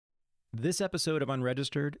This episode of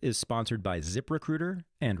Unregistered is sponsored by ZipRecruiter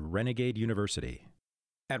and Renegade University.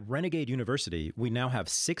 At Renegade University, we now have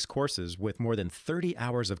 6 courses with more than 30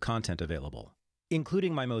 hours of content available,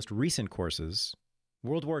 including my most recent courses,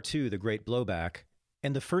 World War II, The Great Blowback,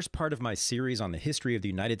 and the first part of my series on the history of the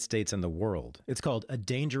United States and the world. It's called A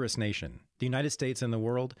Dangerous Nation, The United States and the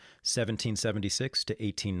World, 1776 to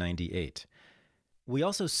 1898. We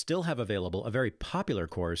also still have available a very popular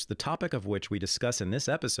course, the topic of which we discuss in this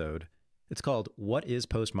episode. It's called What is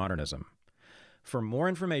Postmodernism? For more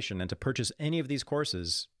information and to purchase any of these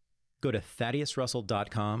courses, go to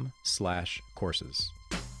thaddeusrussell.com/courses.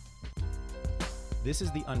 This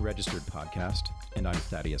is the Unregistered podcast, and I'm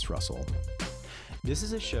Thaddeus Russell. This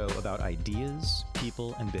is a show about ideas,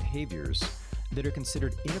 people, and behaviors that are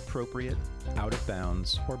considered inappropriate, out of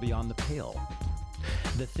bounds, or beyond the pale.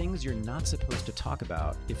 The things you're not supposed to talk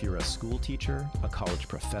about if you're a school teacher, a college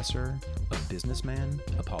professor, a businessman,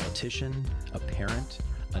 a politician, a parent,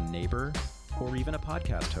 a neighbor, or even a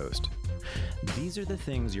podcast host. These are the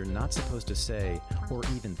things you're not supposed to say or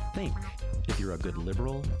even think if you're a good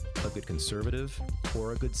liberal, a good conservative,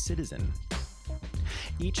 or a good citizen.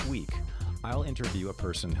 Each week, I'll interview a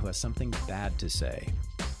person who has something bad to say.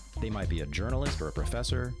 They might be a journalist or a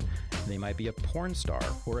professor. They might be a porn star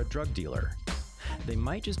or a drug dealer. They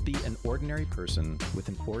might just be an ordinary person with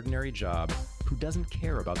an ordinary job who doesn't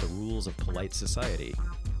care about the rules of polite society.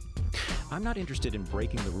 I'm not interested in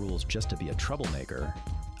breaking the rules just to be a troublemaker.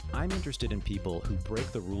 I'm interested in people who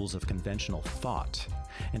break the rules of conventional thought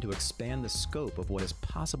and to expand the scope of what is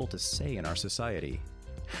possible to say in our society.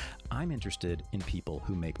 I'm interested in people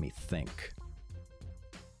who make me think.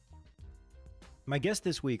 My guest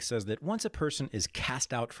this week says that once a person is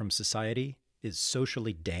cast out from society, is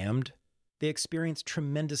socially damned, they experience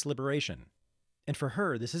tremendous liberation. And for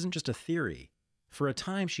her, this isn't just a theory. For a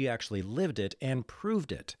time, she actually lived it and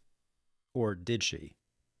proved it. Or did she?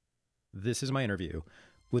 This is my interview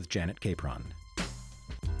with Janet Capron.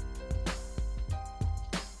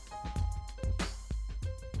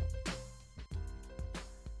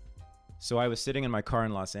 So I was sitting in my car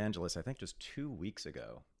in Los Angeles, I think just 2 weeks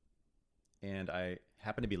ago, and I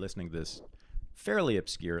happened to be listening to this fairly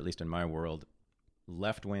obscure, at least in my world,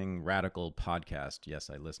 left-wing radical podcast. Yes,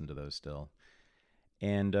 I listen to those still.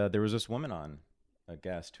 And there was this woman on, a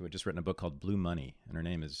guest, who had just written a book called Blue Money, and her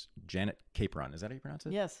name is Janet Capron. Is that how you pronounce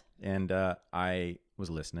it? Yes. And I was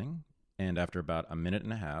listening, and after about a minute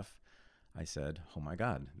and a half, I said, oh my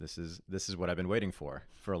God, this is what I've been waiting for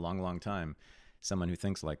a long, long time. Someone who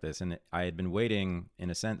thinks like this. And I had been waiting, in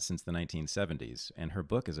a sense, since the 1970s, and her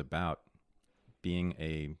book is about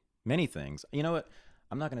being many things. You know what?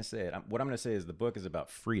 I'm not going to say it. What I'm going to say is the book is about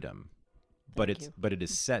freedom, but it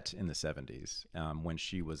is set in the 70s when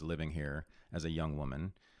she was living here as a young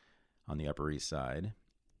woman on the Upper East Side.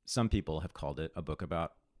 Some people have called it a book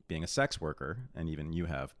about being a sex worker, and even you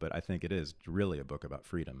have, but I think it is really a book about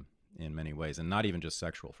freedom in many ways, and not even just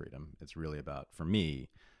sexual freedom. It's really about, for me,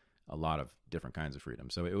 a lot of different kinds of freedom.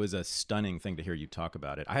 So it was a stunning thing to hear you talk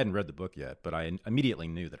about it. I hadn't read the book yet, but I immediately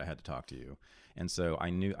knew that I had to talk to you. And so I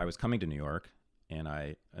knew I was coming to New York. And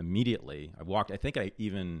I walked, I think I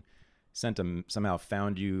even somehow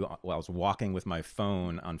found you while I was walking with my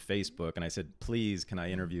phone on Facebook. And I said, please, can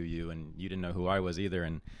I interview you? And you didn't know who I was either.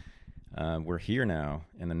 And we're here now.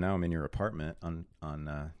 And then now I'm in your apartment on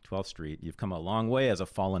 12th Street. You've come a long way as a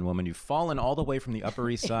fallen woman. You've fallen all the way from the Upper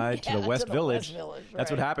East Side to the West Village. Right.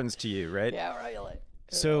 That's what happens to you, right? Yeah, right.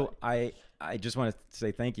 So I just want to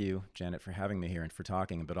say thank you, Janet, for having me here and for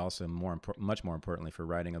talking, but also much more importantly, for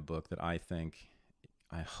writing a book that I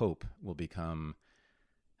hope will become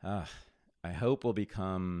a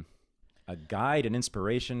guide and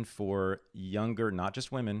inspiration for younger, not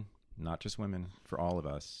just women, for all of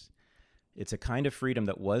us. It's a kind of freedom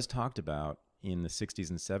that was talked about in the 60s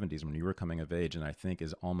and 70s when you were coming of age, and I think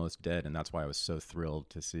is almost dead. And that's why I was so thrilled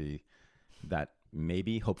to see that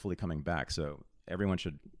maybe, hopefully, coming back. So everyone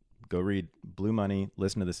should go read Blue Money,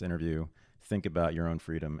 listen to this interview, think about your own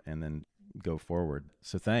freedom, and then go forward.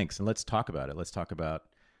 So thanks. And let's talk about it. Let's talk about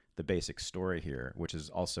the basic story here, which is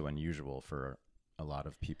also unusual for a lot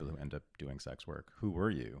of people who end up doing sex work. Who were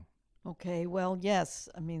you? Okay. Well, yes.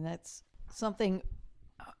 I mean, that's something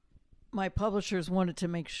my publishers wanted to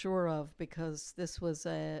make sure of, because this was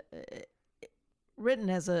written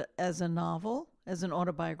as a novel, as an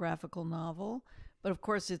autobiographical novel. But of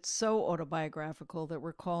course, it's so autobiographical that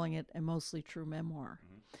we're calling it a mostly true memoir.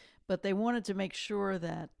 Mm-hmm. But they wanted to make sure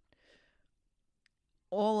that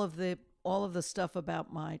all of the stuff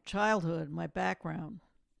about my childhood, my background,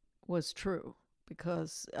 was true,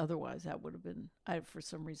 because otherwise that would have been, for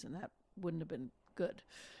some reason, that wouldn't have been good.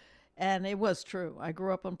 And it was true. I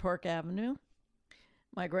grew up on Park Avenue.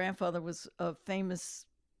 My grandfather was a famous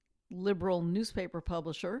liberal newspaper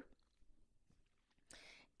publisher.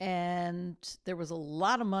 And there was a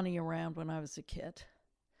lot of money around when I was a kid.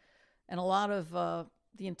 And a lot of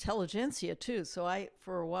the intelligentsia, too. So I,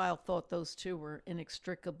 for a while, thought those two were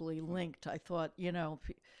inextricably linked. I thought,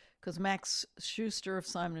 because Max Schuster of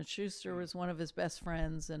Simon & Schuster was one of his best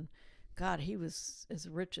friends. And, God, he was as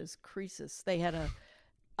rich as Croesus. They had a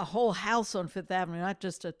whole house on Fifth Avenue, not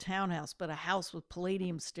just a townhouse, but a house with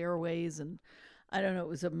palladium stairways. And I don't know, it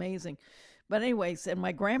was amazing. But anyways, and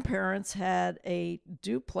my grandparents had a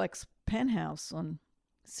duplex penthouse on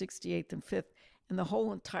 68th and 5th, and the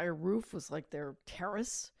whole entire roof was like their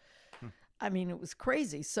terrace. I mean, it was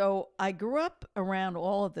crazy. So I grew up around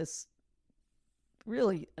all of this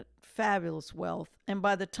really fabulous wealth. And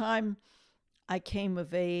by the time I came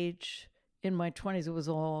of age in my 20s, it was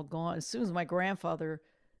all gone. As soon as my grandfather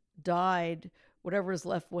died, whatever is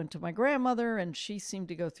left went to my grandmother, and she seemed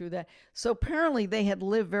to go through that. So apparently they had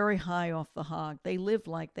lived very high off the hog. They lived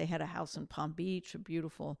like they had a house in Palm Beach, a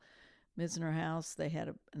beautiful Misner house. They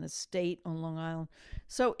had an estate on Long Island.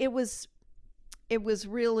 So it was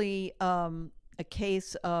really a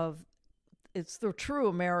case of, it's the true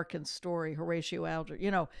American story, Horatio Alger.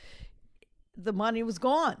 The money was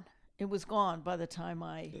gone. It was gone by the time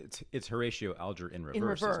It's Horatio Alger in reverse. In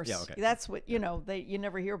reverse. Yeah, okay. That's what, you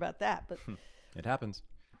never hear about that, but It happens.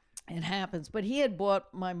 It happens. But he had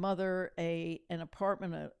bought my mother an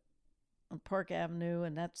apartment on Park Avenue,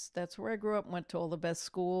 and that's where I grew up. Went to all the best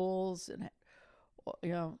schools, and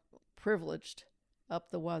privileged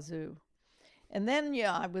up the wazoo. And then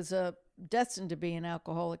I was destined to be an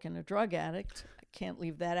alcoholic and a drug addict. I can't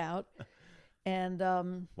leave that out. And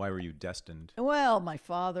why were you destined? Well, my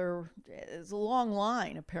father is a long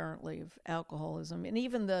line apparently of alcoholism, and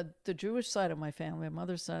even the Jewish side of my family, my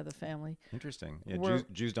mother's side of the family. Interesting. Yeah,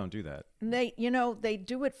 Jews don't do that. They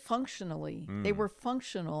do it functionally. They were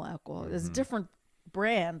functional alcoholics. It's a different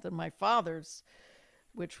brand than my father's,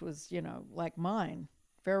 which was like mine,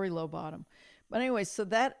 very low bottom. But anyway, so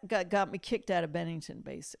that got me kicked out of Bennington,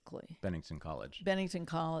 basically. Bennington College.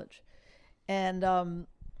 And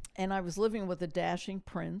I was living with a dashing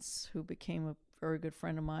prince who became a very good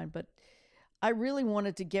friend of mine. But I really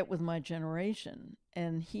wanted to get with my generation.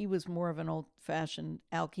 And he was more of an old-fashioned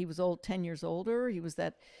He was 10 years older. He was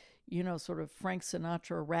that, sort of Frank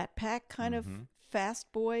Sinatra Rat Pack kind of fast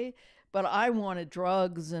boy. But I wanted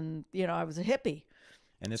drugs, and, I was a hippie.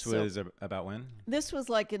 And this was about when? This was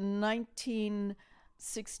like in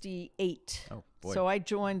 1968. Oh, boy. So I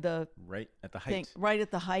joined right at the height. Right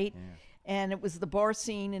at the height. Yeah. And it was the bar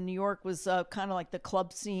scene in New York was kind of like the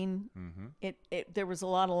club scene. Mm-hmm. There was a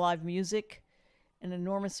lot of live music, an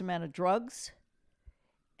enormous amount of drugs.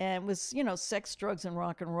 And it was, sex, drugs, and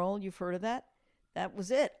rock and roll. You've heard of that? That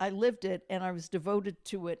was it. I lived it, and I was devoted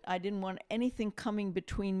to it. I didn't want anything coming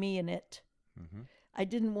between me and it. Mm-hmm. I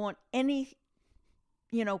didn't want any,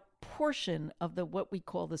 portion of what we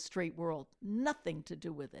call the straight world. Nothing to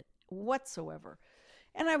do with it whatsoever.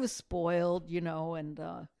 And I was spoiled,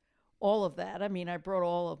 and all of that. I mean, I brought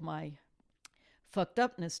all of my fucked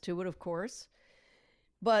upness to it, of course.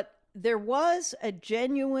 But there was a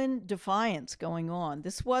genuine defiance going on.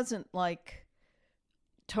 This wasn't like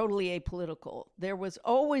totally apolitical. There was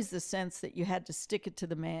always the sense that you had to stick it to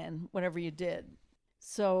the man, whatever you did.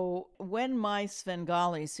 So when my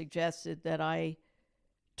Svengali suggested that I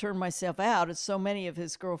turn myself out, as so many of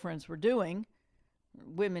his girlfriends were doing,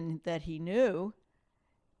 women that he knew,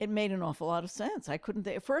 it made an awful lot of sense. I couldn't.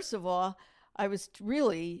 First of all, I was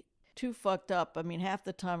really too fucked up. I mean, half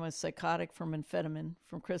the time I was psychotic from amphetamine,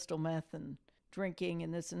 from crystal meth, and drinking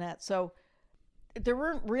and this and that. So there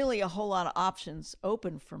weren't really a whole lot of options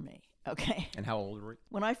open for me. Okay. And how old were you?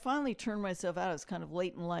 When I finally turned myself out, it was kind of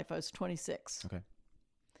late in life. I was 26. Okay.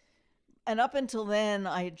 And up until then,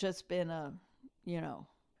 I had just been a,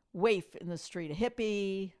 waif in the street, a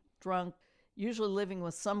hippie, drunk, usually living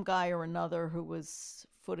with some guy or another who was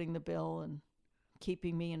footing the bill and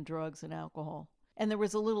keeping me in drugs and alcohol. And there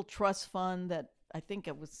was a little trust fund that I think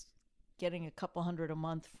I was getting a couple $100 a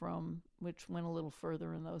month from, which went a little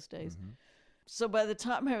further in those days. Mm-hmm. So by the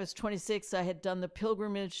time I was 26, I had done the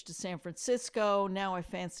pilgrimage to San Francisco. Now I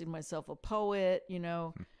fancied myself a poet,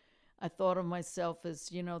 I thought of myself as,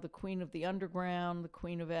 the queen of the underground, the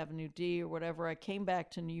queen of Avenue D or whatever. I came back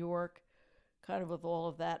to New York kind of with all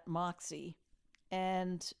of that moxie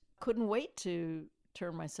and couldn't wait to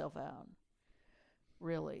turn myself out,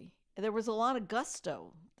 really. There was a lot of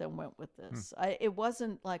gusto that went with this. It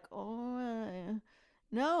wasn't like, no,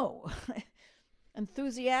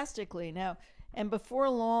 enthusiastically. Now, and before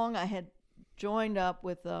long, I had joined up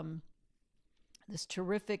with this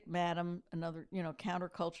terrific madam, another,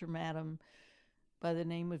 counterculture madam by the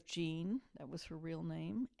name of Jean. That was her real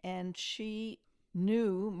name. And she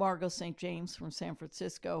knew Margot St. James from San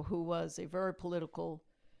Francisco, who was a very political,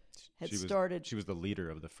 She was the leader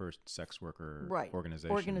of the first sex worker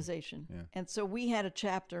organization. Yeah. And so we had a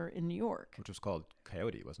chapter in New York. Which was called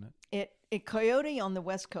Coyote, wasn't it? Coyote on the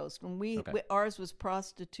West Coast. Ours was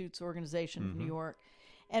Prostitutes Organization of New York.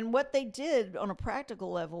 And what they did on a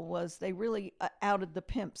practical level was they really outed the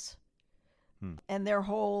pimps. And their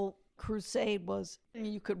whole crusade was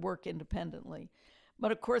you could work independently.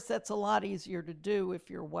 But of course, that's a lot easier to do if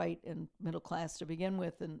you're white and middle class to begin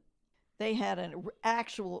with. And they had an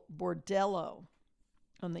actual bordello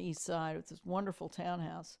on the east side. It was this wonderful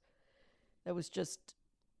townhouse that was just,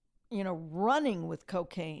 running with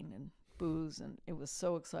cocaine and booze. And it was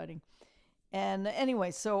so exciting. And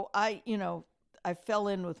anyway, so I fell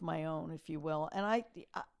in with my own, if you will. And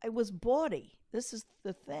I was bawdy. This is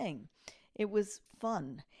the thing. It was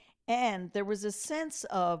fun. And there was a sense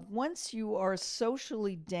of, once you are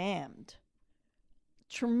socially damned,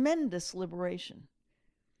 tremendous liberation,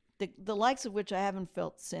 the likes of which I haven't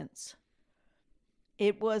felt since.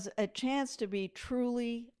 It was a chance to be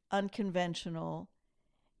truly unconventional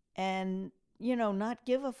and, not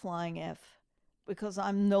give a flying F, because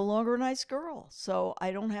I'm no longer a nice girl, so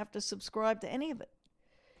I don't have to subscribe to any of it.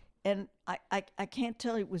 And I can't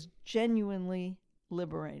tell you, it was genuinely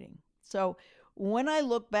liberating. So when I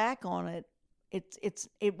look back on it,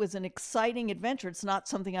 it was an exciting adventure. It's not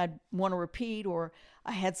something I'd want to repeat. Or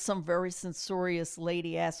I had some very censorious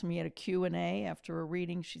lady ask me at a Q&A after a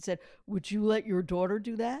reading. She said, "Would you let your daughter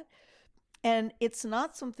do that?" And it's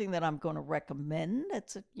not something that I'm going to recommend.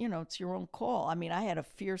 It's it's your own call. I mean, I had a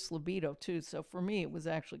fierce libido too, so for me it was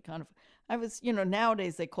actually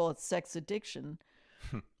nowadays they call it sex addiction.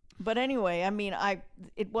 But anyway, I mean,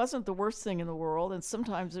 it wasn't the worst thing in the world, and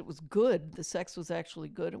sometimes it was good. The sex was actually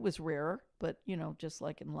good. It was rare, but, just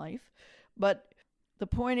like in life. But the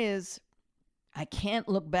point is, I can't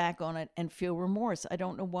look back on it and feel remorse. I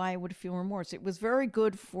don't know why I would feel remorse. It was very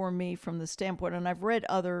good for me from the standpoint, and I've read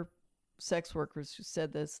other sex workers who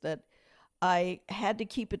said this, that I had to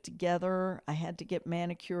keep it together. I had to get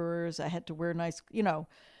manicures. I had to wear nice,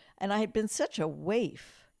 and I had been such a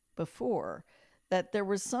waif before that there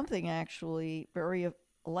was something actually very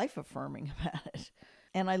life-affirming about it.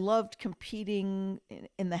 And I loved competing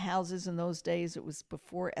in the houses in those days. It was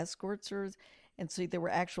before escorts, and so there were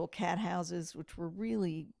actual cat houses, which were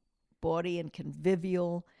really bawdy and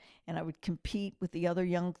convivial. And I would compete with the other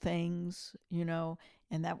young things,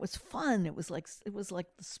 and that was fun. It was like the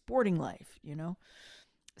sporting life,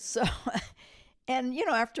 So... And,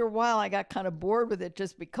 after a while, I got kind of bored with it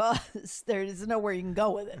just because there is nowhere you can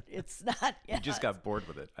go with it. It's not. You just got bored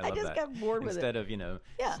with it. I love that. I just got bored with it. Instead of,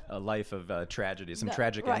 a life of tragedy, some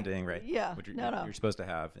tragic ending, right? Yeah. Which you're supposed to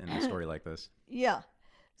have in a story like this. Yeah.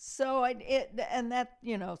 So it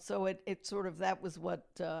sort of, that was what,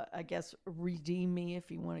 I guess, redeemed me,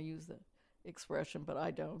 if you want to use the expression, but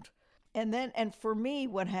I don't. And for me,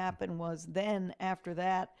 what happened was then after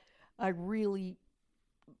that,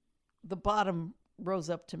 the bottom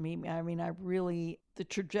rose up to me. I mean, the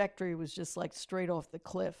trajectory was just like straight off the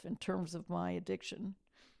cliff in terms of my addiction,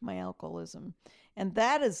 my alcoholism. And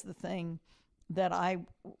that is the thing that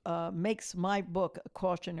makes my book a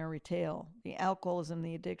cautionary tale, the alcoholism,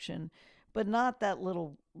 the addiction, but not that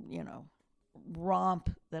little, romp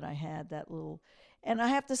that I had, and I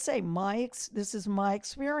have to say, this is my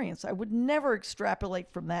experience. I would never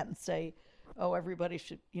extrapolate from that and say, oh, everybody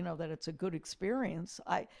should, that it's a good experience.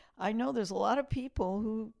 I know there's a lot of people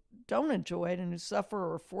who don't enjoy it and who suffer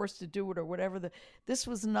or are forced to do it or whatever. This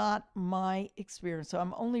was not my experience. So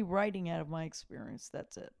I'm only writing out of my experience.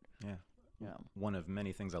 That's it. Yeah. Yeah. One of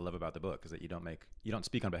many things I love about the book is that you don't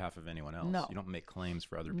speak on behalf of anyone else. No. You don't make claims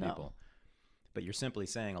for other people. But you're simply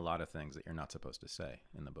saying a lot of things that you're not supposed to say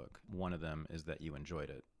in the book. One of them is that you enjoyed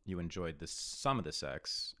it. You enjoyed some of the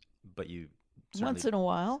sex, but you once in a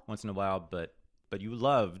while, but you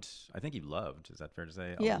loved, is that fair to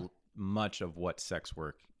say? Yeah. Much of what sex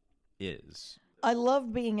work is. I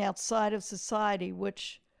love being outside of society,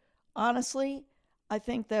 which honestly, I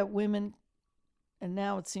think that women, and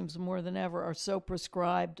now it seems more than ever, are so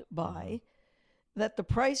prescribed by that the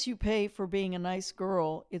price you pay for being a nice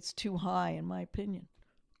girl, it's too high, in my opinion.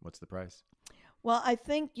 What's the price? Well, I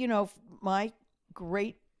think,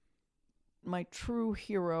 my true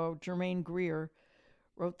hero, Germaine Greer,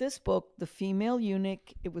 wrote this book, The Female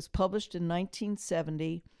Eunuch. It was published in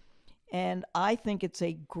 1970, and I think it's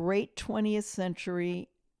a great 20th century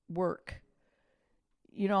work.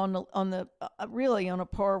 On the really on a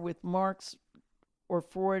par with Marx or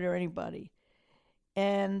Freud or anybody.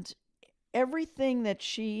 And everything that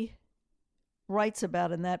she writes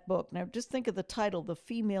about in that book, now just think of the title, The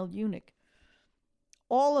Female Eunuch,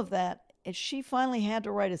 all of that, she finally had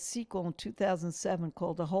to write a sequel in 2007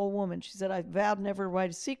 called The Whole Woman. She said, I vowed never to write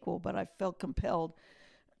a sequel, but I felt compelled.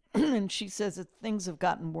 And she says that things have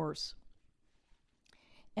gotten worse.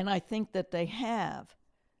 And I think that they have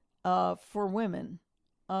for women,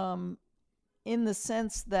 in the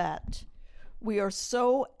sense that we are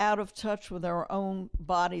so out of touch with our own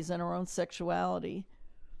bodies and our own sexuality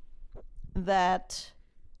that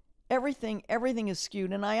everything is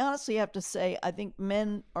skewed. And I honestly have to say, I think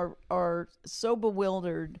men are so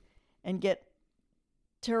bewildered and get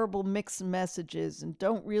terrible mixed messages and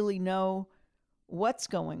don't really know what's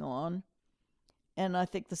going on. And I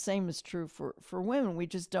think the same is true for women. We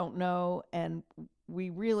just don't know, and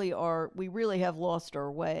we really have lost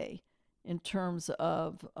our way in terms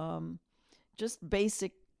of just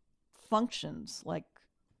basic functions like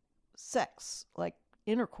sex, like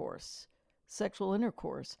intercourse, sexual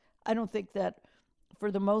intercourse. I don't think that,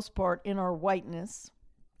 for the most part, in our whiteness,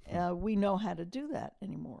 we know how to do that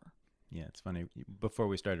anymore. Yeah, it's funny. Before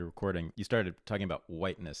we started recording, you started talking about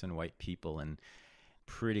whiteness and white people, and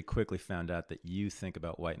pretty quickly found out that you think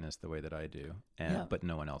about whiteness the way that I do, but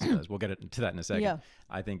no one else does. We'll get to that in a second. Yeah.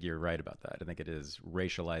 I think you're right about that. I think it is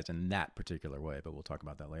racialized in that particular way, but we'll talk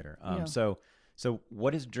about that later. So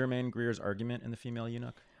what is Germaine Greer's argument in The Female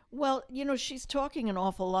Eunuch? Well, she's talking an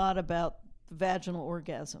awful lot about vaginal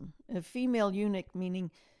orgasm. A female eunuch,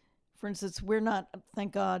 meaning, for instance, we're not,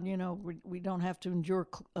 thank God, we don't have to endure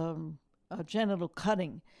genital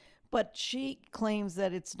cutting. But she claims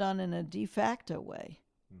that it's done in a de facto way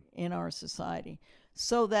in our society,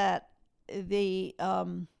 so that the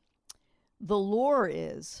lore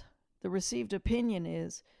is, the received opinion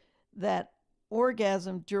is, that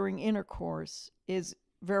orgasm during intercourse is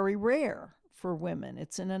very rare for women.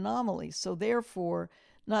 It's an anomaly. So therefore,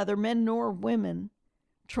 neither men nor women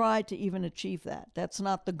try to even achieve that. That's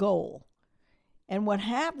not the goal. And what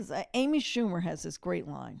happens, Amy Schumer has this great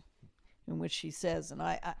line in which she says, and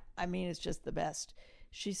I mean, it's just the best.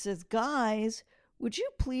 She says, guys, would you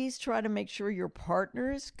please try to make sure your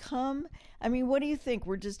partners come? I mean, what do you think?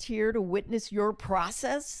 We're just here to witness your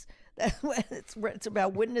process? It's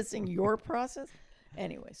about witnessing your process?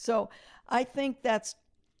 Anyway, so I think that's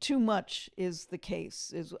too much is the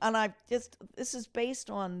case. And this is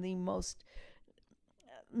based on the most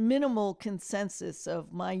minimal consensus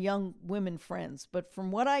of my young women friends. But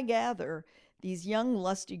from what I gather, these young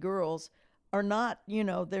lusty girls are not,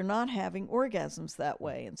 they're not having orgasms that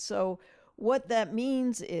way. And so what that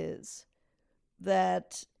means is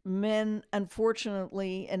that men,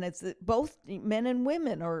 unfortunately, and it's both men and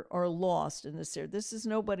women are lost in this area. This is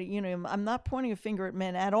nobody, I'm not pointing a finger at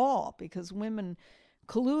men at all, because women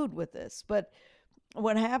collude with this. But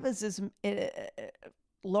what happens is,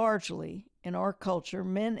 largely in our culture,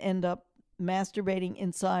 men end up masturbating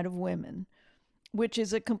inside of women, which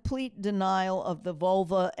is a complete denial of the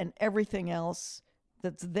vulva and everything else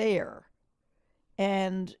that's there.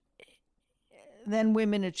 And then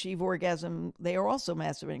women achieve orgasm. They are also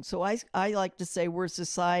masturbating. So I like to say we're a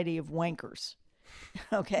society of wankers.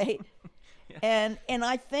 Okay? Yeah. And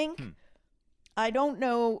I think, I don't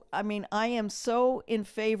know, I mean, I am so in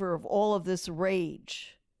favor of all of this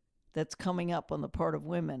rage that's coming up on the part of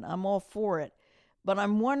women. I'm all for it. But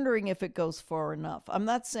I'm wondering if it goes far enough. I'm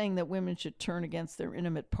not saying that women should turn against their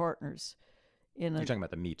intimate partners. You're talking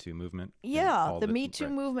about the Me Too movement? Yeah, the Me Too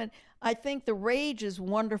movement. I think the rage is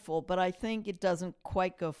wonderful, but I think it doesn't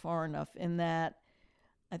quite go far enough in that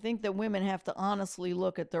I think that women have to honestly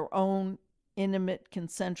look at their own intimate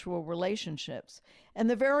consensual relationships. And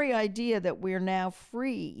the very idea that we're now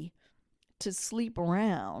free to sleep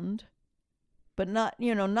around, but not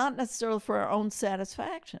necessarily for our own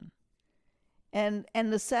satisfaction. And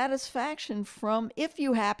the satisfaction from, if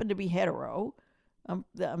you happen to be hetero, I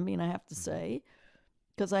have to say,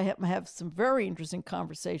 because I have some very interesting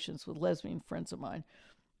conversations with lesbian friends of mine,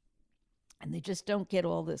 and they just don't get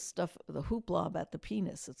all this stuff, the hoopla about the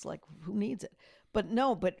penis. It's like, who needs it? But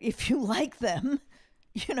if you like them,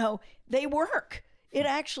 they work. It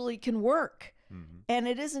actually can work. Mm-hmm. And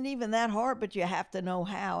it isn't even that hard, but you have to know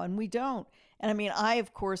how, and we don't. And I mean, I,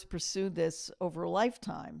 of course, pursued this over a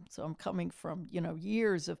lifetime. So I'm coming from,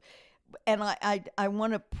 years of, and I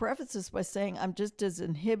want to preface this by saying I'm just as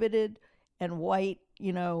inhibited and white,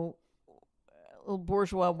 little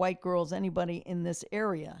bourgeois white girls, anybody in this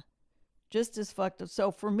area, just as fucked up.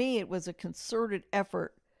 So for me, it was a concerted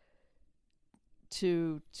effort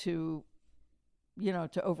to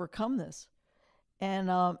overcome this.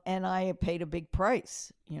 And I paid a big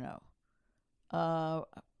price, But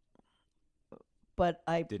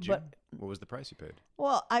but Did you? What was the price you paid?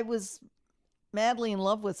 Well, I was madly in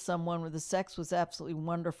love with someone where the sex was absolutely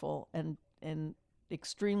wonderful and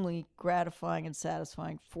extremely gratifying and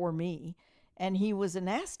satisfying for me. And he was a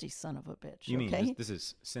nasty son of a bitch. You okay? mean this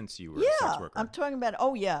is since you were a sex worker? I'm talking about,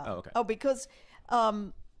 oh, yeah. Oh, okay. Oh, because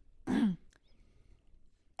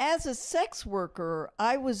as a sex worker,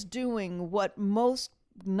 I was doing what most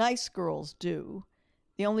nice girls do.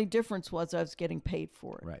 The only difference was I was getting paid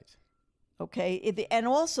for it. Right. Okay. And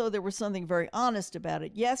also, there was something very honest about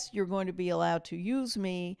it. Yes, you're going to be allowed to use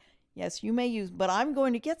me. Yes, you may use, but I'm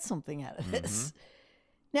going to get something out of this.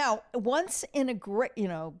 Now, once in a great,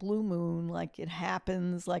 blue moon, like it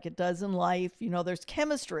happens, like it does in life, there's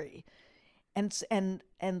chemistry. And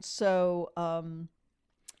so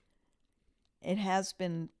it has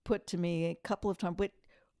been put to me a couple of times, but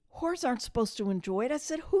whores aren't supposed to enjoy it. I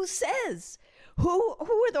said, who says? Who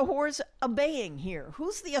are the whores obeying here?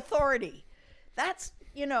 Who's the authority? That's,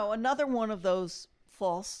 another one of those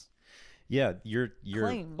false Yeah, your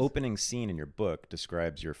claims. opening scene in your book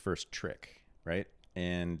describes your first trick, right?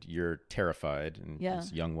 And you're terrified, and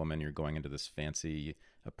this young woman, you're going into this fancy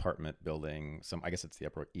apartment building. I guess it's the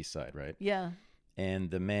Upper East Side, right? Yeah. And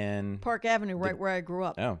the man, Park Avenue, right where I grew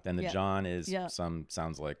up. Oh, and the John is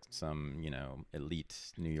sounds like some,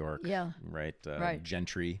 elite New York, right?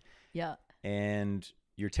 Gentry. Yeah. And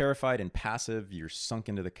you're terrified and passive. You're sunk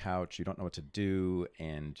into the couch. You don't know what to do,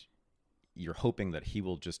 and you're hoping that he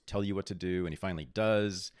will just tell you what to do, and he finally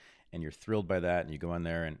does. And you're thrilled by that, and you go in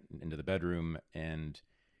there and into the bedroom, and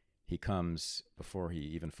he comes before he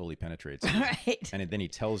even fully penetrates you. Right. And then he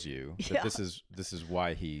tells you that this is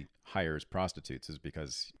why he hires prostitutes, is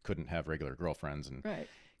because he couldn't have regular girlfriends. And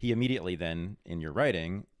he immediately then, in your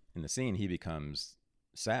writing, in the scene, he becomes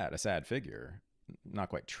a sad figure. Not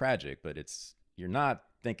quite tragic, but you're not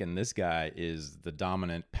thinking this guy is the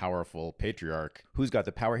dominant, powerful patriarch who's got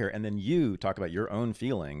the power here. And then you talk about your own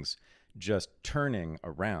feelings just turning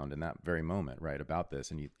around in that very moment, right, about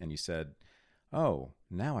this. And you said, oh,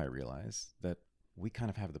 now I realize that we kind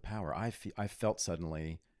of have the power. I felt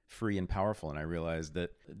suddenly free and powerful, and I realized that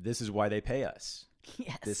this is why they pay us.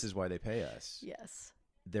 Yes. This is why they pay us. Yes.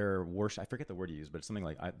 They're I forget the word you used, but it's something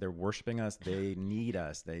like they're worshiping us. They need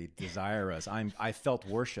us. They desire us. I felt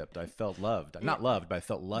worshipped. I felt loved. Not loved, but I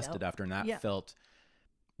felt lusted after, and that felt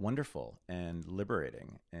wonderful and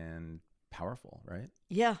liberating and powerful, right?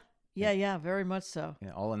 Yeah. Yeah, very much so.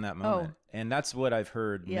 Yeah, all in that moment. And that's what I've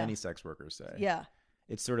heard many sex workers say. Yeah.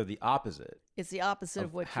 It's sort of the opposite. It's the opposite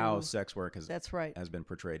of what how sex work has been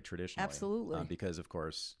portrayed traditionally. Absolutely. Because, of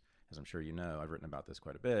course, as I'm sure you know, I've written about this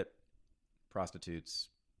quite a bit, prostitutes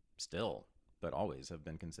still, but always have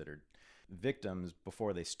been considered victims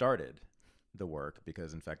before they started the work,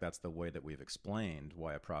 because, in fact, that's the way that we've explained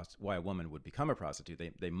why a woman would become a prostitute.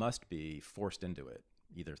 They must be forced into it,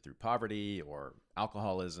 either through poverty or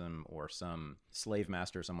alcoholism or some slave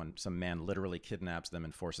master, some man literally kidnaps them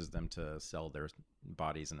and forces them to sell their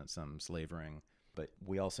bodies in some slave ring. But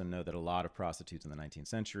we also know that a lot of prostitutes in the 19th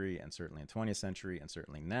century and certainly in the 20th century and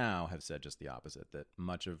certainly now have said just the opposite, that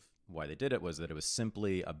much of why they did it was that it was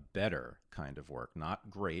simply a better kind of work, not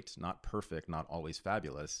great, not perfect, not always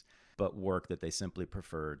fabulous, but work that they simply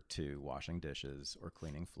preferred to washing dishes or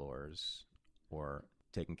cleaning floors or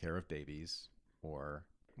taking care of babies or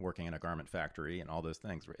working in a garment factory and all those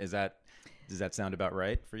things. Does that sound about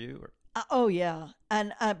right for you? Or? Oh yeah,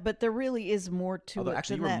 and but there really is more to Although it.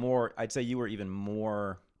 Actually, you were that. more. I'd say you were even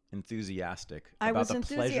more enthusiastic about the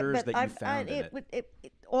pleasures that you found in it.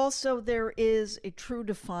 Also, there is a true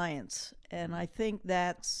defiance, and I think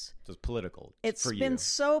that's. So it's political. It's for been you.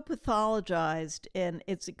 so pathologized, and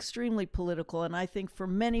it's extremely political. And I think for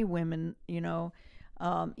many women,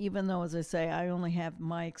 even though, as I say, I only have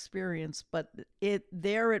my experience, but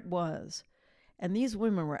there it was, and these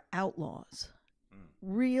women were outlaws.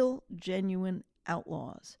 Real, genuine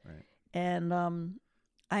outlaws. Right. And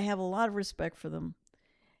I have a lot of respect for them.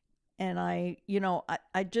 And I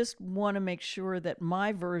just want to make sure that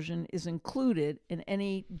my version is included in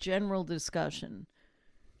any general discussion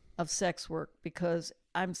of sex work, because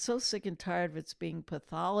I'm so sick and tired of it's being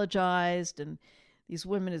pathologized and these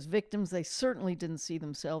women as victims. They certainly didn't see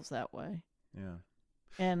themselves that way. Yeah.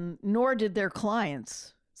 And nor did their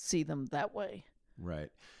clients see them that way. Right.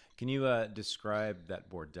 Can you describe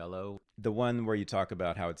that bordello, the one where you talk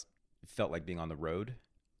about how it felt like being on the road?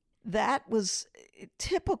 That was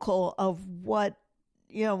typical of what,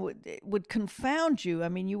 it would confound you. I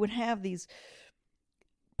mean, you would have these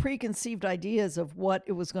preconceived ideas of what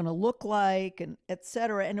it was going to look like and et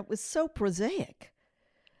cetera. And it was so prosaic.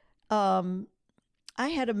 I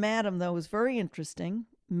had a madam, though, who was very interesting,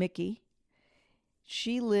 Mickey.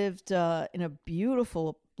 She lived in a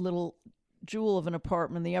beautiful little jewel of an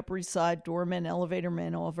apartment, the Upper East Side, doorman, elevator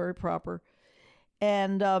man, all very proper.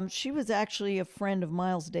 And she was actually a friend of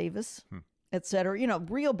Miles Davis, et cetera. You know,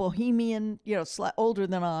 real bohemian, you know, older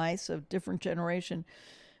than I, so different generation.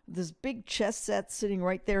 This big chess set sitting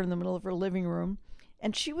right there in the middle of her living room.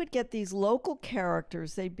 And she would get these local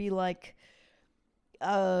characters. They'd be like,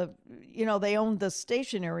 you know, they owned the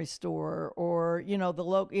stationery store, or, you know, the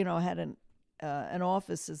local, you know, had an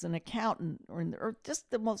office as an accountant, or just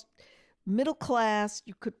the most middle class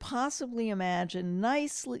you could possibly imagine.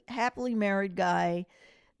 Nicely, happily married guy.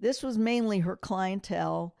 This was mainly her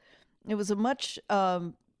clientele. It was a much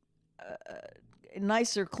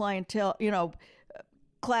nicer clientele, you know,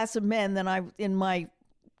 class of men than I in my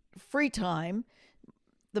free time.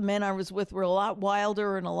 The men I was with were a lot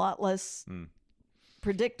wilder and a lot less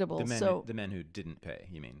predictable. The men who didn't pay,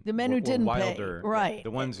 you mean? The men who didn't wilder, pay, right?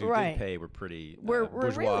 The ones who did pay were pretty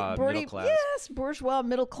bourgeois, really middle class. Yes, bourgeois,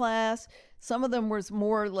 middle class. Some of them was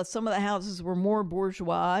more. Some of the houses were more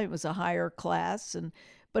bourgeois. It was a higher class,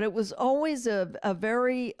 but it was always a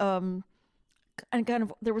very and kind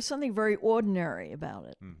of, there was something very ordinary about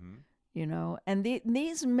it, you know. And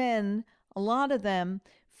these men, a lot of them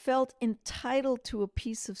felt entitled to a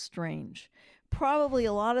piece of strange. Probably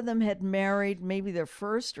a lot of them had married maybe their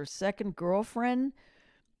first or second girlfriend,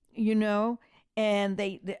 you know, and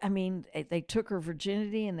they took her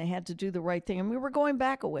virginity and they had to do the right thing. And we were going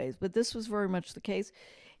back a ways, but this was very much the case.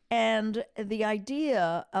 And the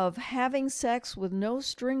idea of having sex with no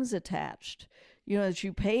strings attached, you know, that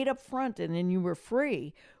you paid up front and then you were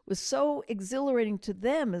free, was so exhilarating to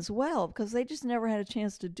them as well, because they just never had a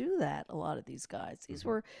chance to do that, a lot of these guys. These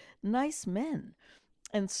were nice men.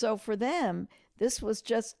 And so for them, this was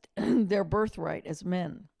just their birthright as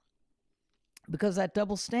men. Because that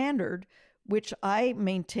double standard, which I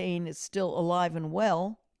maintain is still alive and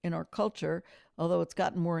well in our culture, although it's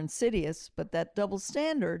gotten more insidious, but that double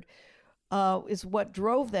standard is what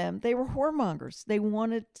drove them. They were whoremongers. They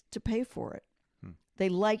wanted to pay for it. They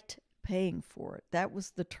liked paying for it. That was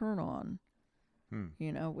the turn on,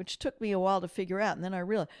 you know, which took me a while to figure out. And then I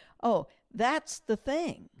realized, oh, that's the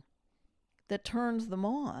thing that turns them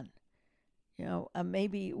on. You know,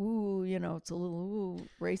 maybe, you know, it's a little,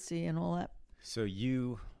 racy and all that. So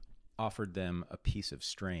you offered them a piece of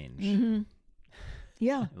strange.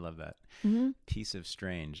 Yeah. I love that. Piece of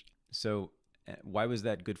strange. So why was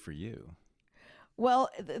that good for you? Well,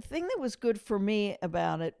 the thing that was good for me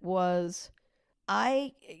about it was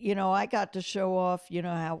I got to show off, you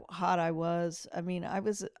know, how hot I was. I mean, I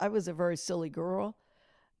was a very silly girl,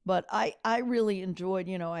 but I really enjoyed,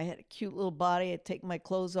 you know, I had a cute little body. I'd take my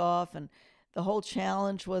clothes off, and the whole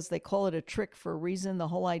challenge was, they call it a trick for a reason. The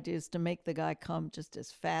whole idea is to make the guy come just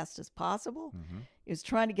as fast as possible. Is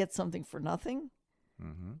trying to get something for nothing.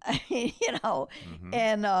 You know,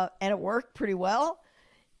 and it worked pretty well,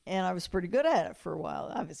 and I was pretty good at it for a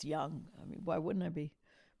while. I was young. I mean, why wouldn't I be?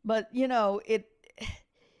 But you know,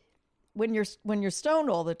 when you're stoned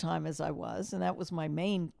all the time, as I was, and that was my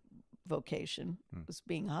main vocation, was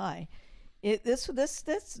being high. This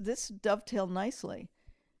dovetailed nicely,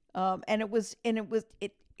 and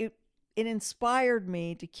it inspired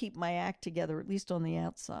me to keep my act together, at least on the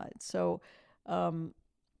outside. So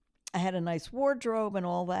I had a nice wardrobe and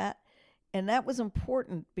all that, and that was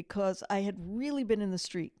important because I had really been in the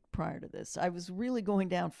street prior to this. I was really going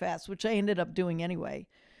down fast, which I ended up doing anyway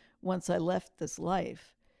once I left this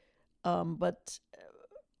life. But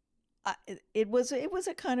it was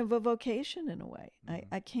a kind of a vocation in a way.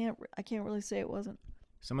 I can't really say it wasn't.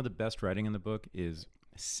 Some of the best writing in the book is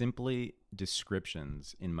simply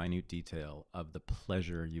descriptions in minute detail of the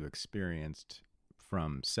pleasure you experienced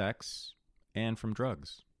from sex and from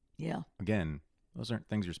drugs. Yeah. Again, those aren't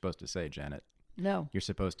things you're supposed to say, Janet. No. You're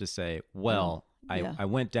supposed to say, well, I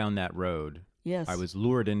went down that road. Yes. I was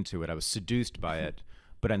lured into it. I was seduced by it.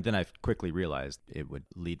 But then I quickly realized it would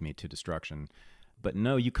lead me to destruction. But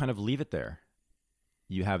no, you kind of leave it there.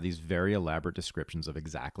 You have these very elaborate descriptions of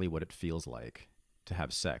exactly what it feels like to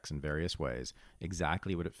have sex in various ways,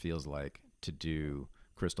 exactly what it feels like to do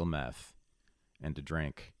crystal meth and to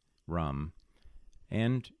drink rum,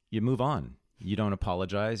 and you move on. You don't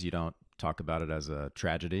apologize. You don't talk about it as a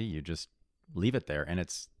tragedy. You just leave it there. And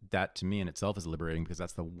that to me in itself is liberating, because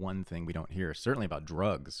that's the one thing we don't hear, certainly about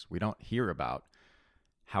drugs. We don't hear about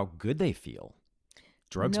how good they feel.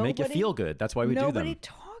 Drugs make you feel good. That's why we do them. Nobody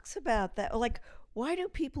talks about that. Like, why do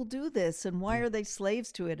people do this, and why are they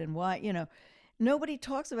slaves to it, and why, you know, nobody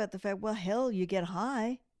talks about the fact, well, hell, you get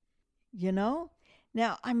high, you know?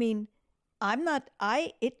 Now, I mean,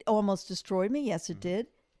 it almost destroyed me. Yes, it did.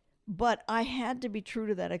 But I had to be true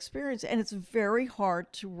to that experience. And it's very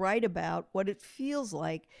hard to write about what it feels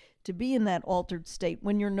like to be in that altered state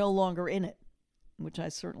when you're no longer in it, which I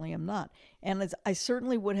certainly am not. And I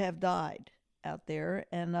certainly would have died out there.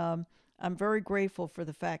 And I'm very grateful for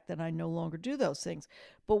the fact that I no longer do those things.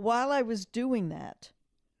 But while I was doing that,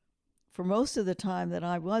 for most of the time that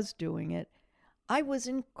I was doing it, I was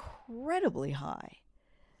incredibly high.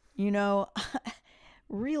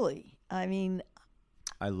 Really. I mean,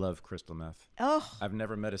 I love crystal meth. oh, I've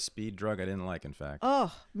never met a speed drug I didn't like, in fact.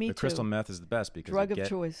 oh, me The too. crystal meth is the best because Drug of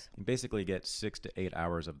choice. you basically get 6 to 8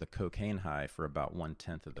 hours of the cocaine high for about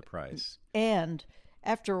 1/10 of the price. And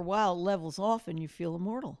after a while, it levels off and you feel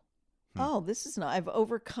immortal. Oh, this is not, I've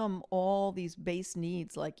overcome all these base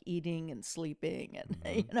needs like eating and sleeping and,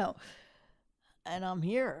 and I'm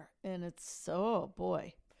here. And it's, oh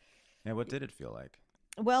boy. And what did it feel like?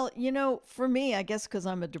 Well, for me, I guess because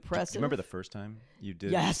I'm a Do depressive. you remember the first time you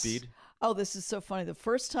did Yes. speed? Oh, this is so funny. The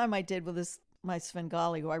first time I did with my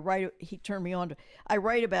Svengali, who he turned me on to. I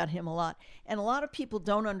write about him a lot, and a lot of people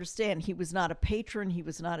don't understand. He was not a patron. He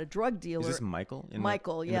was not a drug dealer. Is this Michael?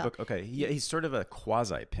 Michael, in yeah. the book? Okay, he's sort of a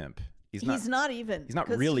quasi pimp. He's not even. He's not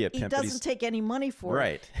 'cause really a He pimp, but doesn't take any money for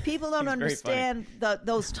Right. it. People don't He's very funny. understand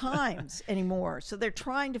those times anymore. So they're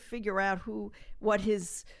trying to figure out what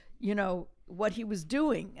he was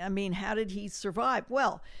doing. I mean, how did he survive?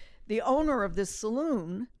 Well, the owner of this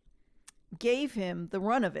saloon gave him the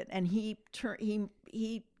run of it, and he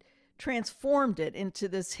transformed it into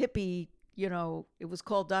this hippie. It was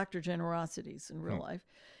called Dr. Generosities in real life.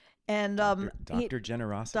 And Dr.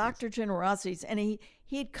 Generosity. Dr. Generosities. And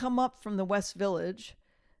he'd come up from the West Village,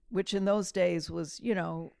 which in those days was,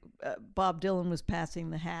 Bob Dylan was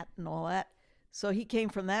passing the hat and all that. So he came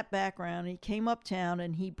from that background. He came uptown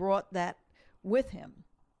and he brought that with him,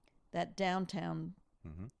 that downtown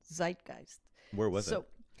zeitgeist. Where was it?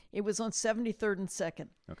 It was on 73rd and 2nd.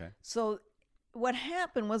 Okay. So what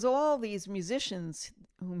happened was all these musicians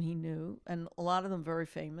whom he knew, and a lot of them very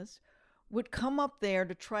famous, would come up there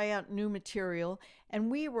to try out new material, and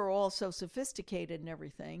we were all so sophisticated and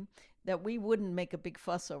everything that we wouldn't make a big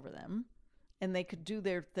fuss over them, and they could do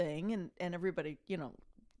their thing, and everybody,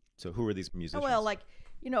 So who were these musicians? well, like,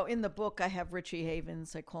 in the book I have Richie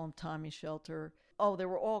Havens, I call him Tommy Shelter. Oh, there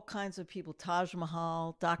were all kinds of people, Taj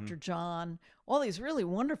Mahal, Dr. John, all these really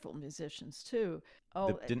wonderful musicians too.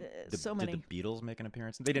 Oh, so many. Did the Beatles make an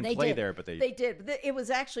appearance? They didn't play there, but they did. It was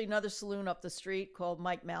actually another saloon up the street called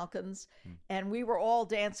Mike Malkin's, and we were all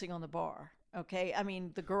dancing on the bar. Okay, I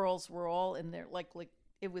mean the girls were all in there, like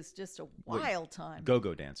it was just a wild time.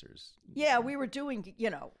 Go-go dancers. Yeah, we were doing,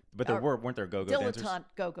 But weren't there go-go dancers? Dilettante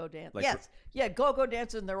go-go dancers. Like, yes, yeah, go-go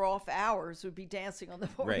dancers, and their off hours would be dancing on the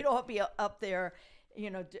bar. Right. We'd all be up there,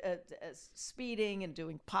 speeding and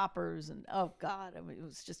doing poppers, and oh God, I mean, it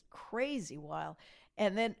was just crazy wild.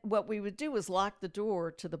 And then what we would do was lock the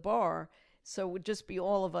door to the bar, so it would just be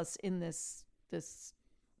all of us in this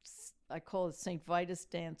I call it St. Vitus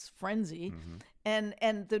dance frenzy. And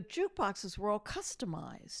the jukeboxes were all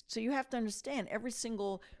customized. So you have to understand, every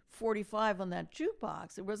single 45 on that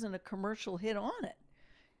jukebox, there wasn't a commercial hit on it.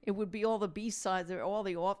 It would be all the B-sides, all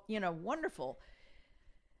the off, wonderful,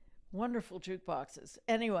 wonderful jukeboxes.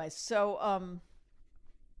 Anyway, so,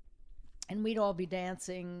 and we'd all be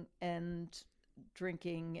dancing and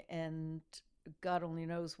drinking and God only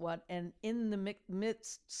knows what. And in the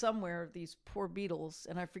midst somewhere of these poor Beatles,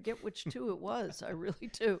 and I forget which two it was, I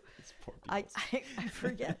really do. Poor I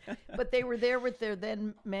forget. But they were there with their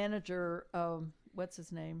then manager, what's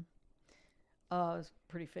his name?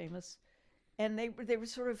 Pretty famous. And they were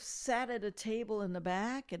sort of sat at a table in the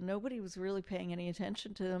back, and nobody was really paying any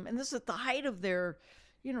attention to them. And this is at the height of their,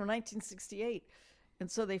 1968. And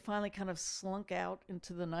so they finally kind of slunk out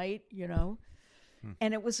into the night,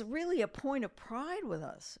 And it was really a point of pride with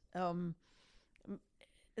us.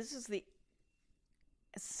 This is the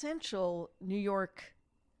essential New York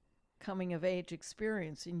coming of age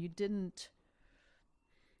experience, and you didn't.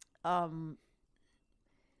 The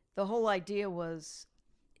whole idea was,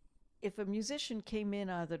 if a musician came in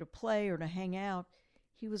either to play or to hang out,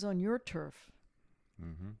 he was on your turf.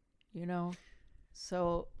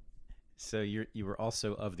 So. So you were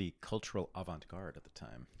also of the cultural avant-garde at the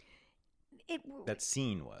time. That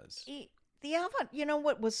scene was. The avant,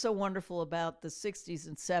 what was so wonderful about the 60s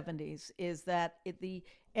and 70s is that the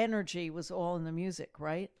energy was all in the music,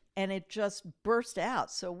 right? And it just burst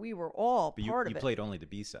out. So we were all part of it. You played only the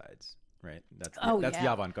B-sides, right? That's yeah.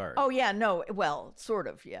 the avant-garde. Oh, yeah, no, well, sort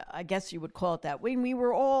of, yeah. I guess you would call it that. When we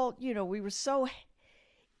were all, we were so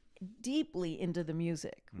deeply into the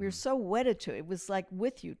music. We were so wedded to it. It was like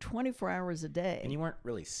with you 24 hours a day. And you weren't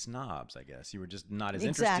really snobs, I guess. You were just not as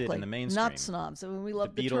interested in the mainstream. Not snobs. I mean, we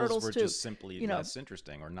loved the Beatles Turtles were too. just simply less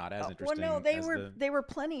interesting, or not as interesting. Well, no, they were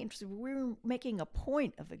plenty interested. We were making a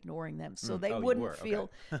point of ignoring them, so they wouldn't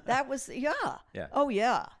feel that was yeah. Oh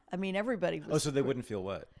yeah. I mean, everybody was. Oh, so they wouldn't feel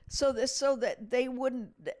what? So that they wouldn't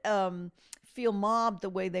feel mobbed the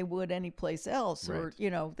way they would any place else, or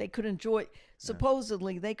they could enjoy.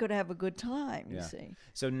 Supposedly, they could have a good time. You see.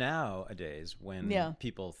 So nowadays, when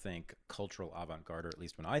people think cultural avant-garde, or at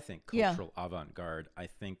least when I think cultural avant-garde, I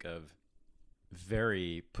think of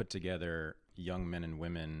very put together young men and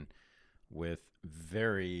women with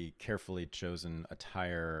very carefully chosen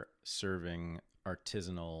attire, serving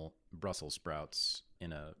artisanal Brussels sprouts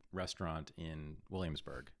in a restaurant in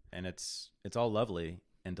Williamsburg. And it's all lovely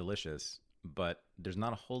and delicious, but there's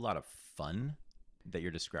not a whole lot of fun that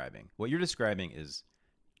you're describing. What you're describing is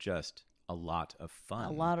just a lot of fun.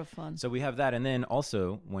 A lot of fun. So we have that. And then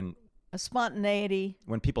also when a spontaneity.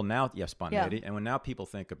 When people now, spontaneity. Yeah. And when now people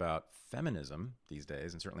think about feminism these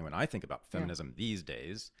days, and certainly when I think about feminism these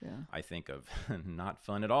days, I think of not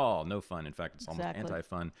fun at all. No fun. In fact, it's almost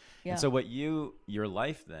anti-fun. Yeah. And so what your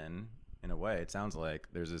life then, in a way, it sounds like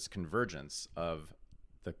there's this convergence of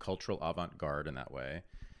the cultural avant-garde in that way,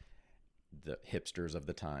 the hipsterism of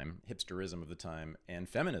the time, and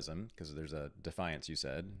feminism, because there's a defiance, you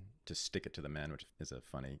said, to stick it to the men, which is a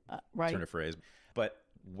funny turn of phrase. But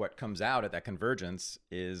what comes out at that convergence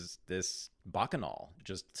is this bacchanal,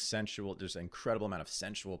 just sensual, there's an incredible amount of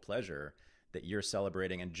sensual pleasure that you're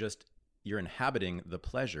celebrating, and just you're inhabiting the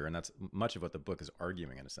pleasure. And that's much of what the book is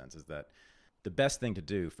arguing, in a sense, is that the best thing to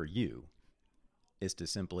do for you is to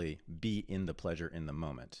simply be in the pleasure in the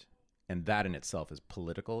moment. And that in itself is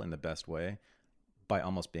political in the best way, by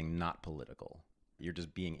almost being not political. You're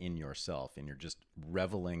just being in yourself, and you're just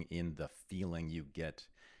reveling in the feeling you get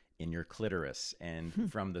in your clitoris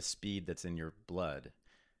and from the speed that's in your blood.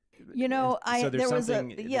 There was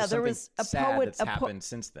a poet that's happened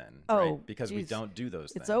since then, right? Because we don't do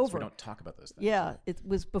those things. It's over. We don't talk about those things. Yeah, it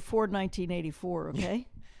was before 1984. Okay.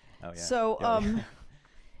 Oh yeah.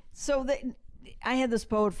 So I had this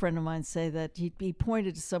poet friend of mine say that he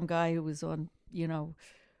pointed to some guy who was on,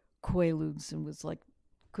 Quaaludes and was like,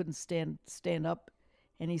 couldn't stand up.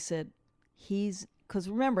 And he said, because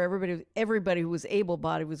remember, everybody who was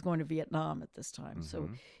able-bodied was going to Vietnam at this time. Mm-hmm. So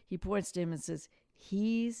he points to him and says,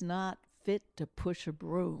 he's not fit to push a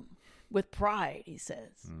broom. With pride, he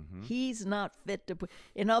says. Mm-hmm. He's not fit to push.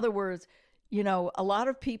 In other words, a lot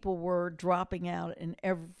of people were dropping out in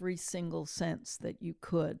every single sense that you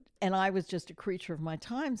could. And I was just a creature of my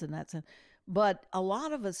times in that sense. But a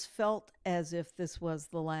lot of us felt as if this was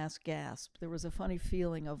the last gasp. There was a funny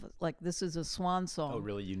feeling of like, this is a swan song. Oh,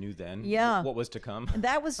 really? You knew then? Yeah. What was to come? And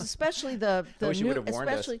that was especially the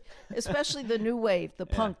especially the new wave, the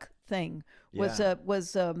punk thing was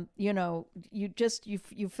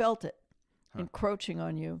you felt it encroaching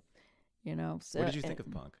on you. So, what did you think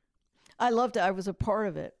of punk? I loved it. I was a part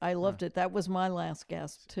of it. I loved it. That was my last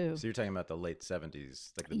gasp too. So you're talking about the late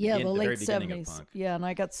 70s, like the late very 70s. Beginning of punk. Yeah, and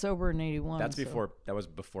I got sober in 81. That was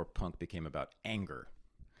before punk became about anger.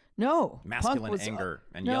 No, masculine anger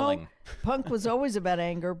and yelling. Punk was always about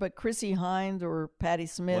anger, but Chrissie Hynde or Patti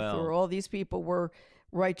Smith or all these people were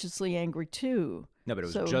righteously angry too. No, but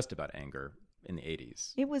it was just about anger in the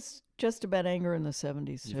 80s. It was just about anger in the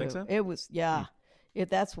 70s too. You think so? It was, yeah.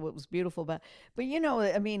 That's what was beautiful about it.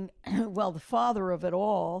 But, the father of it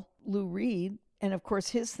all, Lou Reed, and of course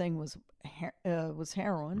his thing was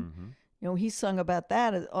heroin. Mm-hmm. He sung about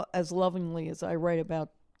that as lovingly as I write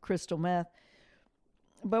about crystal meth.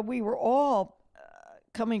 But we were all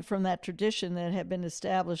coming from that tradition that had been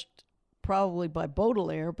established probably by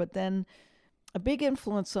Baudelaire, but then a big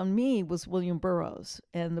influence on me was William Burroughs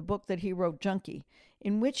and the book that he wrote, Junkie,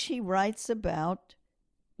 in which he writes about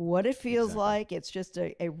what it feels like. It's just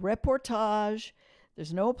a reportage.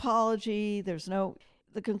 There's no apology. The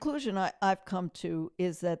conclusion I've come to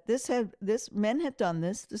is that men had done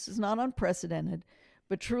this. This is not unprecedented,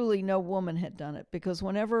 but truly no woman had done it, because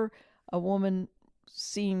whenever a woman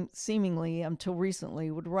seemingly until recently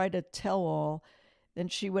would write a tell-all, then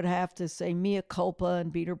she would have to say mea culpa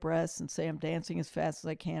and beat her breasts and say I'm dancing as fast as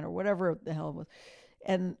I can or whatever the hell it was.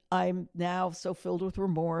 And I'm now so filled with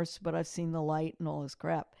remorse, but I've seen the light and all this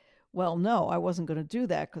crap. Well, no, I wasn't going to do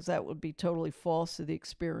that, because that would be totally false to the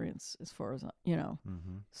experience as far as,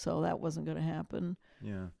 Mm-hmm. So that wasn't going to happen.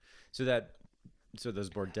 Yeah. So those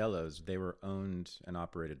bordellos, they were owned and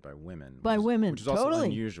operated by women. Which is also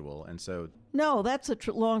unusual. And so... No, that's a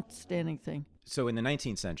long-standing thing. So in the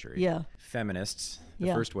 19th century, feminists,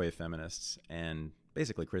 the first wave feminists, and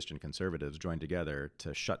basically Christian conservatives joined together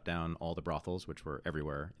to shut down all the brothels, which were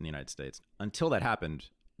everywhere in the United States. Until that happened,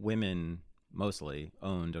 women mostly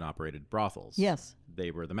owned and operated brothels. Yes.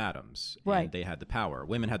 They were the madams. Right. And they had the power.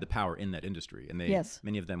 Women had the power in that industry. And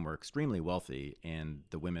many of them were extremely wealthy, and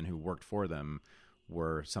the women who worked for them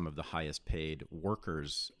were some of the highest paid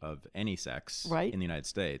workers of any sex in the United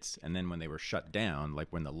States. And then when they were shut down, like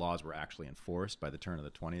when the laws were actually enforced by the turn of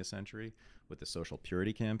the 20th century with the Social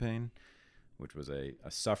Purity Campaign, which was a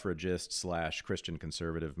suffragist / Christian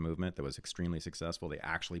conservative movement that was extremely successful. They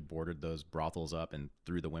actually boarded those brothels up and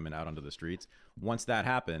threw the women out onto the streets. Once that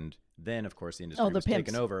happened, then, of course, the industry was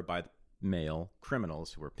taken over by male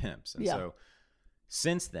criminals who were pimps. And so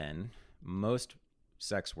since then, most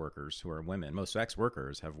sex workers who are women, most sex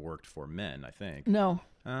workers have worked for men, I think. No.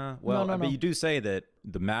 But you do say that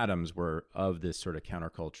the madams were of this sort of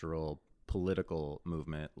countercultural political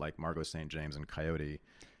movement like Margot St. James and Coyote.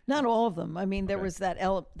 Not all of them. I mean, there was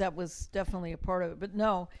that was definitely a part of it. But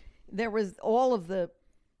no, there was all of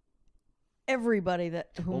everybody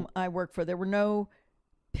whom I worked for. There were no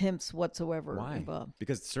pimps whatsoever involved.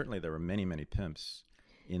 Because certainly there were many, many pimps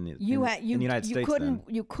in the United States.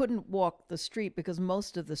 You couldn't walk the street because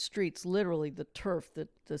most of the streets, literally the turf,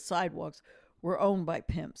 the sidewalks, were owned by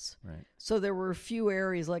pimps. Right. So there were a few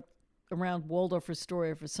areas like around Waldorf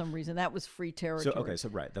Astoria for some reason. That was free territory. So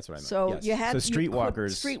that's what I meant. So yes. you had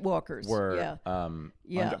streetwalkers were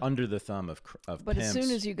under the thumb of But pimps. As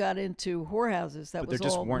soon as you got into whorehouses, that was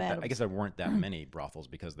all I guess there weren't that many brothels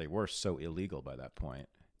because they were so illegal by that point.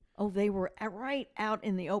 Oh, they were right out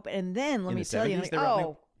in the open. And then let me tell you,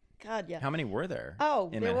 God, yeah. How many were there? Oh,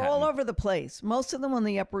 they Manhattan? were all over the place. Most of them on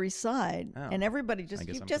the Upper East Side, and everybody just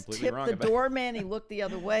tipped the doorman. He looked the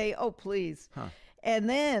other way. Oh, please. Huh. And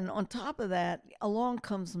then on top of that, along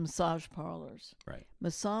comes massage parlors. Right.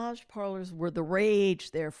 Massage parlors were the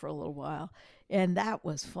rage there for a little while, and that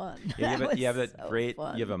was fun. Yeah, you have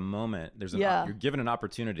a moment. You're given an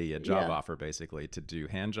opportunity, a job offer basically, to do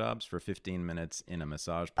hand jobs for 15 minutes in a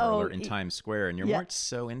massage parlor in Times Square, and you weren't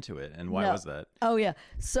so into it. And why was that? Oh yeah,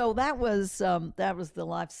 so that was the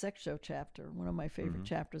live sex show chapter, one of my favorite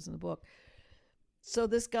chapters in the book. So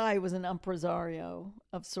this guy was an impresario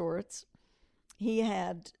of sorts. He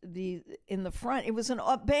had in the front, it was an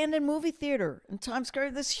abandoned movie theater in Times Square,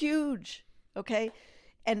 this huge, okay?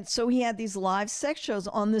 And so he had these live sex shows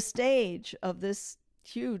on the stage of this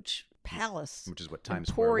huge palace. Which is what Times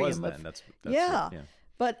Square was then. That's yeah.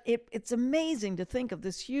 But it's amazing to think of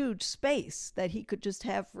this huge space that he could just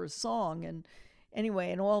have for a song. And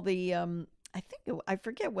anyway, and all the, I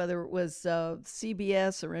forget whether it was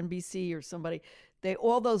CBS or NBC or somebody,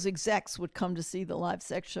 all those execs would come to see the live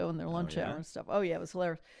sex show in their lunch hour and stuff. Oh yeah, it was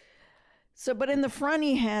hilarious. So, but in the front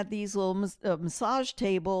he had these little massage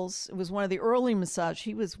tables. It was one of the early massage.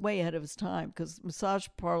 He was way ahead of his time because massage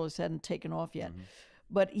parlors hadn't taken off yet. Mm-hmm.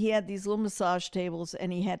 But he had these little massage tables,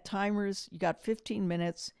 and he had timers. You got 15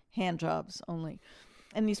 minutes, hand jobs only.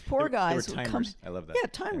 And these poor guys would come. I love that. Yeah,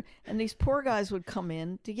 timer. Yeah. And these poor guys would come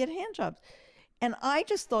in to get hand jobs. And I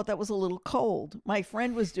just thought that was a little cold. My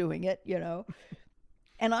friend was doing it,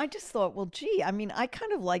 And I just thought, well, gee, I mean, I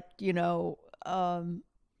kind of like,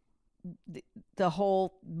 the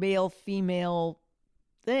whole male-female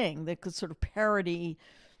thing that could sort of parody.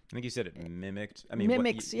 I think you said it mimicked. I mean,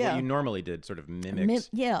 mimics, what you normally did sort of mimicked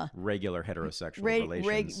regular heterosexual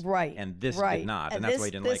relations. Right. And this did not. And that's why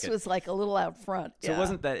you didn't like it. This was like a little out front. So it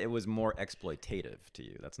wasn't that it was more exploitative to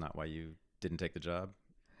you. That's not why you didn't take the job?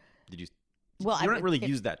 Did you... Well, you don't really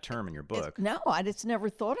use that term in your book. No, I just never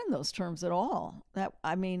thought in those terms at all.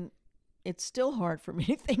 It's still hard for me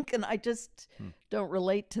to think, and I just don't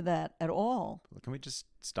relate to that at all. Well, can we just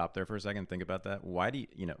stop there for a second and think about that? Why do you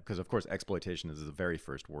because of course exploitation is the very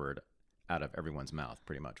first word out of everyone's mouth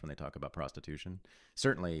pretty much when they talk about prostitution.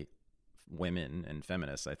 Certainly women and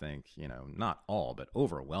feminists, I think, not all, but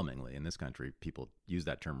overwhelmingly in this country, people use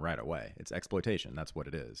that term right away. It's exploitation. That's what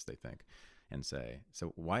it is, they think, and say.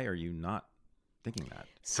 So why are you not thinking that?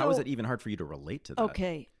 How is it even hard for you to relate to that?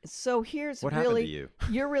 Okay, so here's what happened to you.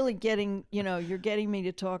 You're really getting, you're getting me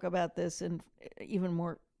to talk about this, and even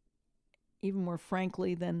more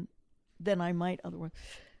frankly than I might otherwise.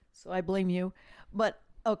 So I blame you. But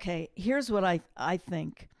okay, here's what I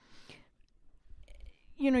think.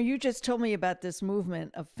 You just told me about this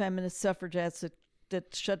movement of feminist suffragettes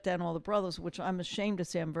that shut down all the brothels, which I'm ashamed to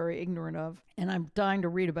say I'm very ignorant of, and I'm dying to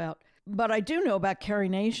read about. But I do know about Carrie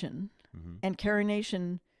Nation. Mm-hmm. And Carrie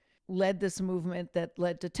Nation led this movement that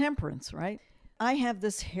led to temperance, right? I have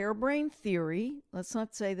this harebrained theory. Let's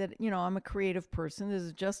not say that, I'm a creative person. This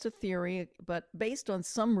is just a theory, but based on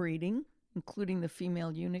some reading, including the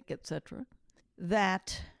female eunuch, etc.,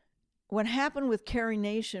 that what happened with Carrie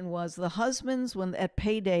Nation was the husbands, when at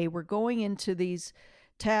payday, were going into these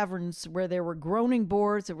taverns where there were groaning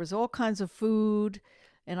boards, there was all kinds of food,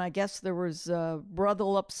 and I guess there was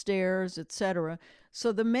brothel upstairs, etc.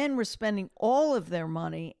 So the men were spending all of their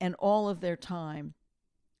money and all of their time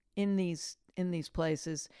in these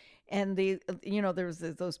places. And there was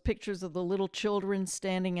those pictures of the little children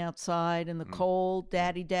standing outside in the cold,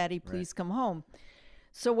 daddy, please come home.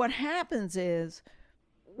 So what happens is,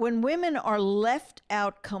 when women are left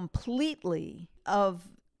out completely of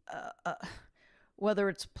whether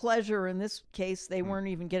it's pleasure, in this case, they weren't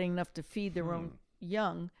even getting enough to feed their own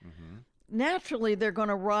young, naturally they're going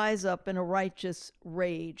to rise up in a righteous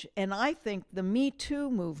rage. And I think the Me Too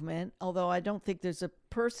movement, although I don't think there's a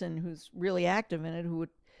person who's really active in it who would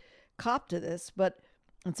cop to this,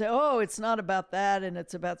 and say, oh, it's not about that and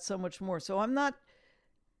it's about so much more. So I'm not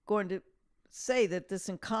going to say that this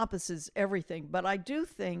encompasses everything, but I do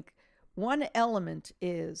think one element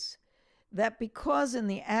is that because in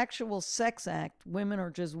the actual sex act, women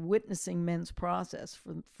are just witnessing men's process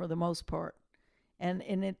for the most part.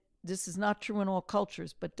 And this is not true in all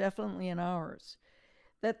cultures, but definitely in ours,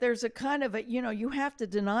 that there's a kind of you have to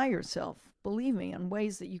deny yourself, believe me, in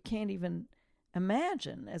ways that you can't even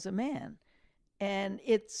imagine as a man. And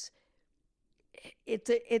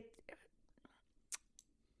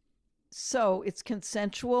so it's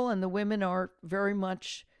consensual, and the women are very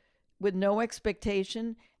much with no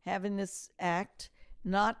expectation having this act.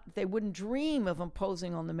 They wouldn't dream of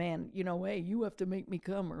imposing on the man, hey, you have to make me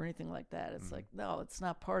come or anything like that. It's like, no, it's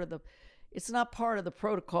not part of the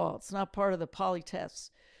protocol. It's not part of the polytests.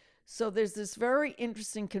 So there's this very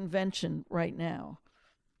interesting convention right now.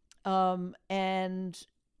 And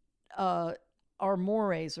our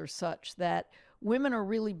mores are such that women are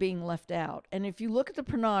really being left out. And if you look at the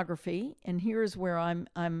pornography, and here's where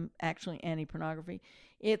I'm actually anti-pornography,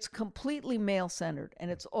 it's completely male-centered,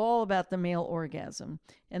 and it's all about the male orgasm.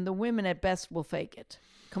 And the women at best will fake it,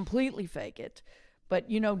 completely fake it. But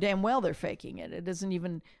you know damn well they're faking it. It isn't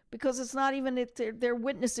even, because it's not even, they're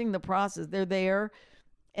witnessing the process. They're there,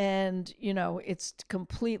 and, it's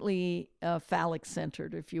completely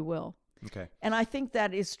phallic-centered, if you will. Okay. And I think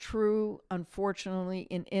that is true, unfortunately,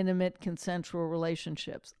 in intimate consensual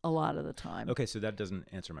relationships a lot of the time. Okay, so that doesn't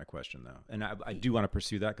answer my question, though. And I do want to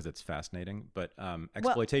pursue that because it's fascinating. But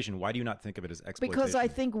exploitation, why do you not think of it as exploitation? Because I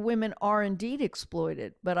think women are indeed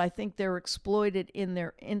exploited, but I think they're exploited in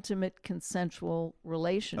their intimate consensual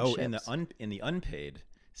relationships. Oh, in the unpaid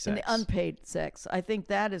sex. In the unpaid sex. I think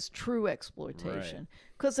that is true exploitation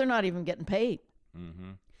because they're not even getting paid.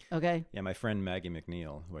 Mm-hmm. Okay. Yeah, my friend Maggie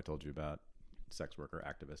McNeil, who I told you about, sex worker,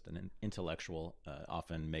 activist, and an intellectual,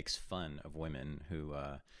 often makes fun of women who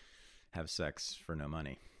have sex for no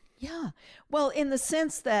money. Yeah. Well, in the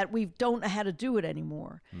sense that we don't know how to do it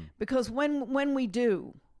anymore. Because when we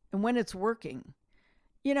do, and when it's working,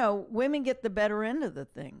 women get the better end of the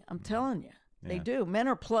thing. I'm telling you. They do. Men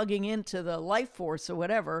are plugging into the life force or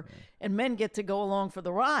whatever, and men get to go along for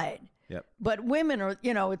the ride. Yep. But women are,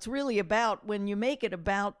 it's really about, when you make it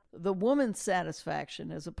about the woman's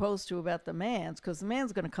satisfaction as opposed to about the man's, because the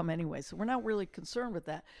man's going to come anyway. So we're not really concerned with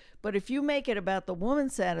that. But if you make it about the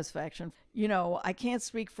woman's satisfaction, I can't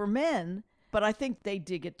speak for men, but I think they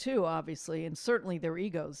dig it too, obviously. And certainly their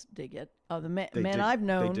egos dig it. The men I've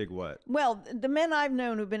known. They dig what? Well, the men I've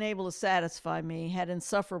known who've been able to satisfy me had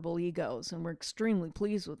insufferable egos and were extremely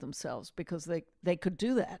pleased with themselves because they could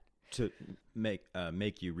do that. To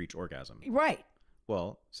make you reach orgasm. Right.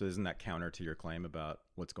 Well, so isn't that counter to your claim about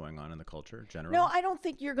what's going on in the culture generally? No, I don't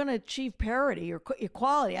think you're going to achieve parity or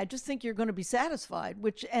equality. I just think you're going to be satisfied,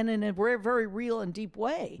 and in a very, very real and deep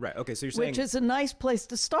way. Right. Okay. So you're saying, which is a nice place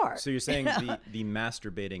to start. So you're saying the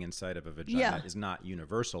masturbating inside of a vagina is not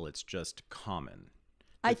universal. It's just common.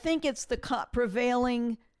 I think it's the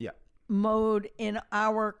prevailing mode in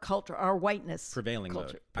our culture, our whiteness. Prevailing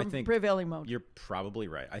culture. mode. I think prevailing mode. You're probably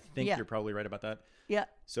right. I think you're probably right about that. Yeah.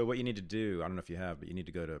 So what you need to do, I don't know if you have, but you need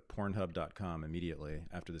to go to pornhub.com immediately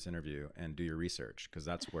after this interview and do your research, because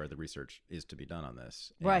that's where the research is to be done on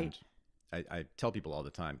this. Right. I tell people all the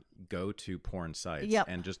time, go to porn sites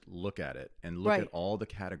and just look at it and look at all the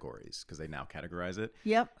categories, because they now categorize it.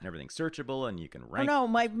 Yep. And everything's searchable and you can rank. Oh, no,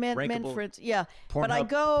 my men friends. Yeah. Pornhub. But I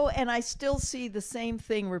go and I still see the same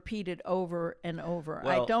thing repeated over and over.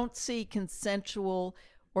 Well, I don't see consensual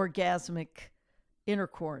orgasmic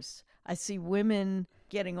intercourse. I see women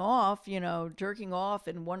getting off, jerking off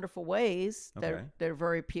in wonderful ways that are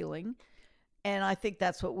very appealing. And I think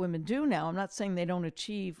that's what women do now. I'm not saying they don't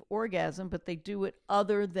achieve orgasm, but they do it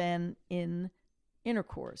other than in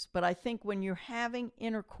intercourse. But I think when you're having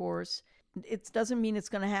intercourse, it doesn't mean it's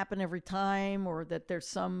going to happen every time or that there's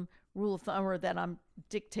some rule of thumb or that I'm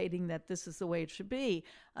dictating that this is the way it should be.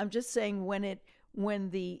 I'm just saying when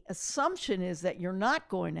the assumption is that you're not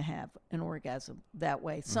going to have an orgasm that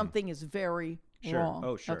way, something is very wrong.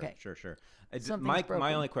 Oh, sure. Okay. Sure. Something's broken.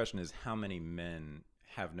 My only question is how many men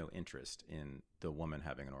have no interest in the woman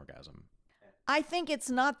having an orgasm? I think it's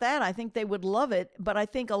not that. I think they would love it, but I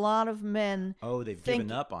think a lot of men. Oh, they've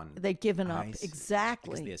given up on. They've given up. I see.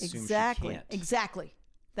 Exactly. Because they assume Exactly. she can't. Exactly.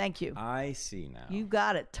 Thank you. I see now. You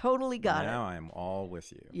got it. Totally got it. Now I'm all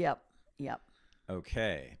with you. Yep.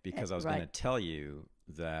 Okay, because I was going to tell you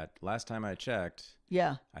that last time I checked,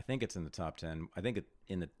 Yeah. I think it's in the top 10. I think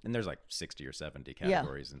and there's like 60 or 70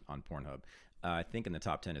 categories on Pornhub. I think in the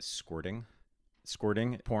top 10 is squirting.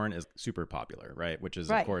 Squirting porn is super popular, right? Which is,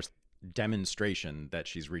 of course, demonstration that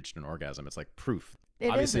she's reached an orgasm. It's like proof.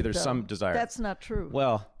 Obviously, there's some desire. That's not true.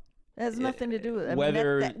 Well, it has nothing to do with it.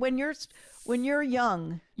 Whether when you're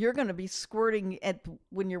young, you're going to be squirting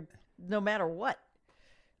no matter what.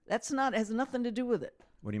 Has nothing to do with it.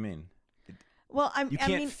 What do you mean? Well, you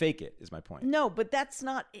can't fake it, is my point. No, but that's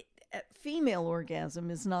not female orgasm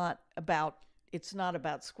is not about. It's not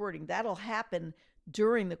about squirting. That'll happen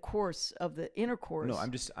during the course of the intercourse. No,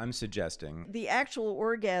 I'm suggesting the actual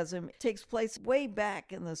orgasm takes place way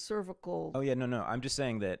back in the cervical. Oh yeah, no. I'm just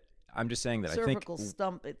saying that cervical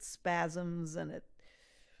stump. It spasms and it.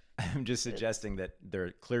 I'm just suggesting that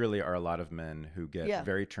there clearly are a lot of men who get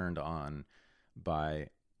very turned on by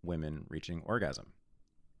women reaching orgasm.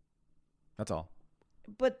 That's all.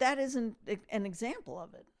 But that isn't an example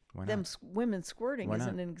of it. Why not? Them women squirting Why not?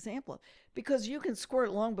 isn't an example. Because you can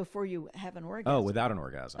squirt long before you have an orgasm. Oh, without an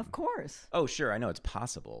orgasm. Of course. Oh, sure. I know it's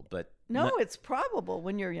possible, but no, it's probable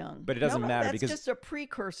when you're young. But it doesn't matter that's because just a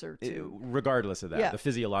precursor to. Regardless of that, the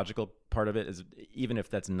physiological part of it is, even if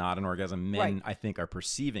that's not an orgasm, men I think are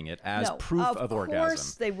perceiving it as proof of orgasm. Of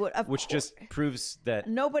course they would. Which just proves that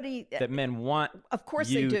that men want of course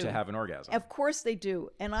you they do. to have an orgasm. Of course they do,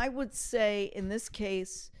 and I would say in this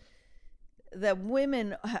case that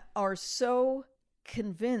women are so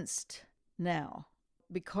convinced now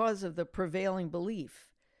because of the prevailing belief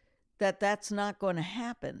that that's not going to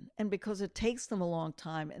happen, and because it takes them a long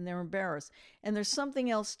time and they're embarrassed. And there's something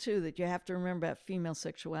else too that you have to remember about female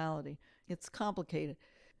sexuality. It's complicated.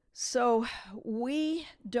 So we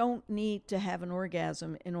don't need to have an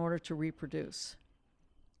orgasm in order to reproduce.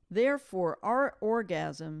 Therefore, our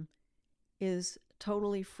orgasm is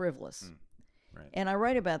totally frivolous. Right. And I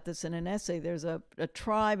write about this in an essay. There's a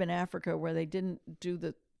tribe in Africa where they didn't do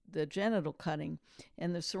the genital cutting,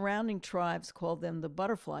 and the surrounding tribes called them the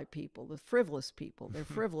butterfly people, the frivolous people. They're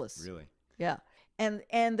frivolous. Really? Yeah. And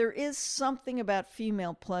there is something about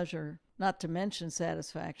female pleasure, not to mention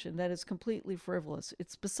satisfaction, that is completely frivolous.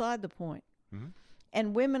 It's beside the point. Mm-hmm.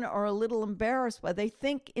 And women are a little embarrassed by. They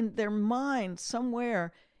think in their mind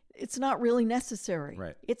somewhere it's not really necessary.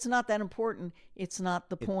 Right. It's not that important. It's not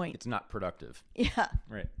the point. It's not productive. Yeah.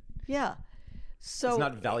 Right. Yeah. So it's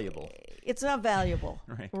not valuable. It's not valuable.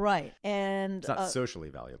 Right. And it's not socially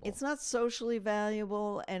valuable. It's not socially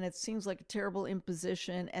valuable, and it seems like a terrible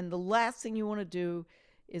imposition. And the last thing you want to do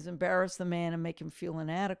is embarrass the man and make him feel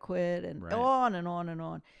inadequate, and on and on and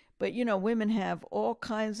on. But women have all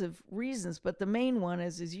kinds of reasons. But the main one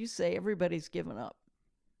is, as you say, everybody's given up.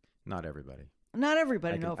 Not everybody. Not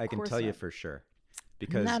everybody. I can tell you for sure,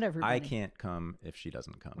 because not everybody. I can't come if she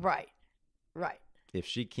doesn't come. Right. If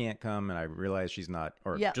she can't come and I realize she's not,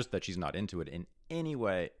 or just that she's not into it in any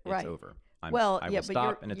way, it's over. I will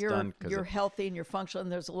stop and it's done. You're healthy and you're functional, and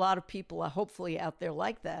there's a lot of people hopefully out there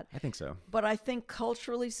like that. I think so. But I think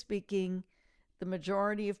culturally speaking, the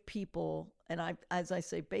majority of people, and as I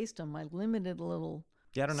say, based on my limited little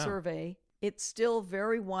survey, it's still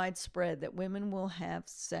very widespread that women will have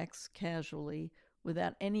sex casually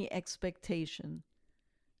without any expectation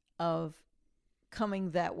of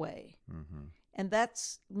coming that way. Mm-hmm. And that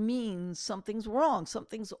means something's wrong,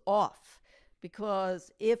 something's off. Because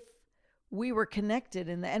if we were connected,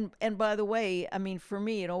 and by the way, I mean, for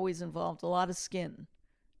me, it always involved a lot of skin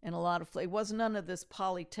and a lot of flavor. It wasn't none of this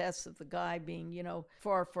poly test of the guy being,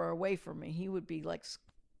 far, far away from me. He would be like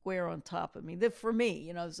square on top of me. For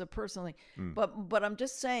me, as a personal thing. But I'm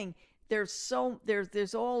just saying, there's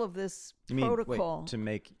all of this protocol. Wait, to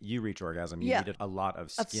make you reach orgasm, you needed a lot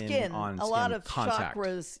of skin on a skin lot of contact.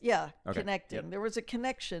 Chakras, connecting. Yep. There was a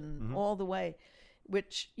connection all the way,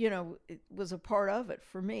 which it was a part of it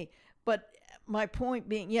for me. But my point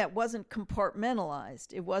being, it wasn't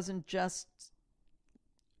compartmentalized. It wasn't just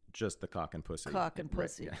just the cock and pussy. Cock and Right,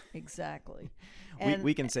 pussy, yeah. exactly.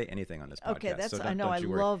 We can say anything on this podcast. Okay, that's so I know. don't I you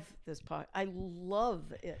worry. love this podcast. I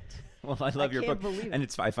love it. Well, I love your can't book, believe it.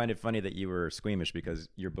 and I find it funny that you were squeamish because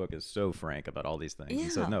your book is so frank about all these things.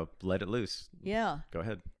 And so Yeah. no, let it loose. Yeah. Go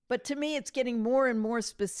ahead. But to me, it's getting more and more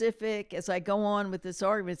specific as I go on with this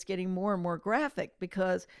argument. It's getting more and more graphic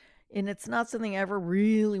because, and it's not something I ever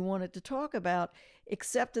really wanted to talk about,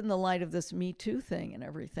 except in the light of this Me Too thing and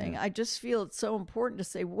everything. I just feel it's so important to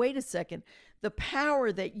say, wait a second, the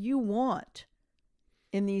power that you want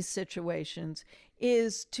in these situations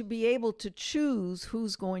is to be able to choose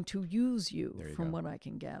who's going to use you, from what I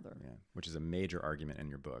can gather. Yeah, which is a major argument in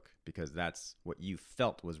your book because that's what you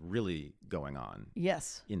felt was really going on.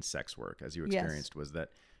 Yes. In sex work, as you Yes. experienced, was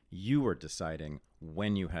that you were deciding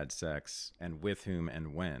when you had sex and with whom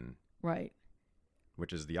and when, Right.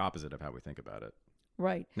 which is the opposite of how we think about it.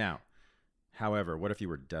 Right. Now, however, what if you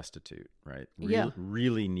were destitute, right? Yeah.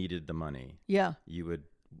 Really needed the money. Yeah.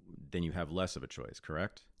 Then you have less of a choice,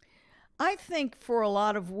 correct? I think for a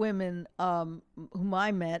lot of women whom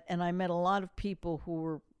I met, and I met a lot of people who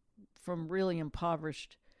were from really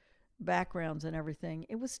impoverished backgrounds and everything,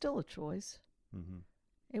 it was still a choice. Mm-hmm.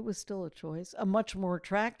 It was still a choice, a much more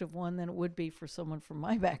attractive one than it would be for someone from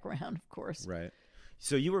my background, of course. Right.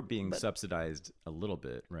 So you were being subsidized a little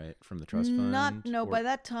bit, right, from the trust fund? By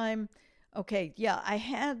that time, okay, yeah,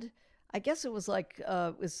 I guess it was like,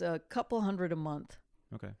 it was a couple $100 a month.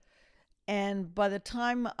 Okay. And by the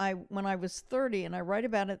time when I was 30, and I write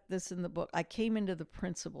about this in the book, I came into the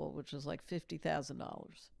principal, which was like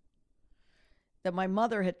 $50,000, that my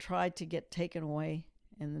mother had tried to get taken away,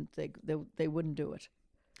 and they wouldn't do it.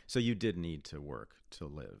 So you did need to work to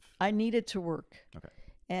live. I needed to work. Okay.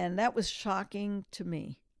 And that was shocking to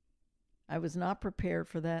me. I was not prepared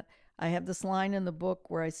for that. I have this line in the book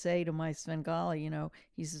where I say to my Svengali,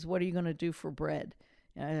 he says, "What are you going to do for bread?"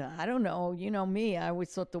 I don't know. You know me. I always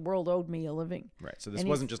thought the world owed me a living. Right. So this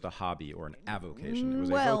wasn't just a hobby or an avocation. It was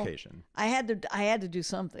a vocation. I had to do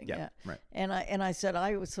something. Yeah. Right. And I said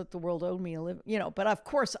I always thought the world owed me a living. But of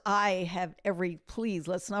course I have please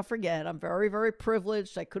let's not forget, I'm very, very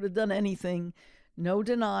privileged. I could have done anything, no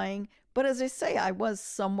denying. But as I say, I was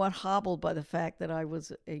somewhat hobbled by the fact that I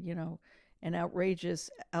was an outrageous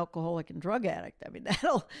alcoholic and drug addict. I mean,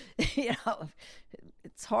 that'll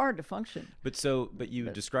it's hard to function. But you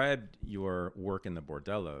described your work in the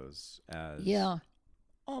bordellos as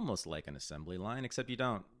almost like an assembly line, except you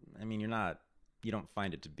don't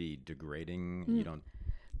find it to be degrading. You don't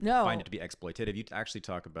find it to be exploitative. You actually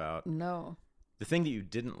talk about the thing that you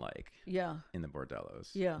didn't like in the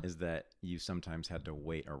bordellos is that you sometimes had to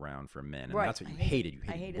wait around for men. And that's what you hated. You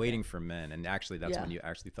hated waiting for men. And actually that's when you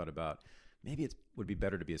actually thought about maybe it would be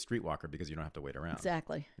better to be a streetwalker because you don't have to wait around.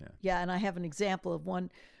 Exactly. Yeah, and I have an example of one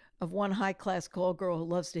high-class call girl who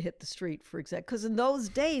loves to hit the street, for example. Because in those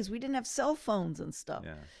days, we didn't have cell phones and stuff.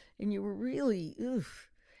 Yeah. And you were really,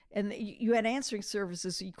 and you had answering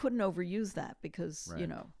services, so you couldn't overuse that because,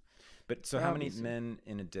 But so how many men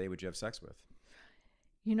in a day would you have sex with?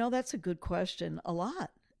 That's a good question. A lot.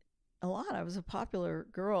 I was a popular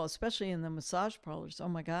girl, especially in the massage parlors. Oh,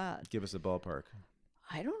 my God. Give us a ballpark.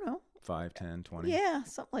 I don't know. 5, 10, 20? Yeah,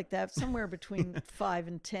 something like that. Somewhere between 5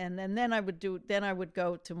 and 10. And then I would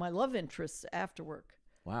go to my love interests after work.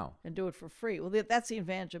 Wow. And do it for free. Well, that's the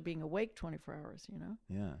advantage of being awake 24 hours,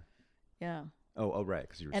 Yeah. Yeah. Oh, right,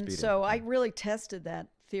 because you were speeding. And so I really tested that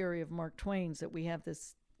theory of Mark Twain's that we have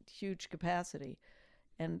this huge capacity.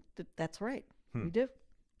 And that's right. We do.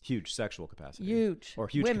 Huge sexual capacity. Huge. Or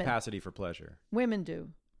huge capacity for pleasure. Women do.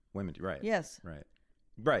 Women do, right. Yes.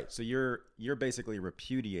 Right. So you're basically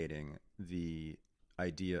repudiating the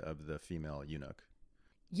idea of the female eunuch.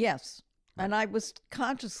 Yes. Right. And I was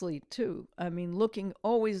consciously too. I mean, looking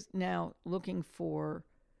for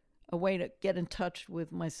a way to get in touch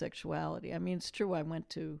with my sexuality. I mean, it's true I went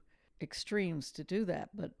to extremes to do that,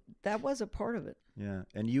 but that was a part of it. Yeah.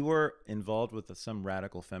 And you were involved with some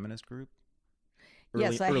radical feminist group?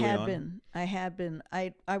 Yes, I had been.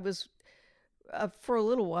 I was for a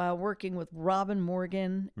little while working with Robin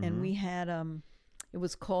Morgan, and we had it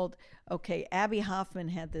was called Abby Hoffman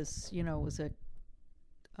had this, it was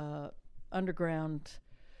a underground,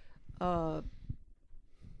 I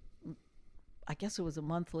guess it was a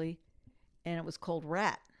monthly, and it was called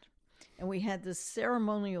Rat, and we had this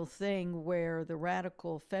ceremonial thing where the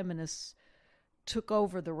radical feminists took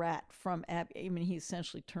over the Rat from Abby. I mean, he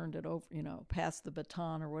essentially turned it over, passed the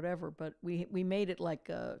baton or whatever, but we made it like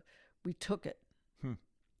we took it.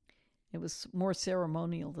 It was more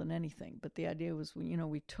ceremonial than anything, but the idea was,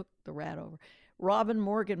 we took the Rat over. Robin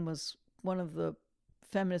Morgan was one of the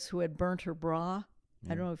feminists who had burnt her bra.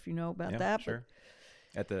 I don't know if you know about that. Sure.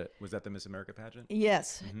 Was that the Miss America pageant?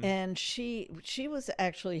 Yes, and she was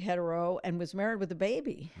actually hetero and was married with a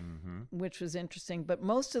baby, which was interesting. But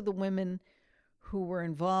most of the women who were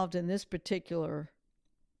involved in this particular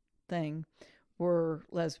thing were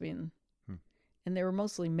lesbian. And they were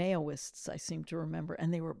mostly Maoists, I seem to remember,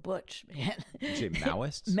 and they were butch, man. Did you say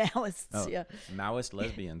Maoists? Maoists, yeah. Maoist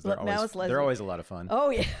lesbians. Maoist They're always a lot of fun. Oh,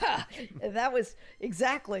 yeah. That was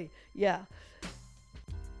exactly, yeah.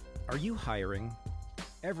 Are you hiring?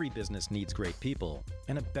 Every business needs great people,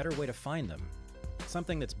 and a better way to find them.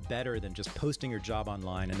 Something that's better than just posting your job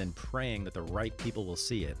online and then praying that the right people will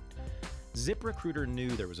see it. ZipRecruiter knew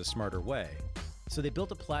there was a smarter way, so they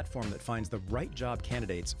built a platform that finds the right job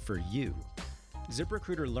candidates for you.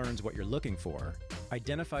 ZipRecruiter learns what you're looking for,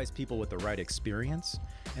 identifies people with the right experience,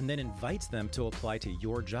 and then invites them to apply to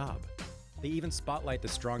your job. They even spotlight the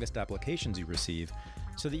strongest applications you receive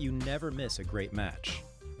so that you never miss a great match.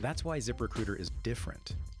 That's why ZipRecruiter is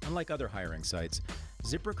different. Unlike other hiring sites,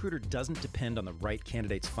 ZipRecruiter doesn't depend on the right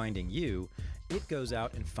candidates finding you, it goes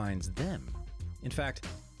out and finds them. In fact,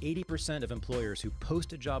 80% of employers who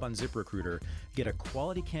post a job on ZipRecruiter get a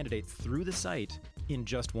quality candidate through the site in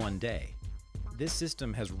just one day. This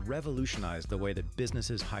system has revolutionized the way that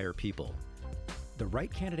businesses hire people. The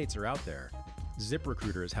right candidates are out there.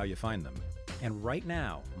 ZipRecruiter is how you find them. And right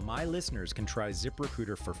now, my listeners can try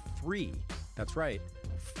ZipRecruiter for free. That's right,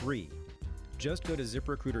 free. Just go to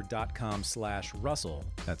ZipRecruiter.com/Russell.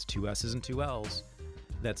 That's 2 S's and 2 L's.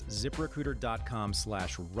 That's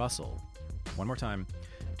ZipRecruiter.com/Russell. One more time.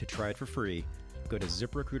 To try it for free, go to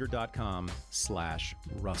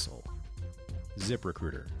ZipRecruiter.com/Russell.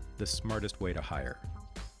 ZipRecruiter, the smartest way to hire.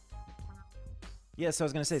 Yes, I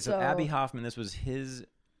was going to say, so Abby Hoffman, this was his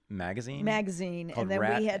magazine, and then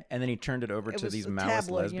we had, and then he turned it over to these Maoist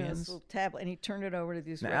tabloid, lesbians. You know, tabloid, and he turned it over to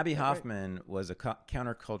these. Now, Abby Hoffman was a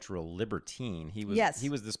countercultural libertine. He was he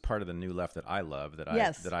was this part of the new left that I love,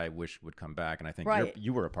 that I wish would come back, and I think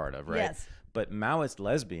you were a part of, right? Yes. But Maoist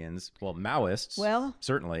lesbians, Maoists,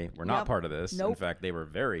 certainly were not part of this. Nope. In fact, they were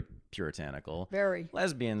very puritanical. Very.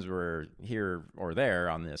 Lesbians were here or there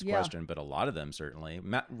on this question, but a lot of them certainly.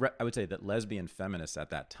 I would say that lesbian feminists at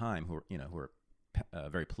that time, who were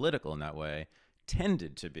very political in that way,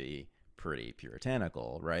 tended to be pretty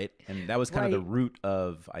puritanical, right? And that was kind of the root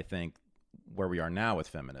of, I think, where we are now with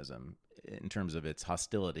feminism in terms of its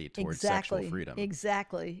hostility towards sexual freedom.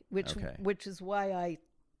 Exactly. Which is why I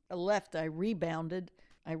left. I rebounded.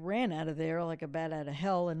 I ran out of there like a bat out of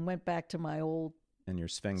hell and went back to my old. And your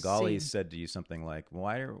Svengali said to you something like,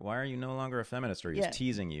 "Why are you no longer a feminist?" Or he was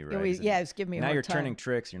teasing you, right? He was giving me a hard time. Now you're turning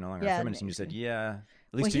tricks. You're no longer a feminist. And you said, "Yeah."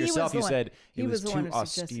 At least to yourself, you said it was too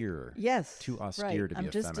austere. Yes, too austere to be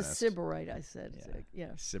a feminist. I'm just a sybarite, I said.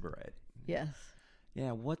 Yeah, sybarite. Yes.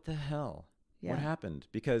 Yeah. What the hell? Yeah. What happened?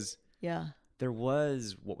 Because there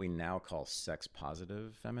was what we now call sex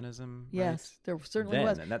positive feminism. Yes, right? there certainly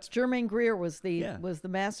was. And that's Germaine Greer was the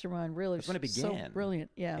mastermind. Really, that's when it began. So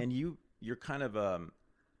brilliant. Yeah. And you're kind of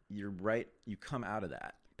you're right. You come out of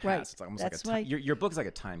that past. Right. It's like almost your book's like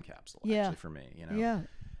a time capsule. Actually, for me, Yeah.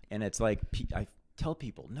 And it's like I tell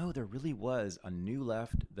people, no, there really was a new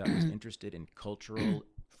left that was interested in cultural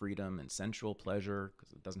freedom and sensual pleasure,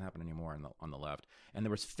 because it doesn't happen anymore on the left. And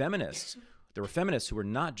there was feminists. There were feminists who were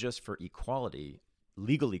not just for equality,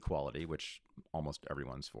 legal equality, which almost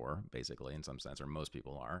everyone's for, basically, in some sense, or most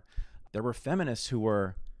people are. There were feminists who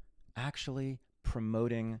were actually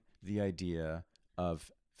promoting the idea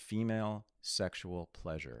of female sexual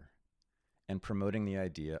pleasure and promoting the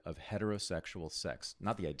idea of heterosexual sex.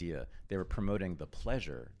 Not the idea. They were promoting the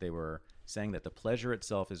pleasure. They were saying that the pleasure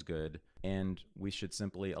itself is good and we should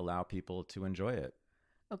simply allow people to enjoy it.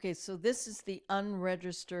 Okay, so this is the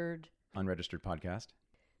Unregistered podcast.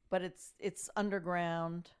 But it's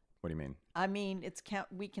underground. What do you mean? I mean,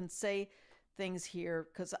 we can say things here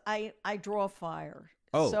because I draw fire.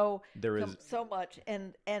 Oh, so there is so much,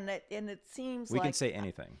 and it seems we can say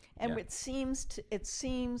anything, and it seems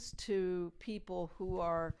to people who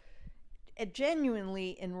are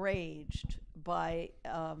genuinely enraged by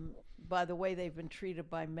the way they've been treated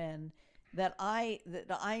by men that I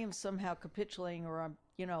am somehow capitulating, or I'm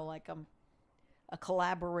like I'm a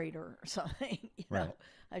collaborator or something. Right.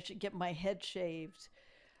 I should get my head shaved,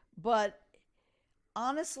 but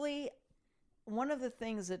honestly, one of the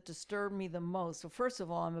things that disturbed me the most, so first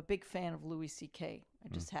of all, I'm a big fan of Louis C.K. I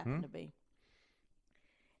just happen to be.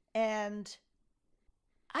 And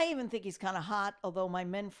I even think he's kind of hot, although my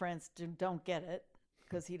men friends don't get it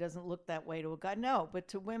because he doesn't look that way to a guy. No, but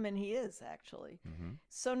to women he is, actually.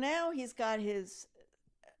 So now he's got his...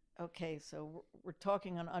 Okay, so we're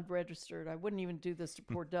talking on Unregistered. I wouldn't even do this to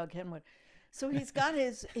poor Doug Henwood. So he's got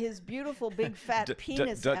his beautiful big fat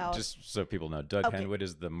penis Doug, out. just so people know, Doug Henwood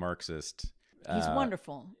is the Marxist. He's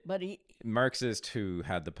wonderful, but Marxist who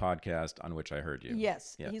had the podcast on which I heard you.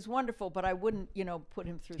 Yes, Yeah. he's wonderful, but I wouldn't, put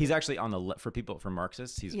him through. He's actually on the for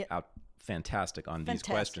Marxists. He's out fantastic on these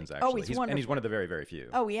questions. Actually, Oh, he's wonderful. And he's one of the very, very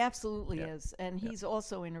few. Oh, he absolutely is, and he's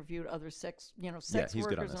also interviewed other sex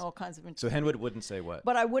workers and all kinds of. So Henwood wouldn't say what,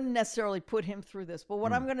 but I wouldn't necessarily put him through this. But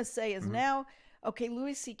what I'm going to say is now, okay,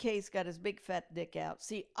 Louis C.K.'s got his big fat dick out.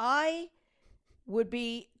 See, I would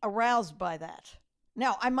be aroused by that.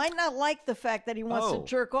 Now, I might not like the fact that he wants to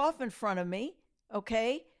jerk off in front of me,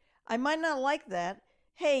 okay? I might not like that.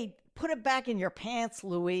 Hey, put it back in your pants,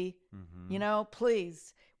 Louis,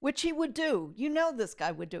 please, which he would do. This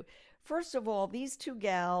guy would do. First of all, these two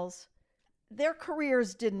gals, their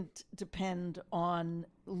careers didn't depend on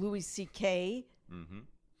Louis C.K.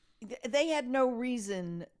 They had no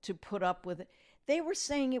reason to put up with it. They were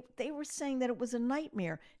saying that it was a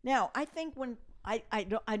nightmare. Now, I think when I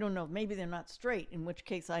don't know. Maybe they're not straight, in which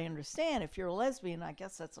case I understand. If you're a lesbian, I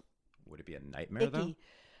guess that's would it be a nightmare though?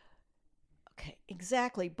 Okay,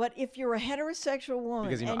 exactly. But if you're a heterosexual woman,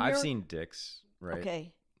 because I've seen dicks, right?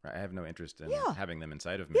 Okay, I have no interest in having them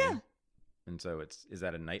inside of me. Yeah. And so is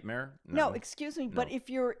that a nightmare? No, excuse me. No. But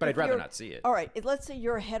I'd rather not see it. All right, let's say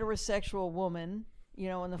you're a heterosexual woman,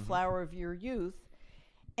 in the flower of your youth,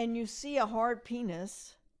 and you see a hard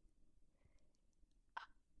penis.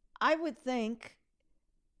 I would think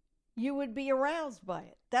you would be aroused by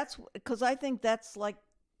it. That's because I think that's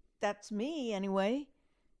me anyway.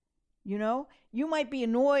 You might be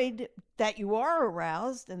annoyed that you are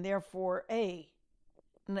aroused and therefore,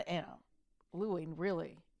 Louis,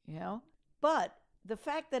 really, But the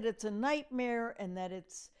fact that it's a nightmare and that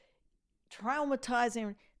it's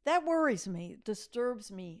traumatizing, that worries me,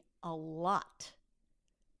 disturbs me a lot.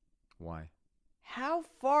 Why? How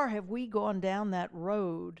far have we gone down that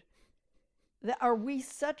road? Are we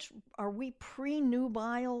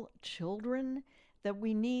pre-nubile children that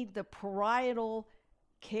we need the parietal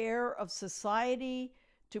care of society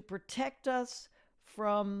to protect us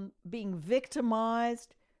from being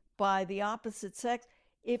victimized by the opposite sex?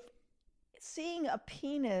 If seeing a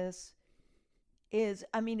penis is,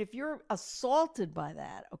 if you're assaulted by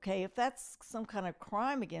that, okay, if that's some kind of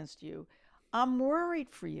crime against you, I'm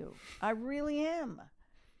worried for you. I really am.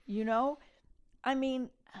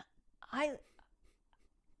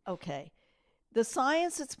 Okay. The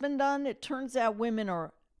science that's been done, it turns out women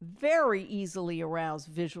are very easily aroused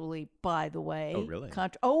visually, by the way. Oh, really?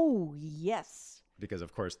 Oh, yes. Because,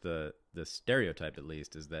 of course, the stereotype, at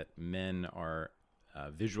least, is that men are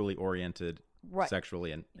visually oriented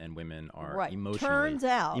sexually and women are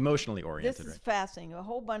emotionally oriented. This is fascinating. A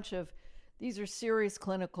whole bunch of, these are serious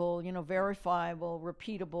clinical, verifiable,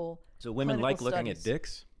 repeatable. So women like looking at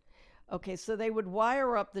dicks? Okay, so they would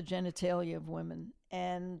wire up the genitalia of women,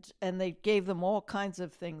 and they gave them all kinds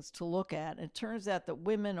of things to look at. It turns out that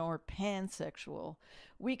women are pansexual.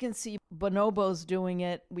 We can see bonobos doing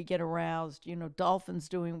it, we get aroused. Dolphins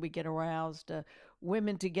doing it, we get aroused.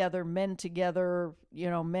 Women together, men together,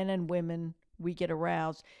 men and women, we get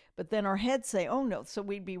aroused. But then our heads say, oh no. So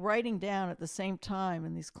we'd be writing down at the same time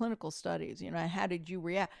in these clinical studies, how did you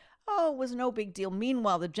react? Oh, it was no big deal.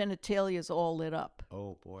 Meanwhile, the genitalia is all lit up.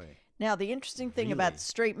 Oh boy. Now, the interesting thing about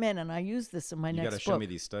straight men, and I use this in my next book. You got to show me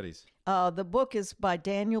these studies. The book is by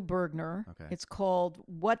Daniel Bergner. Okay. It's called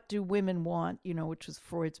What Do Women Want, which was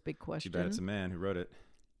Freud's big question. Too bad it's a man who wrote it.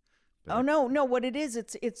 But no. What it is,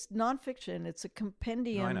 it's nonfiction. It's a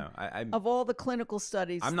compendium of all the clinical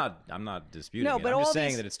studies. I'm not disputing it. I'm just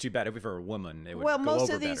saying that it's too bad. If it were a woman, it would go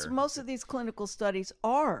over better. Most of these clinical studies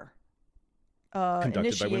are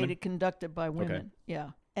conducted by women. Okay. Yeah.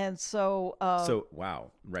 And so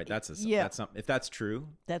wow, right? If that's true,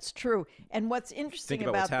 that's true. And what's interesting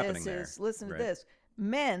about this is, listen to this: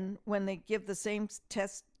 men, when they give the same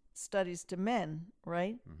test studies to men,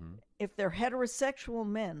 right? Mm-hmm. If they're heterosexual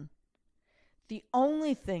men, the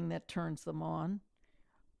only thing that turns them on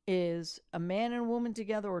is a man and a woman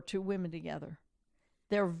together or two women together.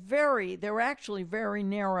 They're actually very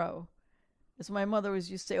narrow. As my mother always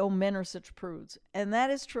used to say, "Oh, men are such prudes," and that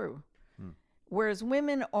is true. Whereas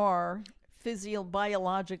women are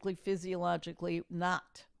biologically, physiologically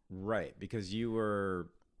not. Right, because you were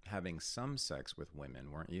having some sex with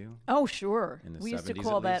women, weren't you? Oh, sure. In the we 70s, used to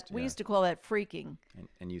call that. Yeah. We used to call that freaking.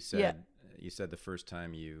 And you said the first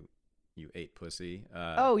time you ate pussy.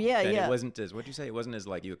 Yeah. It wasn't as what'd you say? It wasn't as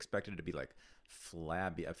like you expected it to be like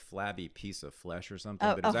a flabby piece of flesh or something.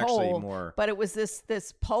 But it was actually more. But it was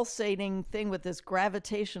this pulsating thing with this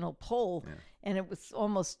gravitational pull, and it was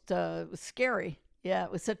almost scary. Yeah,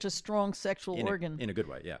 it was such a strong sexual organ. In a good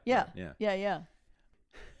way, yeah. Yeah, right, yeah. yeah, yeah.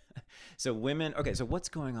 So women, okay, so what's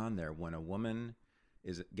going on there when a woman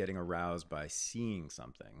is getting aroused by seeing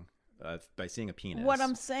something, by seeing a penis? What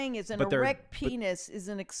I'm saying is an erect penis is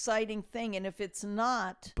an exciting thing, and if it's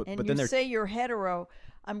not, and you say you're hetero,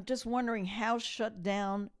 I'm just wondering how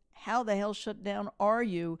the hell shut down are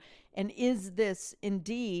you, and is this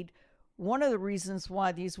indeed one of the reasons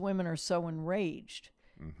why these women are so enraged?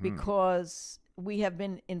 Because we have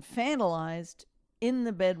been infantilized in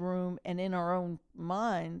the bedroom and in our own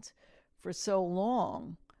minds for so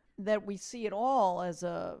long that we see it all as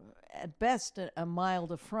at best a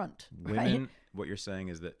mild affront. Women, right? What you're saying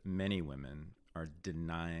is that many women are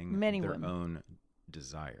denying their own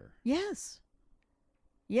desire. Yes.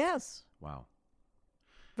 Wow.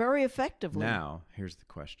 Very effectively. Now, here's the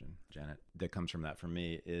question, Janet, that comes from that for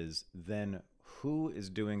me is then who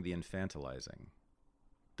is doing the infantilizing?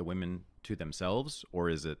 The women to themselves, or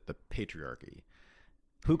is it the patriarchy?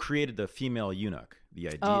 Who created the female eunuch, the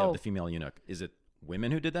idea of the female eunuch? Is it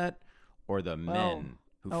women who did that, or the men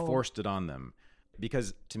who forced it on them?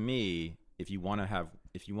 Because to me, if you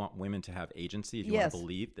want women to have agency, if you want to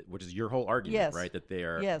believe that, which is your whole argument, right? That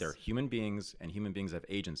they're human beings, and human beings have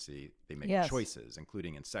agency. They make choices,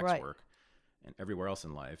 including in sex work and everywhere else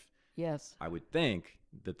in life. Yes. I would think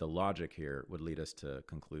that the logic here would lead us to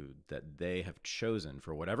conclude that they have chosen,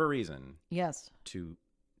 for whatever reason,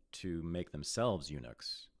 to make themselves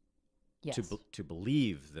eunuchs. Yes. To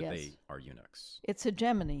believe that they are eunuchs. It's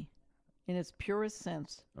hegemony in its purest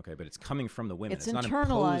sense. Okay, but it's coming from the women. It's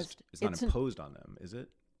internalized. It's not imposed on them, is it?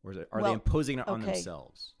 Or are they imposing it on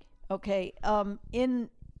themselves? Okay. On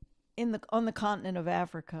the continent of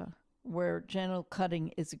Africa, where genital cutting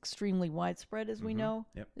is extremely widespread, as we know,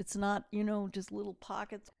 it's not just little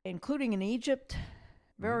pockets, including in Egypt,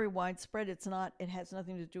 very widespread. It has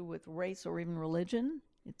nothing to do with race or even religion.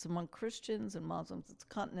 It's among Christians and Muslims. It's a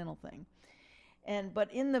continental thing.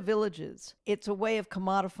 But in the villages, it's a way of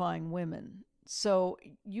commodifying women. So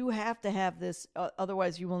you have to have this,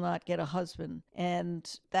 otherwise you will not get a husband. And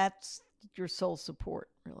that's your sole support,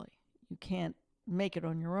 really. You can't make it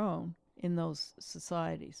on your own in those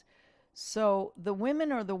societies. So the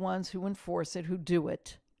women are the ones who enforce it, who do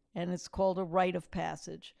it. And it's called a rite of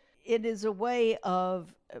passage. It is a way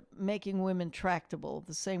of making women tractable,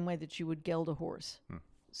 the same way that you would geld a horse.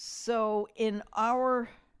 So in our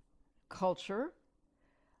culture,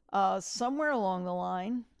 somewhere along the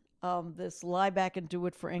line, this lie back and do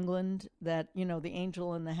it for England, that, the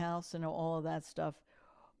angel in the house and all of that stuff,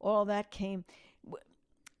 all that came.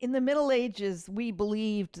 In the Middle Ages, we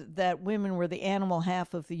believed that women were the animal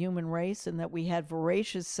half of the human race and that we had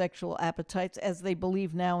voracious sexual appetites, as they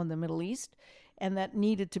believe now in the Middle East, and that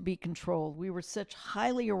needed to be controlled. We were such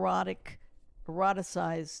highly eroticized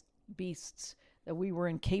beasts that we were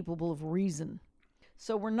incapable of reason.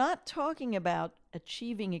 So we're not talking about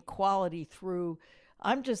achieving equality through,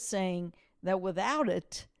 I'm just saying that without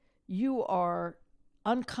it, you are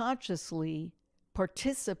unconsciously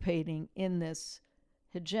participating in this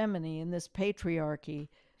hegemony, in this patriarchy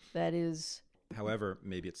that is... However,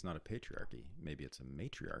 maybe it's not a patriarchy. Maybe it's a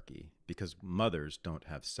matriarchy, because mothers don't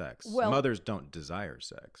have sex. Mothers don't desire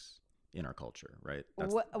sex in our culture, right?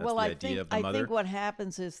 That's the idea of the mother. I think what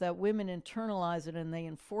happens is that women internalize it and they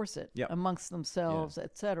enforce it amongst themselves,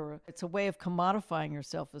 etc. It's a way of commodifying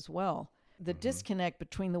yourself as well. The disconnect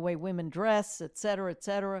between the way women dress, etc.,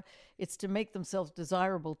 it's to make themselves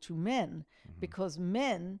desirable to men, because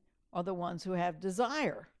men are the ones who have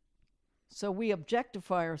desire. So we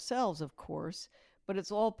objectify ourselves, of course, but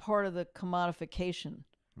it's all part of the commodification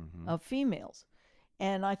of females.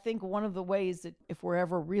 And I think one of the ways that if we're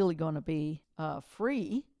ever really going to be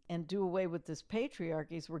free and do away with this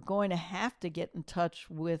patriarchy is we're going to have to get in touch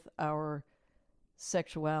with our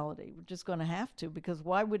sexuality. We're just going to have to, because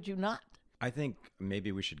why would you not? I think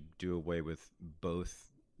maybe we should do away with both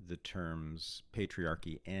the terms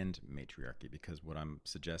patriarchy and matriarchy, because what I'm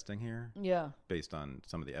suggesting here, based on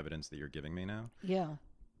some of the evidence that you're giving me now,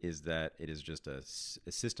 is that it is just a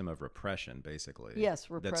system of repression, basically. Yes,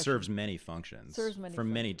 repression. That serves many functions for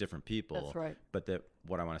many different people. That's right. But that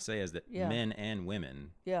what I want to say is that men and women,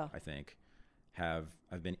 I think, have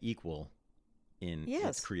been equal in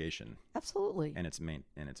its creation. Absolutely. And its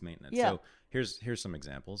maintenance. Yeah. So here's some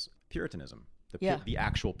examples. Puritanism. The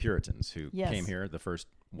actual Puritans who came here, the first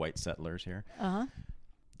white settlers here.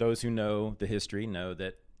 Those who know the history know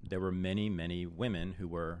that there were many, many women who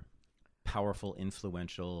were powerful,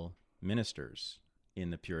 influential ministers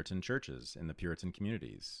in the Puritan churches, in the Puritan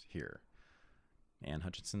communities here. Anne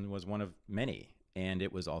Hutchinson was one of many, and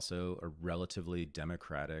it was also a relatively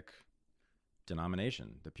democratic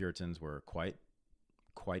denomination. The Puritans were quite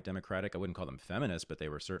quite democratic. I wouldn't call them feminists, but they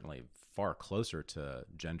were certainly far closer to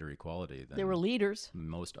gender equality than They were leaders.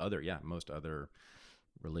 most other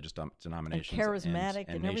religious denominations And charismatic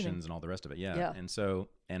and and nations everything. and all the rest of it. Yeah.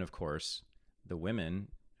 And of course, the women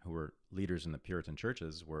who were leaders in the Puritan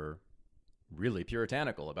churches were really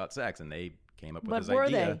puritanical about sex, and they came up with But this were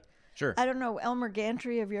idea. they? Sure. I don't know. Elmer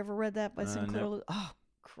Gantry, have you ever read that by Sinclair no. Lewis? Oh,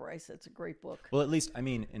 Christ, that's a great book. Well, at least, I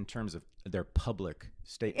mean, in terms of their public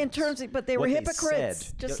statements. In terms of, but they were what hypocrites,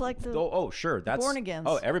 said. just like the sure, that's born-agains.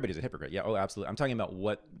 Oh, everybody's a hypocrite. Yeah, oh, absolutely. I'm talking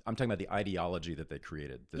about the ideology that they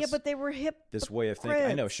created. yeah, but they were hypocrites. This way of thinking.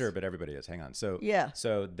 I know, sure, but everybody is. Hang on. So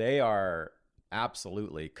they are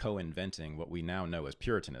absolutely co-inventing what we now know as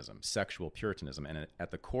Puritanism, sexual Puritanism, and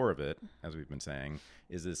at the core of it, as we've been saying,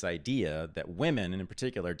 is this idea that women, and in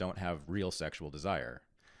particular, don't have real sexual desire.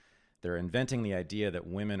 They're inventing the idea that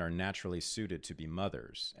women are naturally suited to be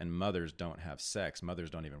mothers, and mothers don't have sex. Mothers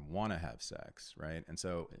don't even want to have sex, right? And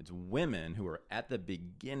so it's women who are at the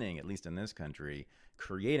beginning, at least in this country,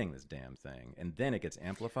 creating this damn thing. And then it gets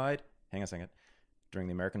amplified. Hang on a second. During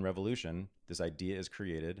the American Revolution, this idea is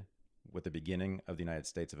created with the beginning of the United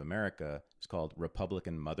States of America. It's called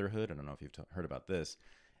Republican motherhood. I don't know if you've heard about this.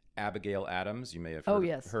 Abigail Adams, you may have heard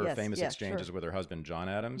her famous exchanges with her husband, John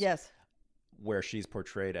Adams. Yes. Where she's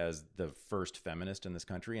portrayed as the first feminist in this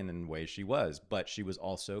country, and in ways she was. But she was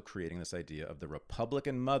also creating this idea of the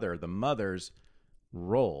Republican mother. The mother's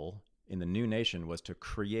role in the new nation was to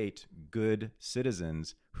create good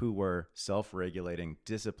citizens who were self-regulating,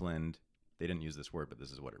 disciplined. They didn't use this word, but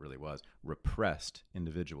this is what it really was. Repressed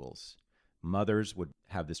individuals. Mothers would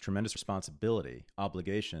have this tremendous responsibility,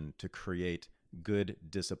 obligation to create good,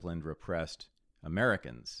 disciplined, repressed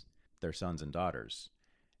Americans, their sons and daughters.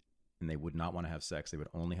 And they would not want to have sex. They would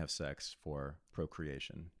only have sex for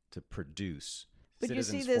procreation, to produce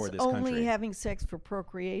citizens for this country. Only having sex for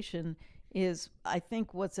procreation is, I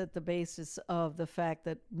think, what's at the basis of the fact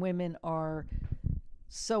that women are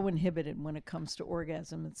so inhibited when it comes to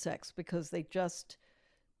orgasm and sex, because they just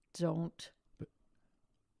don't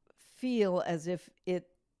feel as if it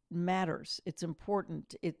matters. It's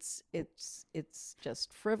important. It's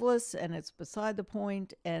just frivolous, and it's beside the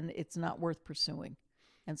point, and it's not worth pursuing.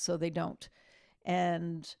 And so they don't.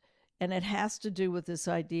 And it has to do with this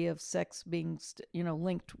idea of sex being,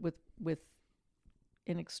 linked with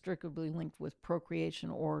inextricably linked with procreation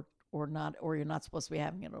or not, or you're not supposed to be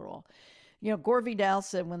having it at all. Gore Vidal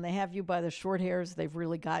said, when they have you by the short hairs, they've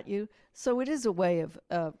really got you. So it is a way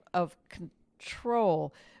of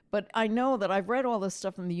control. But I know that I've read all this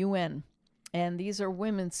stuff in the UN, and these are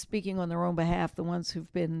women speaking on their own behalf, the ones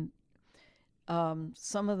who've been,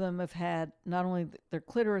 some of them have had not only their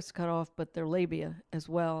clitoris cut off, but their labia as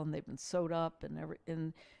well, and they've been sewed up,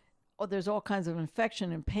 and there's all kinds of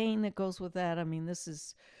infection and pain that goes with that. I mean, this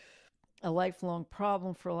is a lifelong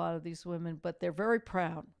problem for a lot of these women, but they're very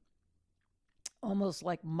proud, almost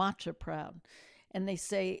like matcha proud. And they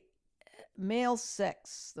say male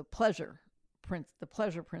sex, the pleasure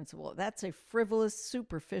principle, that's a frivolous,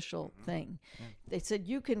 superficial thing. They said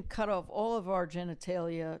you can cut off all of our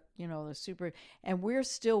genitalia, and we're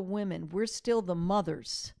still women. We're still the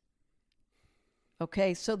mothers.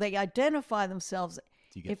 Okay, so they identify themselves,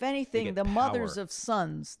 if anything, the mothers of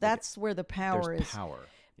sons. That's where the power is. Power.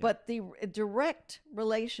 Yeah. But the direct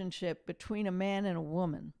relationship between a man and a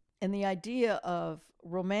woman, and the idea of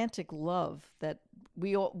romantic love that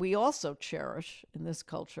we also cherish in this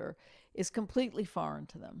culture, is completely foreign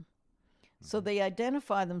to them. So they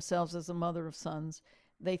identify themselves as a mother of sons.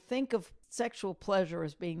 They think of sexual pleasure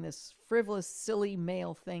as being this frivolous, silly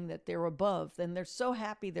male thing that they're above. And they're so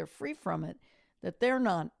happy they're free from it that they're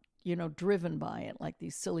not, driven by it like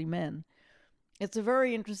these silly men. It's a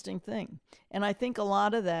very interesting thing. And I think a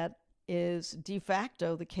lot of that is de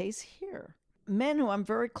facto the case here. Men who I'm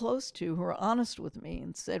very close to who are honest with me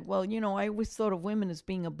and said, well, I always thought of women as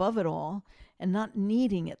being above it all and not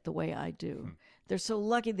needing it the way I do. They're so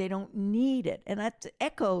lucky they don't need it. And that's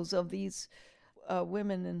echoes of these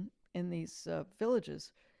women in these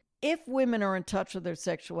villages. If women are in touch with their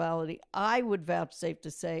sexuality, I would vouchsafe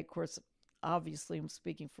to say, of course, obviously I'm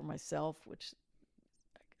speaking for myself, which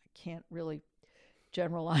I can't really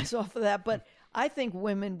generalize off of that, but I think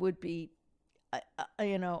women would be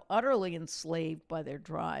utterly enslaved by their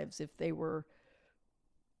drives if they were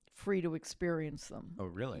free to experience them. Oh,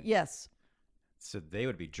 really? Yes. So they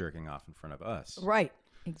would be jerking off in front of us. Right.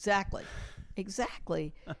 Exactly.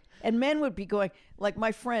 And men would be going, like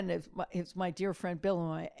my friend, it's my dear friend Bill,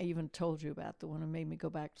 who I even told you about, the one who made me go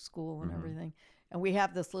back to school and everything. And we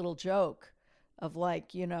have this little joke of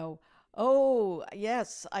like, oh,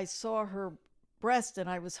 yes, I saw her breast and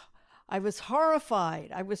I I was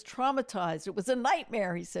horrified. I was traumatized. It was a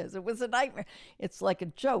nightmare, he says. It was a nightmare. It's like a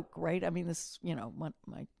joke, right? I mean, this,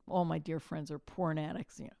 all my dear friends are porn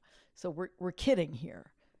addicts, So we're kidding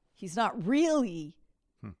here. He's not really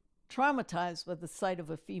traumatized with the sight of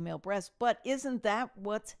a female breast, but isn't that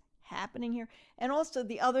what's happening here? And also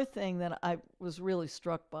the other thing that I was really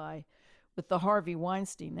struck by with the Harvey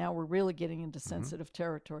Weinstein, now we're really getting into sensitive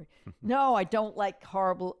territory. No, I don't like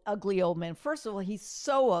horrible, ugly old men. First of all, he's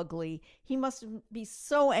so ugly. He must be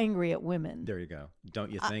so angry at women. There you go.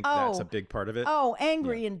 Don't you think that's a big part of it? Oh,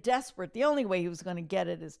 angry and desperate. The only way he was going to get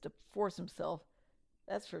it is to force himself.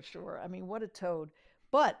 That's for sure. I mean, what a toad.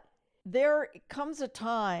 But there comes a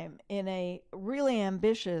time in a really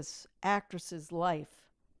ambitious actress's life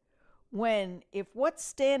when, if what's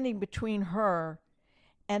standing between her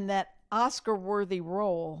and that Oscar-worthy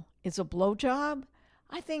role is a blowjob,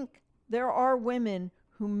 I think there are women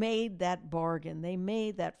who made that bargain. They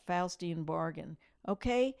made that Faustian bargain,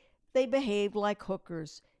 okay? They behaved like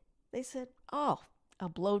hookers. They said, oh, a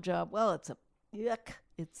blowjob, well, it's a yuck,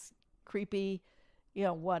 it's creepy. You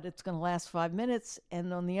know what, it's going to last 5 minutes,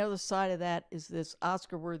 and on the other side of that is this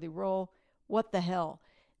Oscar-worthy role. What the hell?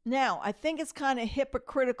 Now, I think it's kind of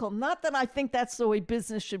hypocritical. Not that I think that's the way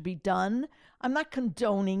business should be done. I'm not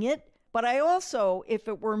condoning it. But I also, if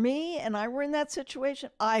it were me and I were in that situation,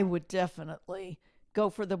 I would definitely go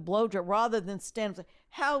for the blowjob rather than stand and say,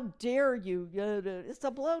 how dare you? It's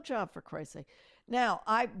a blowjob, for Christ's sake. Now,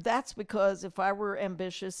 that's because if I were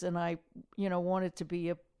ambitious and I, wanted to be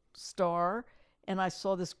a star, and I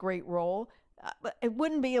saw this great role, it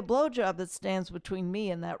wouldn't be a blowjob that stands between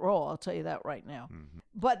me and that role. I'll tell you that right now. Mm-hmm.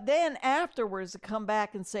 But then afterwards to come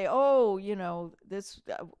back and say, oh,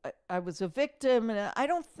 I was a victim. And I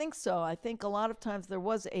don't think so. I think a lot of times there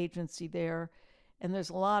was agency there, and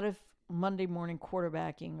there's a lot of Monday morning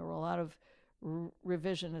quarterbacking or a lot of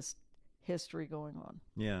revisionist history going on.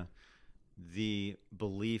 Yeah. The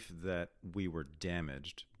belief that we were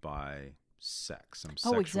damaged by sex, some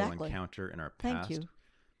sexual encounter in our past. Thank you.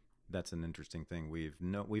 That's an interesting thing. We've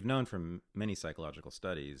known from many psychological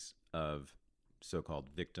studies of so-called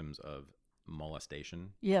victims of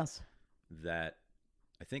molestation. Yes. That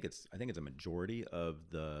I think it's a majority of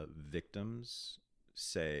the victims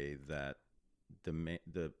say that the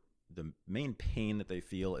main pain that they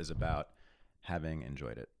feel is about having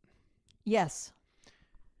enjoyed it. Yes.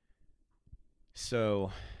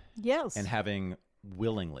 So. Yes. And having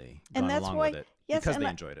willingly gone along with it because they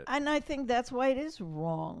enjoyed it. And I think that's why it is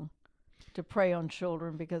wrong to prey on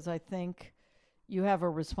children, because I think you have a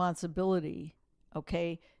responsibility,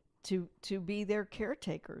 okay, to be their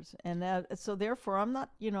caretakers. And so therefore I'm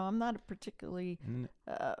not particularly,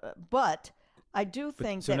 but I do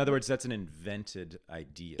think so in other words, that's an invented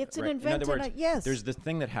idea. It's right? an invented idea, yes. There's the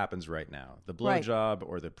thing that happens right now, the blowjob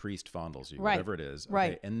or the priest fondles you, right. whatever it is. Okay?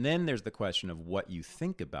 Right. And then there's the question of what you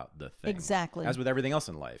think about the thing. Exactly. As with everything else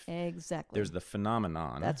in life. Exactly. There's the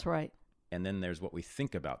phenomenon. That's right. And then there's what we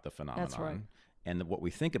think about the phenomenon. That's right. And what we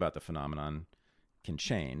think about the phenomenon can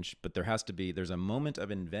change, but there's a moment of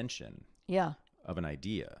invention. Yeah. Of an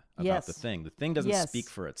idea about the thing. The thing doesn't speak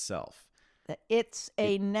for itself. It's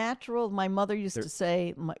a natural, my mother used to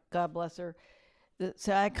say, God bless her,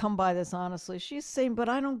 so I come by this honestly. She's saying, but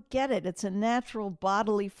I don't get it. It's a natural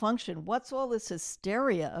bodily function. What's all this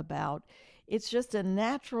hysteria about? It's just a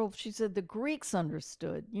natural, she said, the Greeks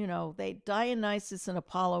understood. Dionysus and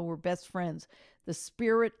Apollo were best friends. The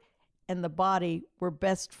spirit and the body were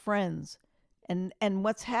best friends. And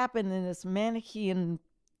what's happened in this Manichaean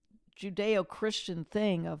Judeo-Christian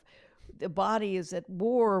thing of the body is at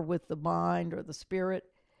war with the mind or the spirit,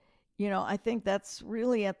 I think that's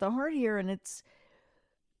really at the heart here. And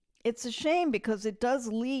it's a shame because it does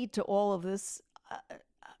lead to all of this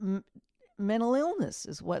mental illness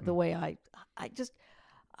is what the way I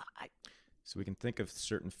So we can think of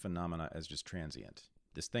certain phenomena as just transient.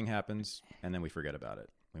 This thing happens and then we forget about it.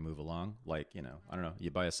 We move along. Like, I don't know,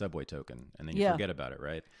 you buy a subway token and then you forget about it,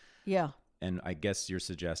 right? Yeah. And I guess you're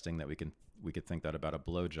suggesting that we could think that about a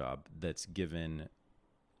blowjob that's given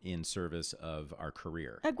in service of our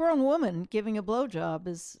career. A grown woman giving a blowjob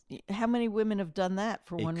is, how many women have done that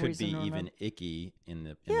for one reason or another? It could be even icky in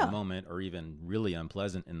the moment, or even really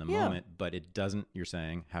unpleasant in the moment, but it doesn't, you're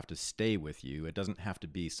saying, have to stay with you. It doesn't have to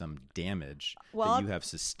be some damage that you have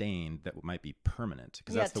sustained that might be permanent,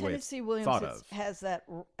 because that's the way it's thought of. has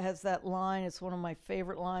that line. It's one of my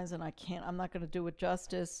favorite lines, and I'm not going to do it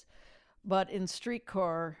justice, but in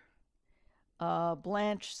Streetcar,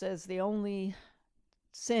 Blanche says the only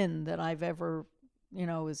sin that I've ever,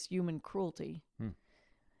 is human cruelty.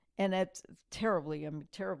 And it's terribly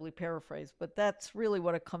paraphrased, but that's really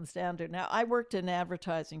what it comes down to. Now, I worked in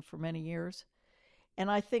advertising for many years,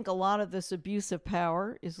 and I think a lot of this abuse of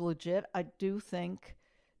power is legit. I do think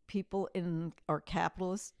people in our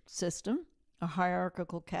capitalist system, a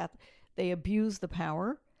hierarchical they abuse the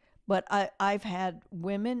power. But I've had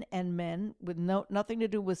women and men with nothing to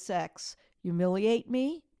do with sex humiliate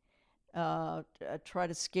me, try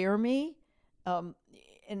to scare me, um,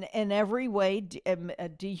 in every way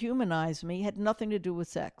dehumanize me. Had nothing to do with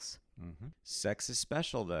sex. Mm-hmm. Sex is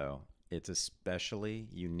special, though. It's especially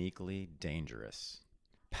uniquely dangerous,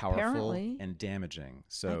 powerful, Apparently, and damaging.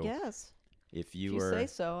 So I guess if if you were, say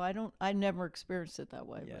so. I never experienced it that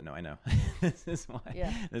way. yeah, But no, I know. This is why.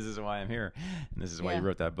 Yeah. This is why I'm here, and this is why Yeah. you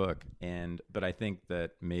wrote that book. But I think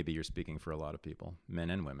that maybe you're speaking for a lot of people, men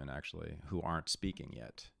and women actually, who aren't speaking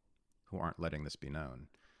yet, who aren't letting this be known.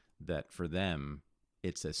 That for them,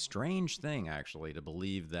 it's a strange thing actually to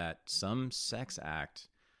believe that some sex act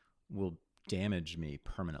will damage me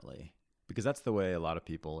permanently, because that's the way a lot of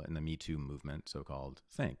people in the Me Too movement, so-called,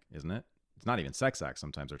 think, isn't it? It's not even sex acts.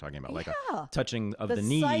 Sometimes they're talking about like a Yeah. touching of the the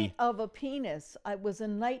knee. sight of a penis, I was a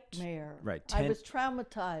nightmare. Right, I was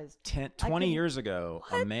traumatized. 20 can- years ago,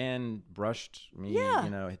 a man brushed me,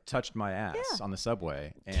 Yeah. touched my ass Yeah. on the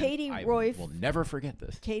subway. And Katie I Royf- will never forget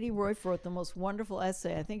this. Katie Royf wrote the most wonderful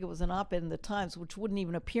essay. I think it was an op-ed in the Times, which wouldn't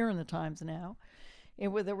even appear in the Times now. There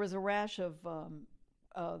was a rash of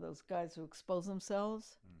those guys who expose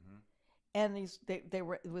themselves, and they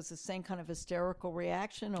were. It was the same kind of hysterical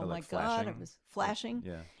reaction. Oh, my like God! flashing? It was flashing.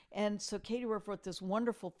 Yeah. And so Katie Royf wrote this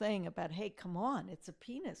wonderful thing about, hey, come on, it's a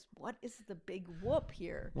penis. What is the big whoop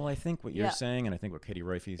here? Well, I think what you're Yeah. saying, and I think what Katie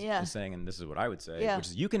Royf Yeah. is saying, and this is what I would say, Yeah. which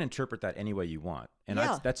is you can interpret that any way you want. And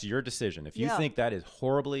Yeah. that's your decision. If you Yeah. think that is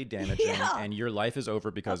horribly damaging Yeah. and your life is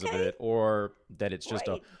over because of Okay. it, or that it's just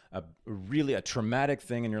Right. a really a traumatic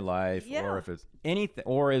thing in your life, Yeah. or if it's anything,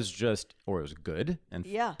 or is good and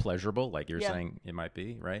Yeah. pleasurable, like you're Yeah. saying it might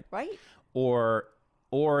be, right? Right? Or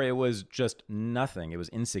it was just nothing. It was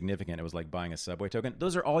insignificant. It was like buying a subway token.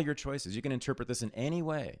 Those are all your choices. You can interpret this in any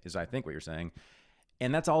way, is I think what you're saying.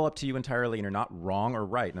 And that's all up to you entirely, and you're not wrong or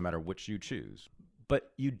right, no matter which you choose.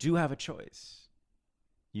 But you do have a choice.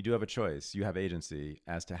 You do have a choice. You have agency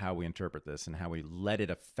as to how we interpret this and how we let it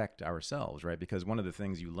affect ourselves, right? Because one of the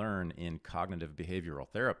things you learn in cognitive behavioral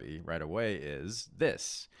therapy right away is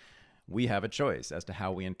this. We have a choice as to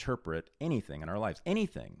how we interpret anything in our lives.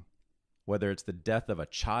 Anything. Whether it's the death of a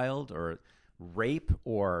child or rape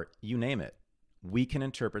or you name it, we can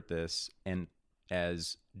interpret this and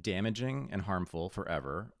as damaging and harmful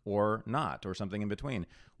forever or not, or something in between.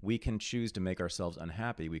 We can choose to make ourselves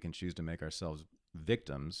unhappy. We can choose to make ourselves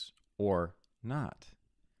victims or not,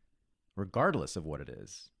 regardless of what it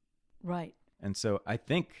is. Right. And so I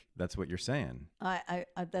think that's what you're saying. I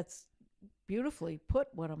that's beautifully put,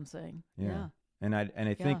 what I'm saying. Yeah. And I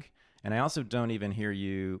think, and I also don't even hear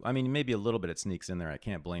you. I mean, maybe a little bit it sneaks in there. I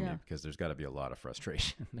can't blame you, because there's got to be a lot of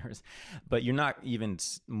frustration. But you're not even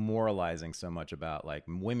moralizing so much about like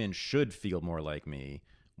women should feel more like me.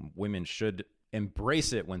 Women should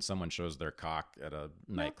embrace it when someone shows their cock at a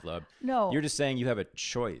nightclub. No. You're just saying you have a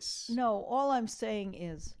choice No, all I'm saying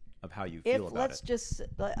is, of how you feel if about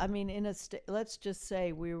it. let's just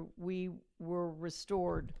say we were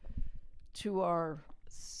restored to our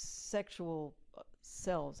sexual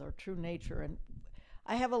selves, our true nature. And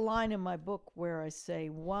I have a line in my book where I say,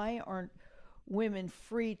 why aren't women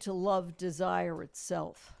free to love desire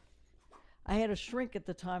itself? I had a shrink at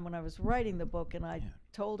the time when I was writing the book, and I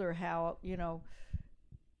told her how,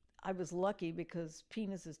 I was lucky because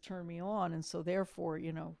penises turned me on, and so therefore,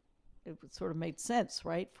 it sort of made sense,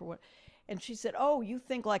 right? And she said, oh, you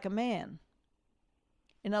think like a man.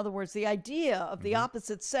 In other words, the idea of the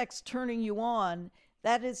opposite sex turning you on,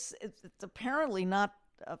 it's apparently not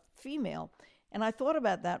a female. And I thought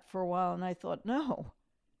about that for a while, and I thought, no,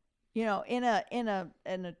 in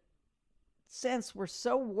a sense, we're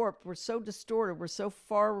so warped, we're so distorted, we're so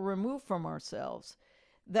far removed from ourselves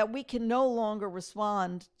that we can no longer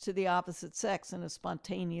respond to the opposite sex in a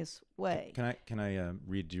spontaneous way. Can I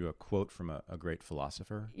read you a quote from a great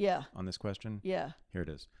philosopher? Yeah. On this question? Yeah. Here it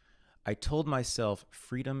is. I told myself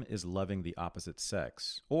freedom is loving the opposite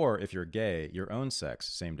sex, or if you're gay, your own sex,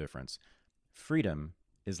 same difference. Freedom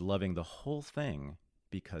is loving the whole thing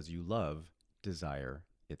because you love desire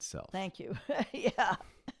itself. Thank you. Yeah,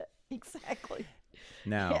 exactly.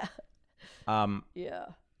 Now, yeah.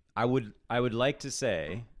 I would like to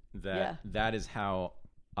say that that is how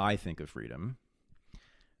I think of freedom,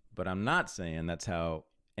 but I'm not saying that's how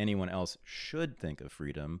anyone else should think of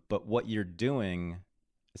freedom. But what you're doing,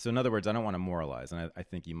 so in other words, I don't want to moralize, and I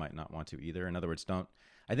think you might not want to either. In other words,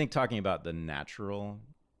 I think talking about the natural,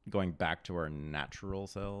 going back to our natural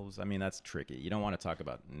selves, I mean, that's tricky. You don't want to talk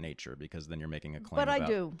about nature because then you're making a claim But I about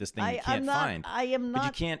do. this thing you can't find. I am not. But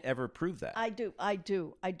you can't ever prove that. I do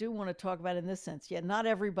want to talk about it in this sense. Yeah, not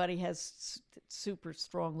everybody has super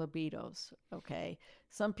strong libidos. Okay,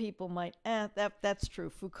 some people might. That's true.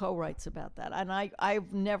 Foucault writes about that, and I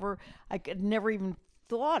never even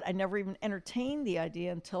entertained the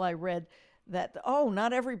idea until I read that. Oh,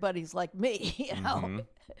 not everybody's like me. You know,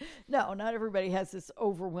 Mm-hmm. no, not everybody has this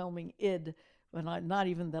overwhelming id. And not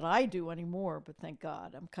even that I do anymore. But thank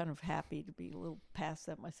God, I'm kind of happy to be a little past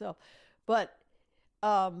that myself. But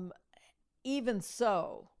even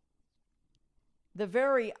so, the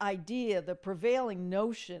very idea, the prevailing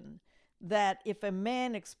notion that if a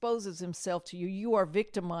man exposes himself to you, you are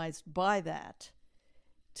victimized by that.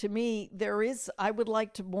 To me, I would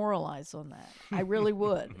like to moralize on that. I really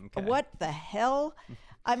would. Okay. What the hell?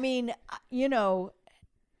 I mean,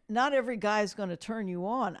 not every guy is going to turn you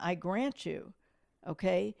on, I grant you.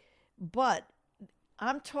 Okay? But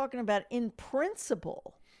I'm talking about in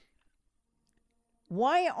principle.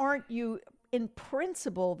 Why aren't you, in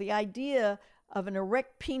principle, the idea of an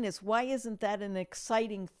erect penis, why isn't that an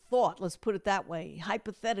exciting thought? Let's put it that way,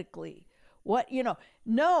 hypothetically.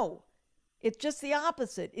 No, it's just the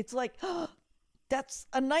opposite. It's like, that's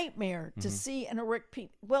a nightmare to see an erect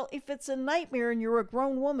penis. Well, if it's a nightmare and you're a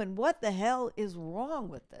grown woman, what the hell is wrong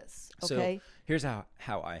with this? Okay. So here's how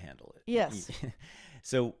I handle it. Yes.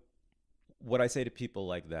 So what I say to people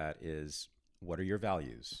like that is, what are your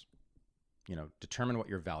values? Determine what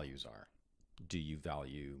your values are. Do you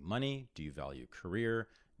value money? Do you value career?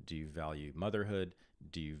 Do you value motherhood?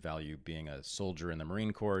 Do you value being a soldier in the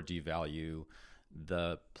Marine Corps? Do you value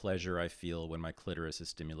the pleasure I feel when my clitoris is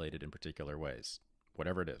stimulated in particular ways?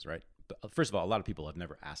 Whatever it is, right? But first of all, a lot of people have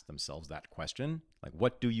never asked themselves that question. Like,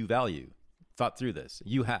 what do you value? Thought through this.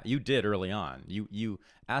 You did early on. You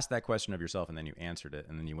asked that question of yourself, and then you answered it,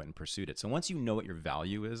 and then you went and pursued it. So once you know what your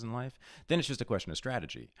value is in life, then it's just a question of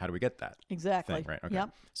strategy. How do we get that? Exactly. Thing, right? Okay. Yep.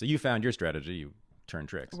 So you found your strategy. You turned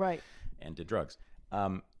tricks. Right. And did drugs.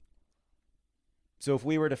 So if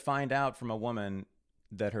we were to find out from a woman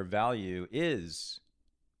that her value is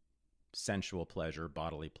sensual pleasure,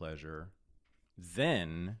 bodily pleasure,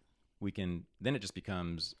 then it just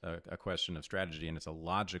becomes a question of strategy, and it's a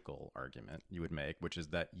logical argument you would make, which is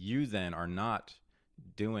that you then are not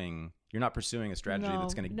you're not pursuing a strategy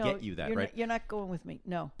that's going to get you that, right? You're not going with me.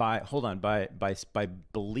 No. By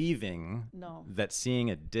believing that seeing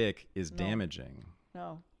a dick is damaging.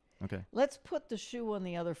 No. Okay. Let's put the shoe on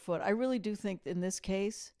the other foot. I really do think in this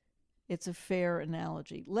case, it's a fair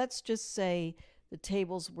analogy. Let's just say the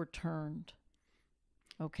tables were turned,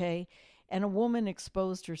 okay? And a woman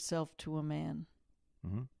exposed herself to a man.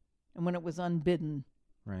 Mm-hmm. And when it was unbidden.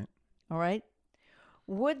 Right. All right?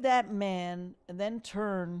 Would that man then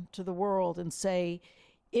turn to the world and say,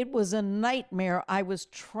 it was a nightmare. I was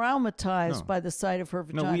traumatized by the sight of her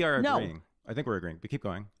vagina? No, we are agreeing. I think we're agreeing. But keep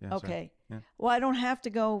going. Yeah, okay. Yeah. Well, I don't have to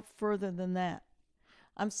go further than that.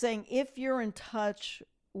 I'm saying if you're in touch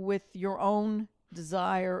with your own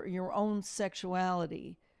desire, your own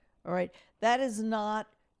sexuality, all right, that is not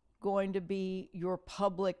going to be your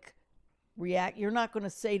public react. You're not going to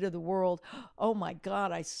say to the world, oh my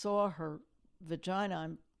God, I saw her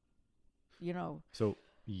vagina. So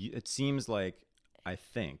it seems like, I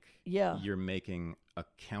think, you're making a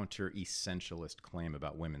counter-essentialist claim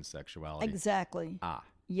about women's sexuality. Exactly.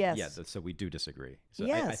 Yes. Yes. Yeah, so we do disagree. So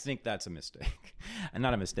yes. I think that's a mistake. And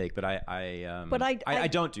not a mistake, but I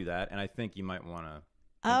don't do that, and I think you might want to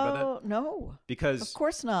think about that. No. Because of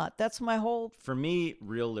course not. That's my whole... For me,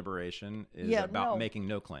 real liberation is about making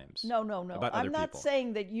no claims. No. About I'm other not people.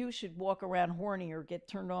 saying that you should walk around horny or get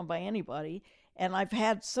turned on by anybody. And I've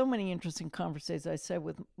had so many interesting conversations, I said,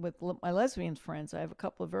 with my lesbian friends. I have a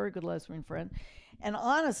couple of very good lesbian friends. And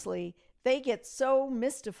honestly, they get so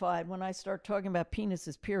mystified when I start talking about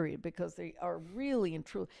penises, period, because they are really and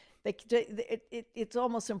truly... It's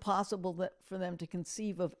almost impossible for them to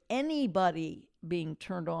conceive of anybody being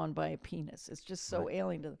turned on by a penis. It's just so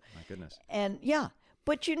alien to them. My goodness. And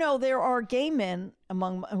but there are gay men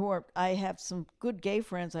I have some good gay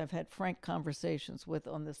friends I've had frank conversations with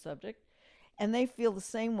on this subject, and they feel the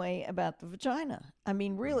same way about the vagina. I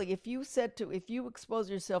mean, really, if you expose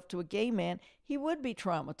yourself to a gay man, he would be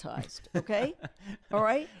traumatized, okay? All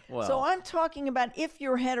right? Well, so I'm talking about if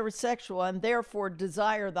you're heterosexual and therefore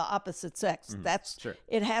desire the opposite sex. That's sure.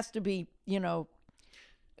 It has to be,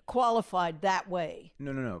 qualified that way.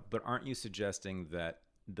 No. But aren't you suggesting that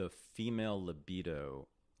the female libido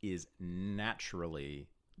is naturally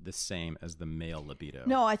the same as the male libido?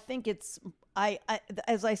 No, I think it's,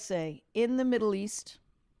 as I say, in the Middle East,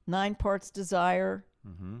 9 Parts Desire.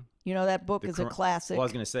 You know, that book is a classic. Well, I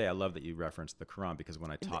was going to say, I love that you referenced the Quran, because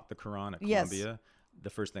when I taught the Quran at Columbia, the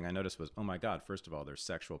first thing I noticed was, oh my God, first of all, there's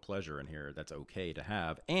sexual pleasure in here that's okay to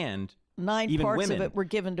have. And 9 even parts women, of it were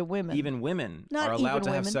given to women. Even women Not are allowed even to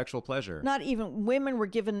have women. sexual pleasure. Not even women were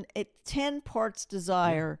given 10 parts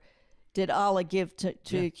desire. Did Allah give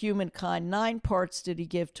to humankind? 9 parts did he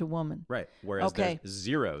give to woman. Right. Whereas there's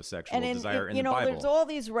 0 sexual desire in the Bible. There's all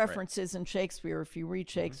these references in Shakespeare. If you read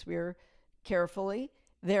Shakespeare carefully,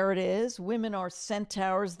 there it is. Women are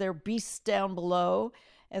centaurs. They're beasts down below.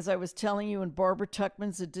 As I was telling you in Barbara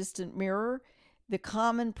Tuchman's A Distant Mirror, the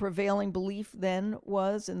common prevailing belief then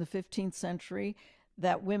was, in the 15th century,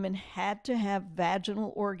 that women had to have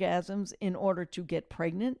vaginal orgasms in order to get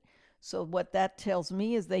pregnant. So what that tells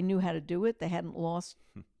me is they knew how to do it. They hadn't lost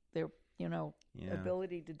their,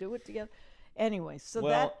 ability to do it together. Anyway,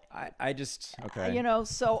 so I just, okay.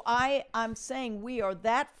 So I'm saying we are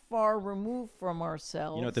that far removed from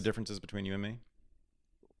ourselves. You know what the difference is between you and me?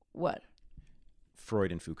 What?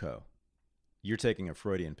 Freud and Foucault. You're taking a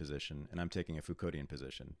Freudian position, and I'm taking a Foucauldian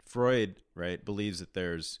position. Freud, right, believes that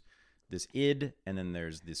there's this id, and then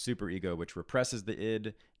there's the superego, which represses the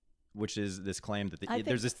id, which is this claim that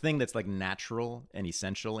there's this thing that's like natural and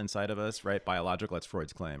essential inside of us, right? Biological, that's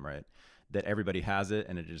Freud's claim, right? That everybody has it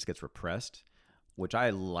and it just gets repressed, which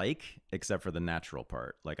I like, except for the natural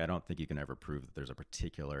part. Like, I don't think you can ever prove that there's a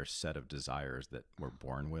particular set of desires that we're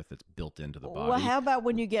born with that's built into the body. Well, how about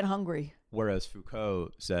when you get hungry? Whereas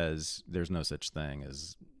Foucault says there's no such thing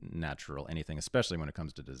as natural anything, especially when it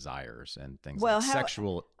comes to desires and things like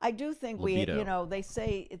sexual I do think libido. They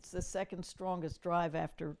say it's the second strongest drive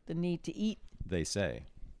after the need to eat. They say.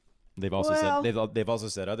 They've also said they've also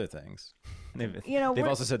said other things. They've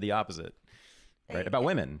also said the opposite, right? About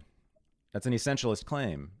women. That's an essentialist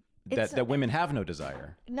claim that women have no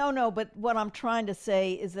desire. No, but what I'm trying to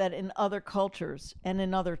say is that in other cultures and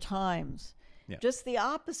in other times, just the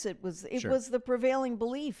opposite was the prevailing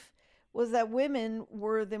belief was that women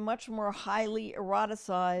were the much more highly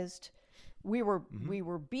eroticized. We were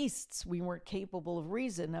beasts. We weren't capable of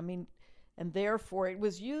reason. I mean, and therefore it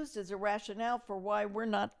was used as a rationale for why we're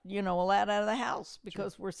not, allowed out of the house,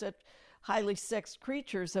 because we're such highly sexed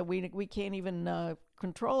creatures that we can't even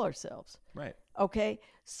control ourselves. Right. Okay.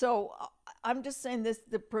 So I'm just saying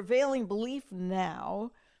the prevailing belief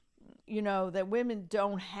now, that women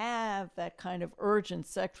don't have that kind of urgent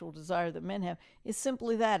sexual desire that men have, is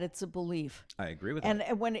simply that it's a belief. I agree with that.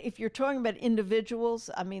 And if you're talking about individuals,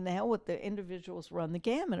 I mean, the hell with the individuals run the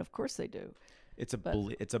gamut. Of course they do. It's a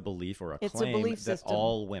belief or a it's claim a belief that system.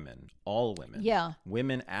 all women,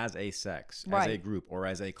 women as a sex, as a group, or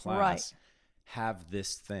as a class, have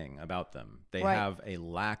this thing about them. They have a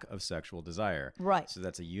lack of sexual desire. Right. So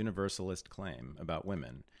that's a universalist claim about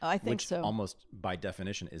women. I think which so. Almost by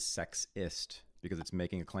definition is sexist, because it's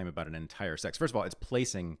making a claim about an entire sex. First of all, it's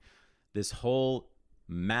placing this whole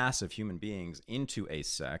mass of human beings into a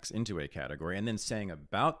sex, into a category, and then saying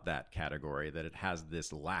about that category that it has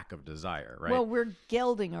this lack of desire, right? Well, we're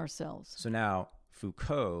gelding ourselves. So now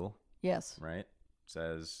Foucault, yes, right,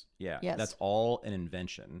 says, yes, that's all an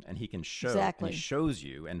invention, and he can show, exactly. and he shows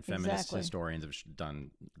you, and feminist historians have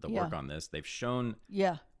done the work on this. They've shown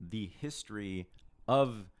the history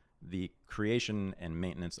of the creation and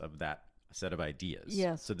maintenance of that set of ideas.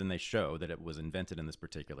 Yes. So then they show that it was invented in this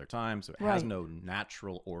particular time, so it has no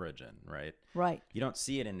natural origin, right? Right. You don't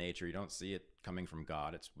see it in nature. You don't see it coming from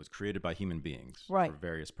God. It was created by human beings for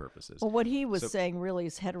various purposes. Well, what he was saying really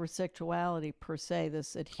is heterosexuality per se,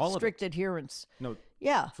 this strict adherence. No.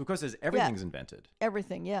 Yeah. Foucault says everything's invented.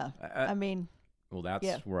 Everything, I mean... Well,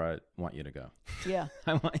 that's where I want you to go. Yeah.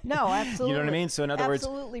 No, absolutely. You know what I mean? So in other words,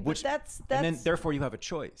 but that's and then therefore you have a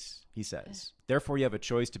choice, he says. Therefore you have a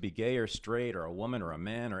choice to be gay or straight or a woman or a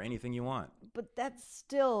man or anything you want. But that's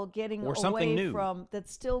still getting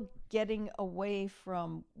that's still getting away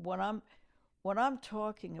from what I'm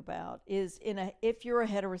talking about is if you're a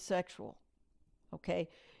heterosexual, okay,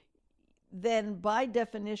 then by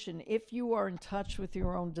definition, if you are in touch with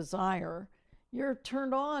your own desire, you're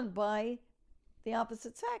turned on by the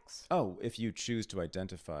opposite sex. Oh, if you choose to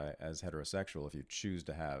identify as heterosexual, if you choose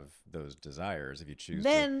to have those desires, if you choose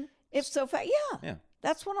then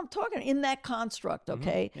that's what I'm talking in that construct.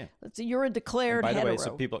 Okay, let's see, you're a declared and by hetero. the way,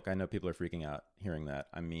 so I know people are freaking out hearing that.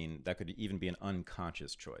 I mean, that could even be an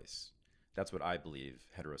unconscious choice. That's what I believe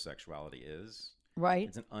heterosexuality is. Right.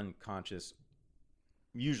 It's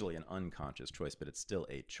usually an unconscious choice, but it's still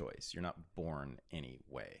a choice. You're not born any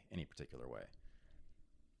particular way.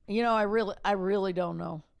 I really don't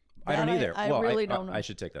know. I don't either. I really don't know. I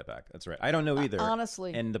should take that back. That's right. I don't know either.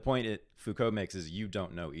 Honestly. And the point Foucault makes is you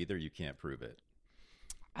don't know either. You can't prove it.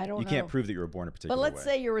 I don't You know. can't prove that you were born a particular But let's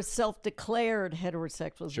way. say you're a self-declared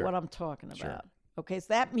heterosexual is Sure. what I'm talking Sure. about. Okay, so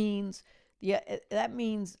that means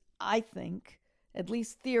I think, at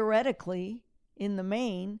least theoretically, in the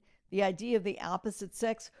main, the idea of the opposite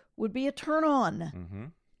sex would be a turn on. Mm-hmm.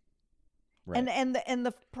 Right. And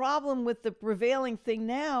the problem with the prevailing thing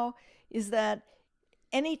now is that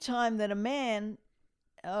anytime that a man,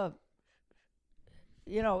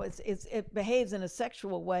 it behaves in a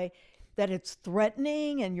sexual way, that it's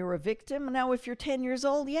threatening and you're a victim. Now, if you're 10 years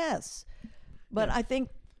old, yes, but Yeah. I think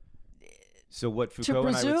So what to Foucault and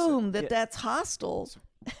I would say, presume that yeah. that's hostile,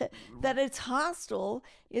 that it's hostile,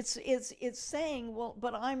 it's saying, well,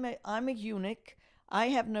 but I'm a eunuch. I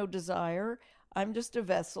have no desire. I'm just a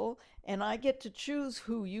vessel, and I get to choose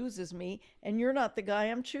who uses me, and you're not the guy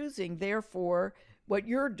I'm choosing. Therefore, what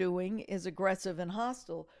you're doing is aggressive and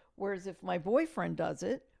hostile. Whereas if my boyfriend does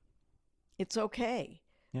it, it's okay.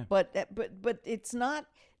 Yeah. But it's not.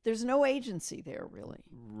 There's no agency there, really.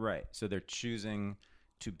 Right. So they're choosing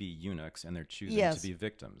to be eunuchs and they're choosing Yes. to be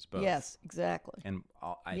victims. Both. Yes, exactly. And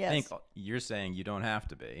I Yes. think you're saying you don't have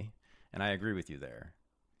to be, and I agree with you there.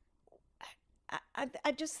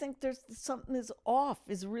 I just think there's something is off,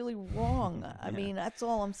 is really wrong. I mean, that's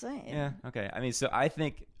all I'm saying. Yeah. Okay. I mean, so I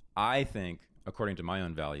think, according to my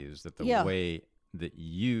own values, that the Yeah. way that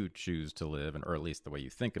you choose to live, or at least the way you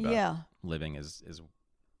think about Yeah. living,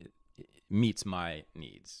 it meets my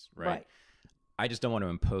needs. Right? Right. I just don't want to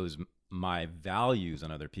impose my values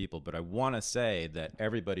on other people, but I want to say that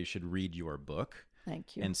everybody should read your book.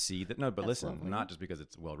 Thank you. And see that. No, but That's listen, lovely. not just because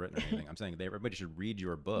it's well written or anything. I'm saying that everybody should read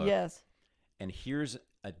your book. Yes. And here's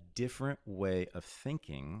a different way of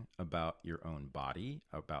thinking about your own body,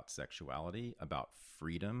 about sexuality, about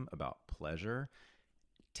freedom, about pleasure.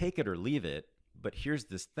 Take it or leave it. But here's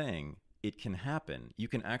this thing. It can happen. You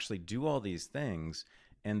can actually do all these things.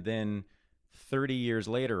 And then 30 years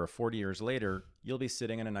later or 40 years later, you'll be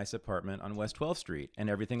sitting in a nice apartment on West 12th Street and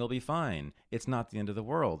everything will be fine. It's not the end of the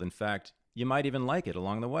world. In fact, you might even like it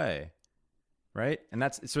along the way. Right? And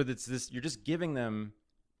that's this, you're just giving them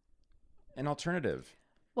an alternative.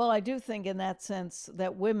 Well, I do think in that sense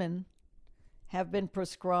that women have been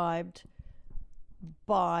prescribed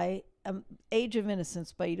by Age of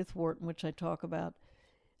Innocence by Edith Wharton, which I talk about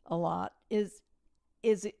a lot, is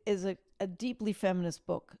a deeply feminist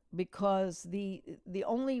book, because the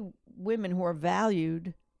only women who are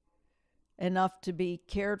valued enough to be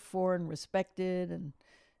cared for and respected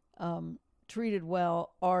and treated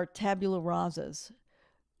well are tabula rasas,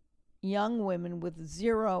 young women with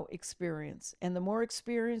zero experience. And the more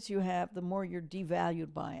experience you have, the more you're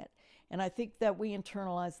devalued by it. And I think that we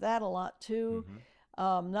internalize that a lot too.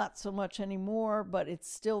 Not so much anymore, but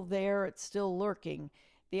it's still there. It's still lurking.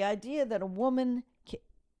 The idea that a woman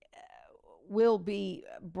will be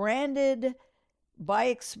branded by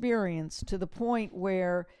experience to the point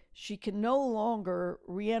where she can no longer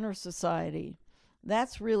re-enter society,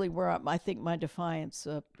 that's really where I think my defiance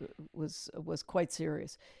was quite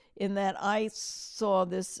serious. In that I saw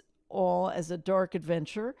this all as a dark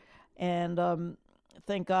adventure, and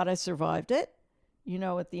thank God I survived it. You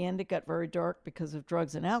know, at the end it got very dark because of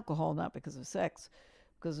drugs and alcohol, not because of sex,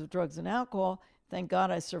 because of drugs and alcohol. Thank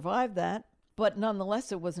God I survived that. But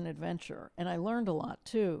nonetheless, it was an adventure, and I learned a lot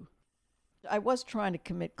too. I was trying to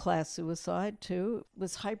commit class suicide too. It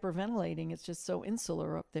was hyperventilating. It's just so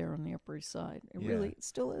insular up there on the Upper East Side. It really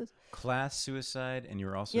still is. Class suicide, and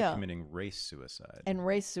you're also committing race suicide. And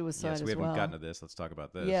race suicide as well. Yes, we haven't gotten to this. Let's talk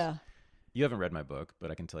about this. Yeah. You haven't read my book,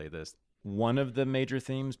 but I can tell you this. One of the major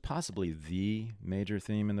themes, possibly the major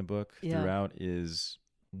theme in the book throughout, is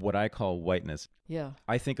what I call whiteness. Yeah.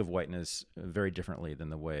 I think of whiteness very differently than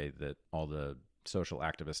the way that all the social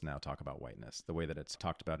activists now talk about whiteness. The way that it's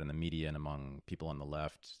talked about in the media and among people on the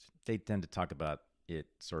left, they tend to talk about it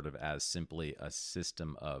sort of as simply a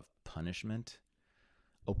system of punishment,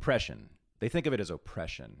 oppression. They think of it as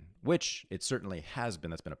oppression, which it certainly has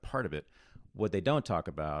been. That's been a part of it. What they don't talk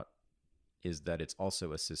about is that it's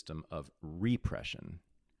also a system of repression.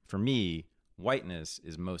 For me, whiteness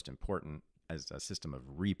is most important as a system of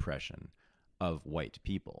repression of white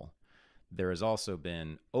people. There has also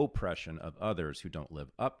been oppression of others who don't live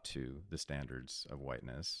up to the standards of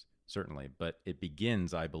whiteness, certainly, but it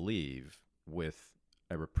begins, I believe, with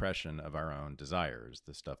a repression of our own desires,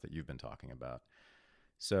 the stuff that you've been talking about.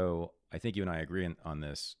 So I think you and I agree on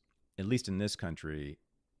this. At least in this country,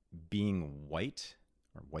 being white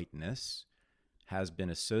or whiteness has been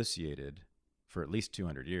associated for at least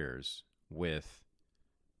 200 years with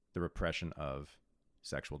the repression of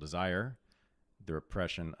sexual desire, the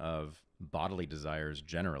repression of bodily desires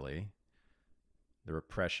generally, the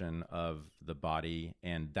repression of the body,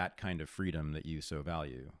 and that kind of freedom that you so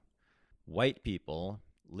value. White people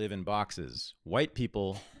live in boxes. White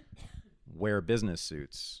people wear business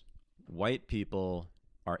suits. White people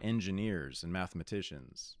are engineers and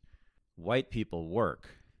mathematicians. White people work.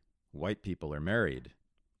 White people are married.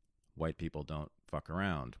 White people don't fuck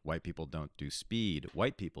around. White people don't do speed.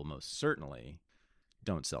 White people most certainly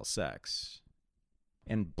don't sell sex.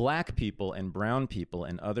 And black people and brown people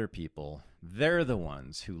and other people, they're the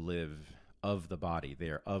ones who live of the body. They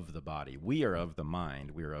are of the body. We are of the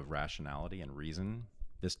mind. We are of rationality and reason.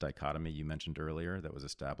 This dichotomy you mentioned earlier that was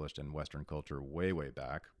established in Western culture way, way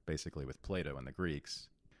back, basically with Plato and the Greeks.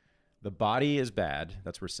 The body is bad.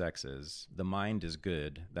 That's where sex is. The mind is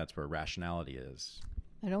good. That's where rationality is.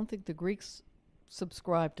 I don't think the Greeks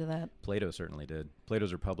subscribed to that. Plato certainly did.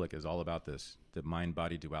 Plato's Republic is all about this. The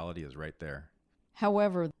mind-body duality is right there.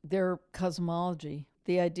 However, their cosmology,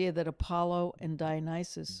 the idea that Apollo and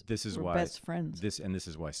Dionysus were best friends. This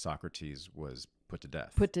is why Socrates was put to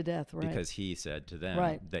death. Put to death, right. Because he said to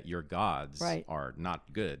them that your gods are not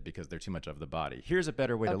good because they're too much of the body. Here's a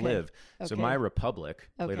better way to live. So my republic,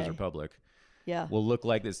 Plato's Republic, will look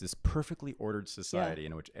like this perfectly ordered society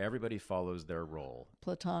in which everybody follows their role.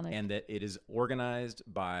 Platonic. And that it is organized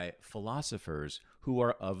by philosophers who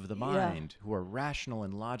are of the mind, who are rational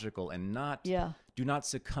and logical and do not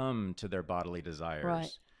succumb to their bodily desires.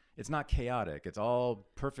 Right. It's not chaotic. It's all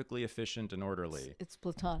perfectly efficient and orderly. It's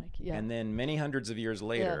Platonic, And then many hundreds of years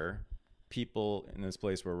later, people in this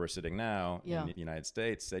place where we're sitting now in the United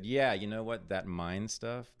States said, you know what? That mind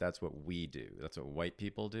stuff, that's what we do. That's what white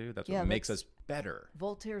people do. That's what makes us better.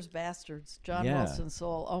 Voltaire's Bastards, John Wilson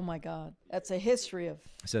Saul. Oh, my God. That's a history of...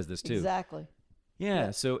 Says this, too. Exactly.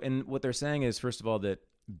 Yeah. So, and what they're saying is, first of all, that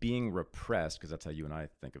being repressed, because that's how you and I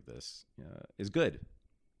think of this, is good.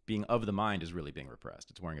 Being of the mind is really being repressed.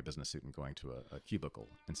 It's wearing a business suit and going to a cubicle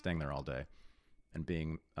and staying there all day and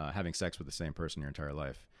being having sex with the same person your entire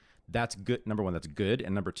life. That's good. Number one, that's good.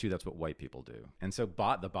 And number two, that's what white people do. And so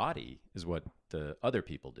the body is what the other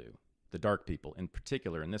people do. The dark people, in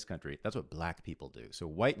particular in this country, that's what black people do. So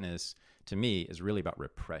whiteness, to me, is really about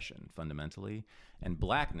repression fundamentally. And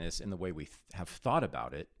blackness, in the way we have thought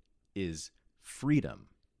about it, is freedom,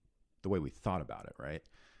 the way we thought about it, right?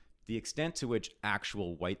 The extent to which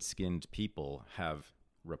actual white-skinned people have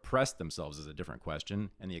repressed themselves is a different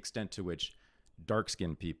question. And the extent to which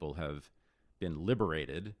dark-skinned people have been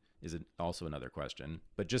liberated is also another question.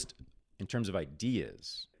 But just in terms of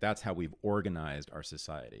ideas, that's how we've organized our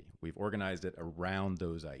society. We've organized it around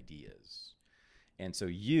those ideas. And so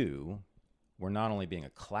you were not only being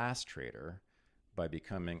a class traitor by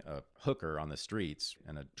becoming a hooker on the streets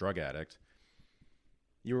and a drug addict,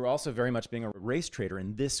 you were also very much being a race traitor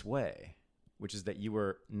in this way, which is that you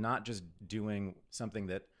were not just doing something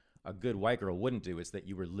that a good white girl wouldn't do. It's that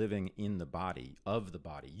you were living in the body, of the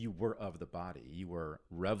body. You were of the body. You were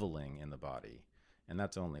reveling in the body. And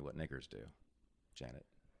that's only what niggers do, Janet.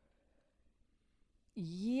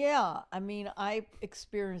 Yeah. I mean, I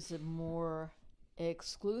experienced it more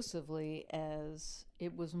exclusively as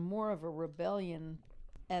it was more of a rebellion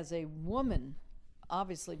as a woman,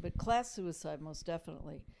 obviously, but class suicide most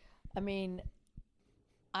definitely. I mean,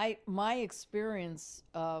 my experience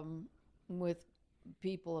with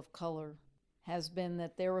people of color has been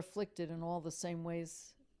that they're afflicted in all the same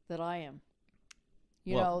ways that I am.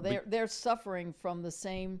 You know, they're suffering from the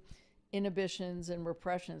same inhibitions and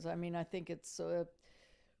repressions. I mean, I think it's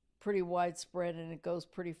pretty widespread and it goes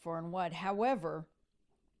pretty far and wide. However,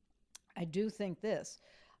 I do think this.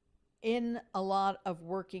 In a lot of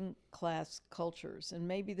working class cultures, and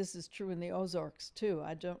maybe this is true in the Ozarks too,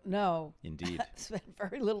 I don't know. Indeed. I spent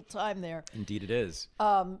very little time there. Indeed it is.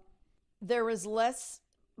 There is less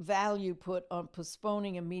value put on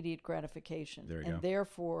postponing immediate gratification. There you and go.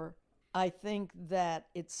 Therefore, I think that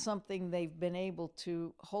it's something they've been able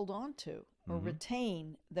to hold on to or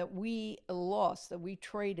retain that we lost, that we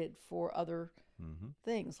traded for other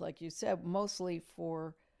things, like you said, mostly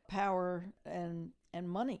for power and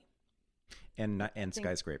money. And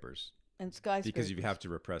skyscrapers. And skyscrapers. Because you have to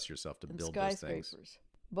repress yourself to build those things.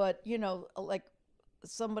 But, you know, like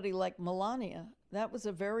somebody like Melania, that was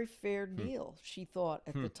a very fair deal, she thought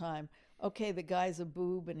at the time. Okay, the guy's a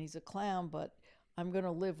boob and he's a clown, but I'm going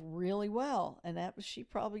to live really well. And she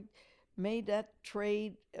probably made that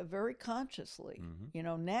trade very consciously. You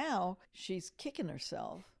know, now she's kicking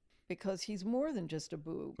herself because he's more than just a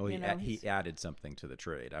boob. Well, he added something to the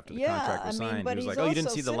trade after the Yeah, contract was I mean, signed. but He was he's like, "Oh, you didn't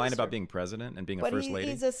also see the line sinister. about being president and being a But first lady?"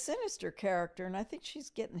 he's a sinister character, and I think she's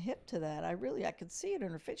getting hip to that. I could see it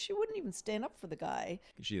in her face. She wouldn't even stand up for the guy.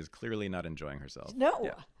 She is clearly not enjoying herself. No.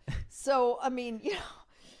 Yeah. So, I mean, you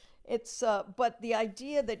know, It's but the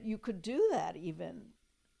idea that you could do that, even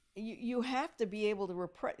you have to be able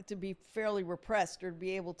to be fairly repressed, or to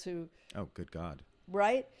be able to, Oh, good God.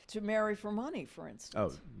 right, to marry for money, for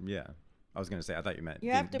instance. Oh, yeah. I was going to say, I thought you meant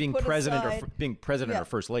You have to being put president aside- or being president Yeah. or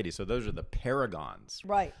first lady. So those are the paragons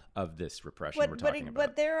Right. of this repression we're talking about.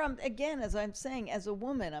 But there, again, as I'm saying, as a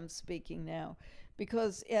woman, I'm speaking now,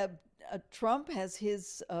 because Trump has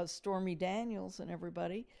his Stormy Daniels and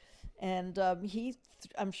everybody, and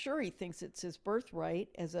I'm sure he thinks it's his birthright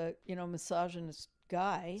as a misogynist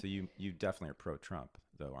guy. So you definitely are pro-Trump,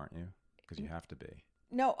 though, aren't you? Because you have to be.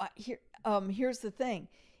 No, here's the thing.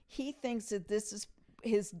 He thinks that this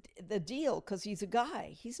is the deal because he's a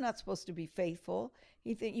guy. He's not supposed to be faithful.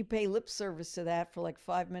 You pay lip service to that for like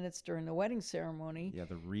 5 minutes during the wedding ceremony. Yeah,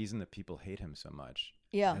 the reason that people hate him so much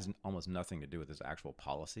has almost nothing to do with his actual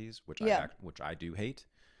policies, which I do hate,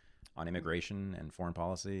 on immigration and foreign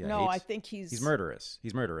policy. I think he's murderous.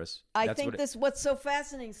 He's murderous. What's so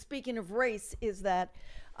fascinating, speaking of race, is that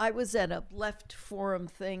I was at a left forum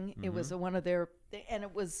thing. Mm-hmm. It was one of their, and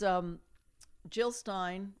it was Jill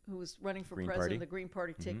Stein, who was running for president of the Green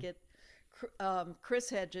Party ticket, Chris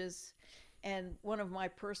Hedges, and one of my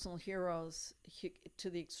personal heroes to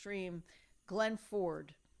the extreme, Glenn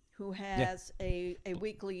Ford, who has a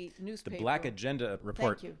weekly newspaper. The Black Agenda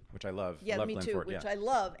report, Thank you. which I love. Yeah, love me Glenn too, Ford, which I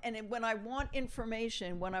love. And when I want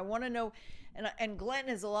information, when I want to know, and Glenn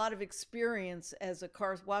has a lot of experience as a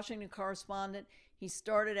Washington correspondent. He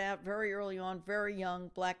started out very early on, very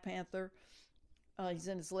young, Black Panther. He's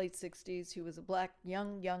in his late 60s. He was a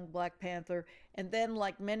young Black Panther. And then,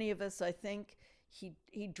 like many of us, I think,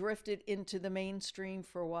 he drifted into the mainstream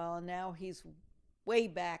for a while, and now he's way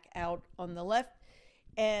back out on the left.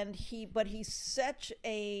 And he's such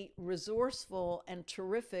a resourceful and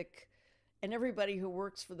terrific, and everybody who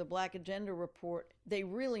works for the Black Agenda report, they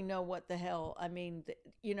really know what the hell. I mean,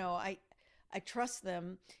 I trust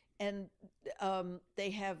them, and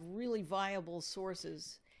they have really viable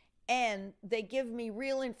sources. And they give me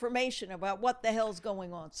real information about what the hell's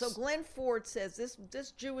going on. So Glenn Ford says,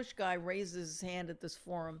 this Jewish guy raises his hand at this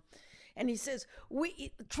forum, and he says,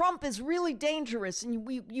 Trump is really dangerous, and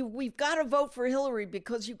we've got to vote for Hillary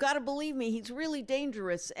because you've got to believe me, he's really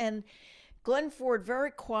dangerous. And Glenn Ford,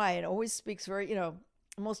 very quiet, always speaks very,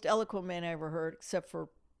 most eloquent man I ever heard, except for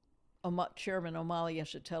Chairman Omali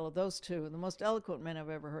Yeshitela, those two, the most eloquent men I've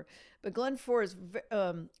ever heard. But Glenn Ford is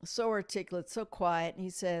so articulate, so quiet, and he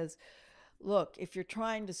says, "Look, if you're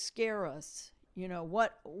trying to scare us,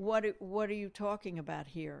 what are you talking about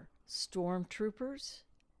here? Stormtroopers?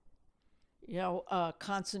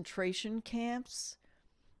 Concentration camps?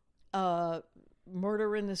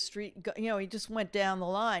 Murder in the street? He just went down the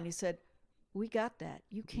line. He said, "We got that.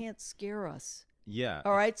 You can't scare us." Yeah.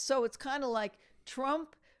 All right. So it's kind of like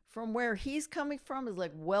Trump, from where he's coming from, is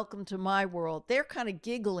like, welcome to my world. They're kind of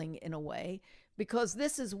giggling in a way because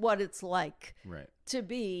this is what it's like to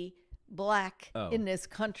be Black in this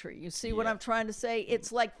country. You see what I'm trying to say?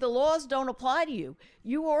 It's like the laws don't apply to you.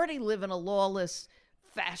 You already live in a lawless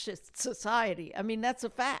fascist society. I mean, that's a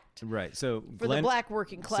fact. Right. So for the Black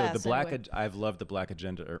working class. So I've loved the Black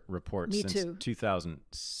Agenda report since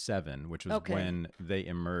 2007, which was when they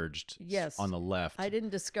emerged on the left. I didn't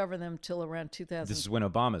discover them till around 2000. This is when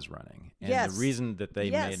Obama's running. And the reason that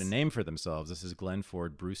they made a name for themselves, this is Glenn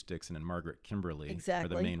Ford, Bruce Dixon, and Margaret Kimberly are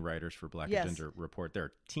the main writers for Black Agenda report.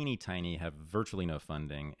 They're teeny tiny, have virtually no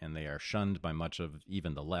funding, and they are shunned by much of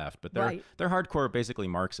even the left. But they're hardcore, basically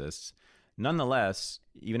Marxists. Nonetheless,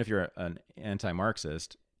 even if you're an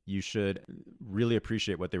anti-Marxist, you should really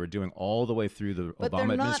appreciate what they were doing all the way through the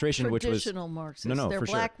Obama administration, which was traditional Marxists. They're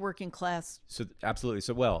Black working class. So absolutely.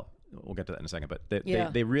 So we'll get to that in a second. But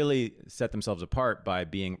they really set themselves apart by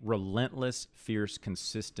being relentless, fierce,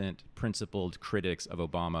 consistent, principled critics of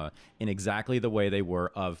Obama in exactly the way they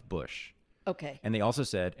were of Bush. Okay. And they also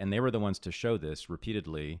said, and they were the ones to show this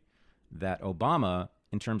repeatedly, that Obama,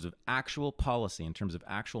 in terms of actual policy, in terms of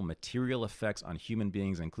actual material effects on human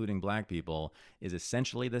beings, including Black people, is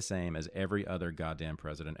essentially the same as every other goddamn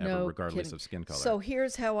president ever, regardless of skin color. So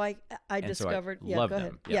here's how I discovered. So go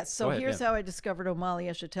ahead. Yes. So here's how I discovered Omali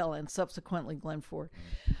Yeshitela and subsequently Glenn Ford.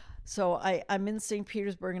 So I'm in St.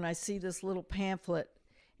 Petersburg and I see this little pamphlet,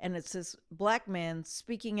 and it says Black man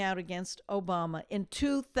speaking out against Obama in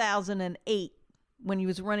 2008 when he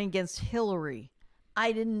was running against Hillary.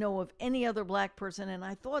 I didn't know of any other Black person, and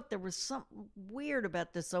I thought there was something weird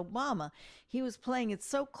about this Obama. He was playing it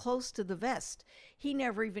so close to the vest. He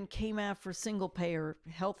never even came out for single-payer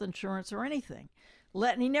health insurance or anything.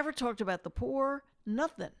 And he never talked about the poor,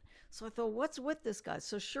 nothing. So I thought, what's with this guy?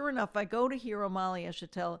 So sure enough, I go to hear Omali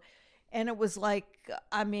Yeshitela, And it was like,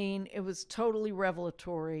 I mean, it was totally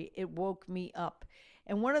revelatory. It woke me up.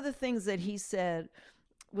 And one of the things that he said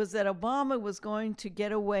was that Obama was going to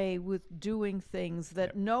get away with doing things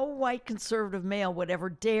that no white conservative male would ever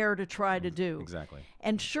dare to try to do. Exactly.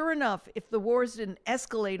 And sure enough, if the wars didn't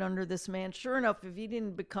escalate under this man, sure enough, if he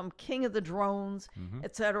didn't become king of the drones,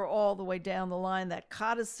 et cetera, all the way down the line, that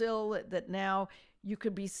codicil that now you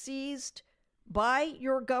could be seized by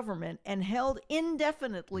your government and held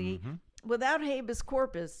indefinitely without habeas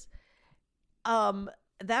corpus,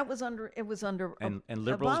 that was under, it was under and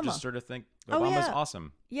liberals Obama. just sort of think Obama's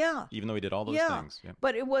awesome. Yeah. Even though he did all those things. Yeah.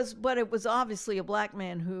 But it was obviously a black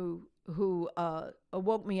man who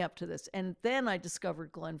woke me up to this. And then I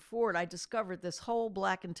discovered Glenn Ford. I discovered this whole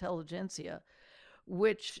black intelligentsia,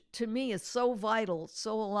 which to me is so vital,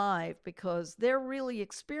 so alive, because they're really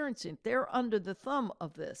experiencing, they're under the thumb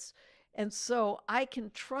of this. And so I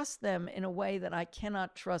can trust them in a way that I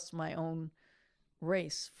cannot trust my own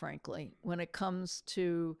race, frankly, when it comes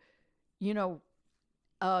to,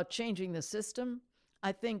 changing the system.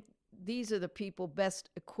 I think these are the people best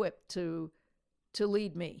equipped to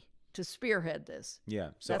lead me, to spearhead this. Yeah.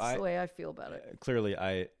 So that's the way I feel about it. Clearly,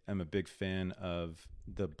 I am a big fan of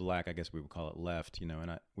the black, I guess we would call it left,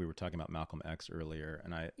 and we were talking about Malcolm X earlier,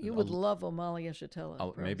 and You would love Omali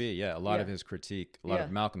Yeshitela. Maybe, yeah. A lot of his critique,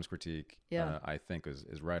 of Malcolm's critique, Yeah. I think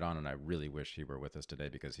is right on, and I really wish he were with us today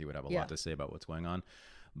because he would have a lot to say about what's going on.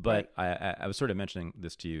 But I was sort of mentioning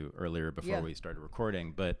this to you earlier before we started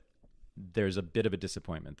recording, but there's a bit of a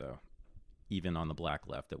disappointment, though, even on the black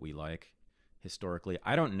left that we like. Historically,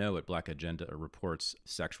 I don't know what Black Agenda reports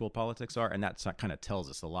sexual politics are, and that kind of tells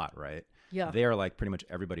us a lot, right? Yeah. They are like pretty much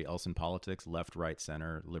everybody else in politics, left, right,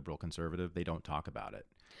 center, liberal, conservative. They don't talk about it.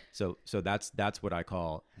 So that's what I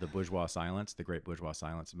call the bourgeois silence, the great bourgeois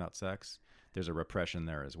silence about sex. There's a repression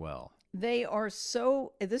there as well. They are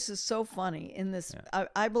so, this is so funny in this. Yeah.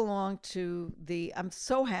 I belong to I'm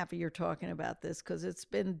so happy you're talking about this because it's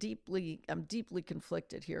been I'm deeply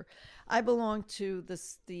conflicted here. I belong to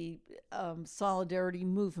the Solidarity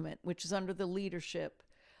Movement, which is under the leadership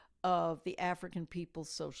of the African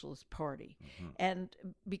People's Socialist Party. And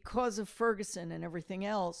because of Ferguson and everything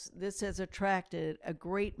else, this has attracted a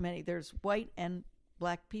great many, there's white and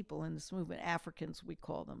black people in this movement, Africans we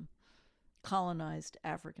call them. Colonized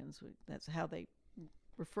Africans, that's how they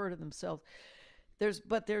refer to themselves. There's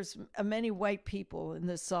many white people in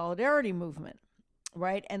this solidarity movement,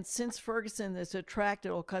 right? And since Ferguson, it's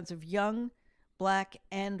attracted all kinds of young black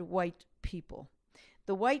and white people.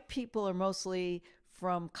 The white people are mostly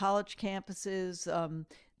from college campuses.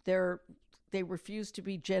 They refuse to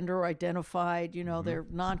be gender identified. They're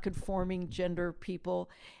non-conforming gender people,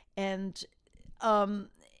 and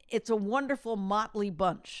it's a wonderful motley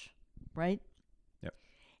bunch. Right? Yep.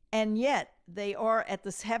 And yet they are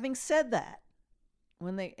having said that,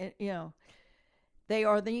 when they they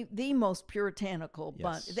are the most puritanical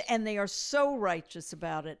bunch, and they are so righteous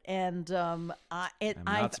about it. And I'm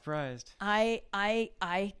not surprised. I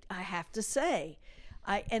have to say,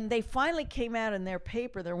 and they finally came out in their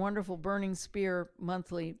paper, their wonderful Burning Spear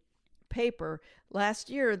monthly paper last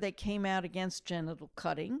year. They came out against genital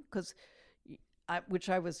cutting which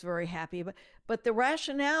I was very happy about. But the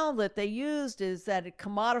rationale that they used is that it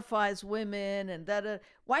commodifies women, and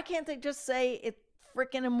why can't they just say it's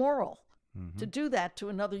freaking immoral to do that to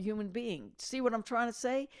another human being? See what I'm trying to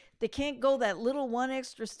say? They can't go that little one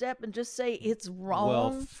extra step and just say it's wrong.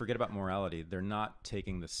 Well, forget about morality. They're not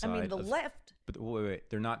taking the side the left. But wait.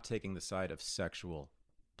 They're not taking the side of sexual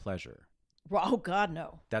pleasure. Oh, God,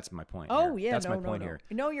 no. That's my point. Oh, here. yeah, That's my point here.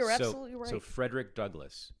 No, you're absolutely right. So Frederick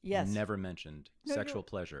Douglass never mentioned sexual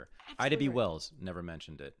pleasure. Ida B. Wells never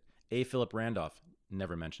mentioned it. A. Philip Randolph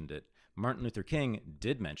never mentioned it. Martin Luther King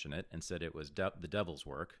did mention it and said it was the devil's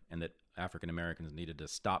work and that African Americans needed to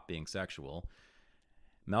stop being sexual.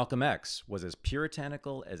 Malcolm X was as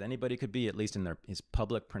puritanical as anybody could be, at least in his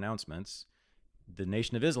public pronouncements. The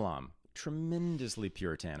Nation of Islam, tremendously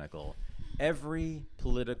puritanical. Every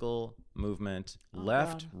political movement,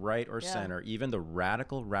 left, right, or center, even the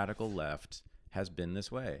radical left, has been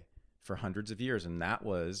this way for hundreds of years. And that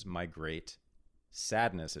was my great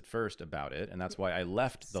sadness at first about it. And that's why I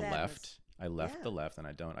left the left. I left the left, and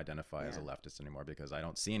I don't identify as a leftist anymore because I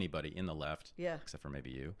don't see anybody in the left, except for maybe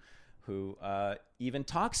you, who even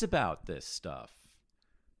talks about this stuff.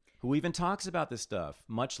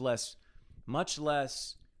 Much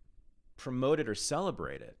less promote it or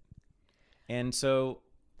celebrate it. And so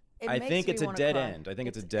I think it's a dead end. I think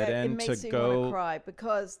it's a dead end to go. It makes me want to cry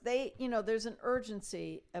because there's an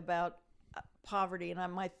urgency about poverty.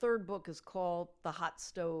 And my third book is called The Hot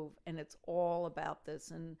Stove, and it's all about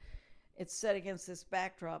this. And it's set against this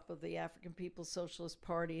backdrop of the African People's Socialist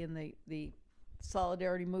Party and the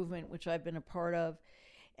Solidarity Movement, which I've been a part of.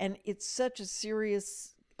 And it's such a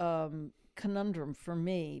serious conundrum for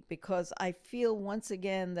me, because I feel once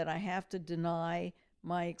again that I have to deny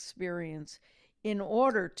my experience in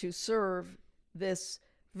order to serve this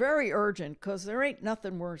very urgent, because there ain't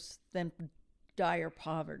nothing worse than dire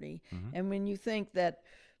poverty. And when you think that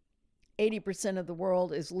 80% of the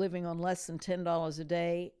world is living on less than $10 a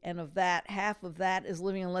day, and of that, half of that is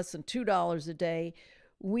living on less than $2 a day,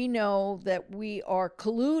 we know that we are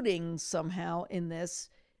colluding somehow in this.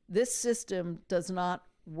 This system does not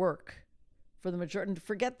work for the majority.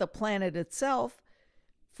 Forget the planet itself,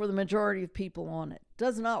 for the majority of people on it.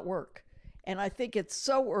 Does not work. And I think it's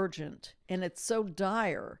so urgent and it's so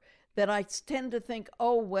dire that I tend to think,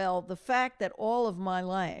 oh, well, the fact that all of my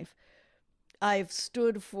life I've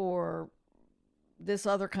stood for this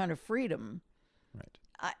other kind of freedom. Right.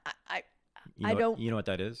 I don't. You know what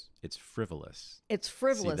that is? It's frivolous. It's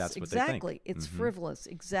frivolous. See, that's what exactly. they think. It's frivolous.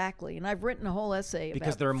 Exactly. And I've written a whole essay because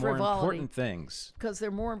about there are more frivolity. important things. Because there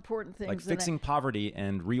are more important things. Like fixing poverty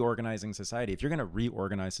and reorganizing society. If you're going to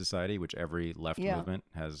reorganize society, which every left movement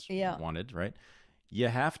has wanted, right? You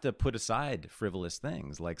have to put aside frivolous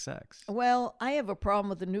things like sex. Well, I have a problem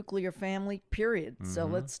with the nuclear family, period. So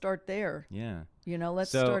let's start there. Yeah.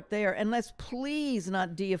 Let's start there. And let's please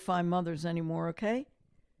not deify mothers anymore, okay?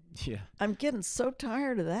 Yeah. I'm getting so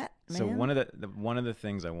tired of that, man. So one of the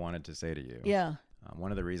things I wanted to say to you. Yeah.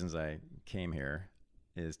 One of the reasons I came here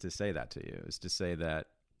is to say that to you, is to say that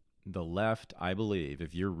the left, I believe,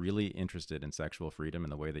 if you're really interested in sexual freedom in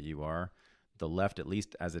the way that you are, the left, at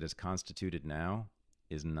least as it is constituted now,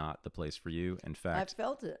 is not the place for you. In fact, I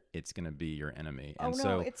felt it. It's going to be your enemy. Oh, and no,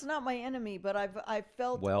 so, it's not my enemy, but I've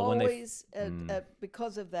felt well, always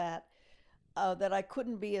because of that, that I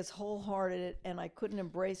couldn't be as wholehearted and I couldn't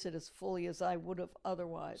embrace it as fully as I would have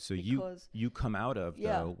otherwise. So you come out of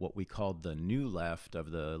though what we called the new left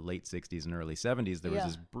of the late 60s and early 70s. There was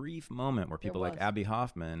this brief moment where people like Abby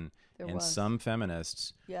Hoffman and some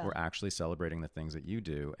feminists were actually celebrating the things that you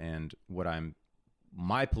do. And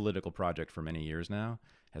my political project for many years now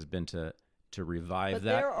has been to revive but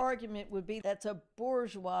that. Their argument would be that's a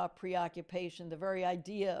bourgeois preoccupation. The very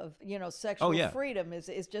idea of sexual freedom is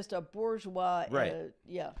just a bourgeois. Right.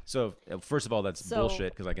 So first of all, that's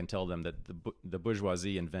bullshit, because I can tell them that the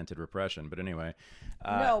bourgeoisie invented repression. But anyway,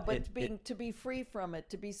 no. But to be free from it,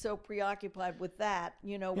 to be so preoccupied with that,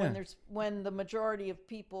 when the majority of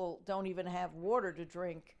people don't even have water to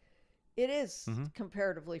drink. It is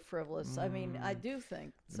comparatively frivolous. I mean, I do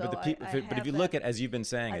think so. But if you look at, as you've been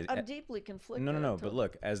saying, I'm deeply conflicted. No. But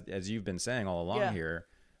look, as you've been saying all along here,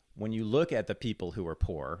 when you look at the people who are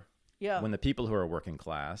poor, when the people who are working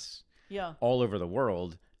class, all over the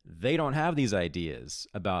world, they don't have these ideas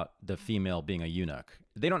about the female being a eunuch.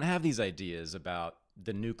 They don't have these ideas about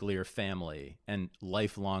the nuclear family and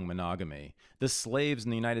lifelong monogamy. The slaves in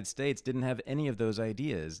the United States didn't have any of those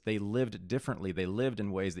ideas. They lived differently. They lived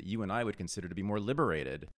in ways that you and I would consider to be more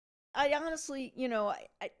liberated. I honestly,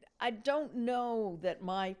 I don't know that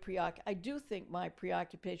I do think my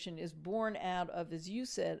preoccupation is born out of, as you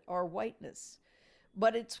said, our whiteness.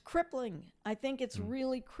 But it's crippling. I think it's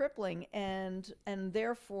really crippling, and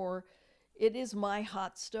therefore it is my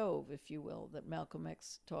hot stove, if you will, that Malcolm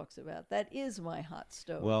X talks about. That is my hot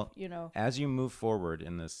stove. Well, as you move forward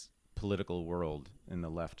in this political world, in the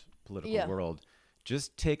left political world,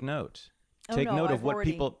 just take note. Take note of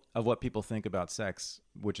what people think about sex,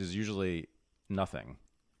 which is usually nothing.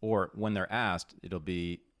 Or when they're asked, it'll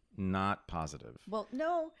be not positive. Well,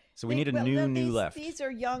 no. So we need a new left. These are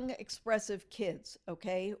young, expressive kids,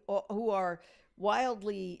 okay, who are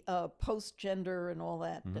wildly post-gender and all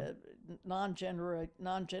that,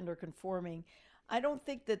 non-gender conforming. I don't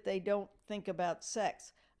think that they don't think about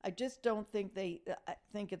sex. I just don't think I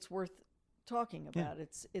think it's worth talking about.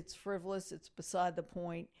 It's frivolous. It's beside the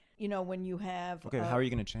point. When you have... Okay, how are you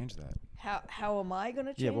going to change that? How am I going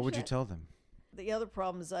to change that? Yeah, what would you tell them? The other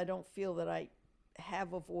problem is I don't feel that I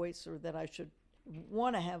have a voice, or that I should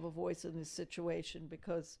want to have a voice in this situation,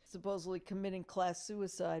 because supposedly committing class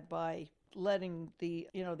suicide by letting the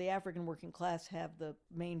African working class have the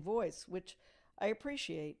main voice, which I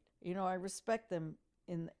appreciate. I respect them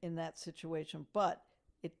in that situation, but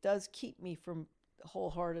it does keep me from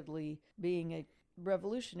wholeheartedly being a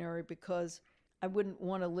revolutionary, because I wouldn't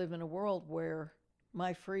want to live in a world where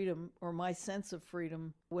my freedom or my sense of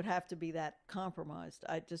freedom would have to be that compromised.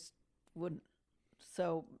 I just wouldn't.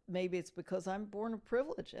 So maybe it's because I'm born of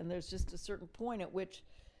privilege, and there's just a certain point at which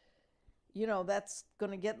that's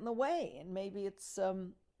going to get in the way. And maybe it's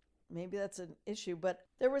maybe that's an issue, but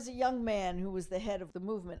there was a young man who was the head of the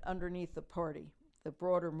movement underneath the party, the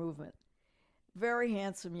broader movement. Very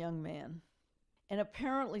handsome young man. And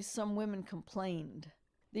apparently some women complained.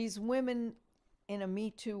 These women, in a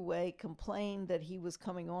Me Too way, complained that he was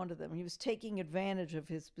coming on to them. He was taking advantage of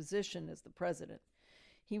his position as the president.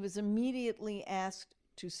 He was immediately asked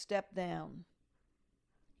to step down.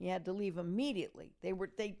 He had to leave immediately.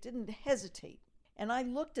 They didn't hesitate. And I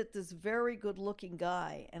looked at this very good-looking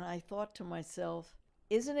guy, and I thought to myself,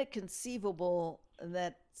 isn't it conceivable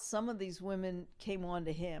that some of these women came on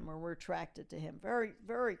to him or were attracted to him? Very,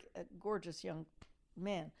 very gorgeous young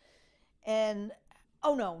man. And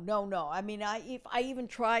oh, no. I mean, if I even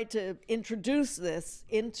tried to introduce this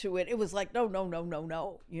into it, it was like,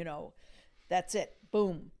 no. You know, that's it.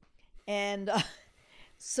 Boom. And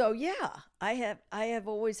so, yeah, I have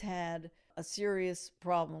always had a serious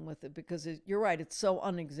problem with it because you're right. It's so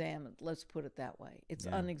unexamined. Let's put it that way. It's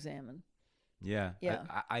unexamined. Yeah. Yeah.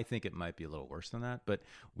 I think it might be a little worse than that, but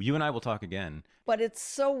you and I will talk again. But it's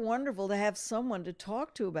so wonderful to have someone to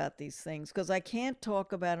talk to about these things because I can't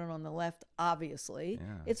talk about it on the left, obviously.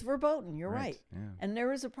 Yeah. It's verboten. You're right. Yeah. And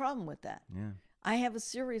there is a problem with that. Yeah. I have a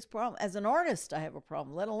serious problem. As an artist, I have a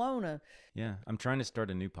problem, let alone a... Yeah. I'm trying to start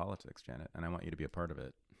a new politics, Janet, and I want you to be a part of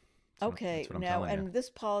it. Okay. That's what I'm now, telling you. and this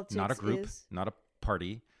politics not a group, is... not a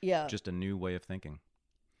party. Yeah. Just a new way of thinking.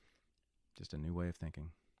 Just a new way of thinking.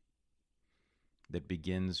 That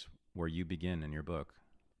begins where you begin in your book.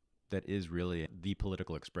 That is really the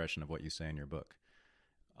political expression of what you say in your book.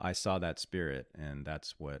 I saw that spirit, and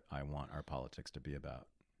that's what I want our politics to be about.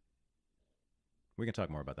 We can talk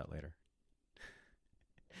more about that later.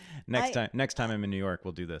 Next time I'm in New York,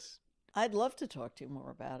 we'll do this. I'd love to talk to you more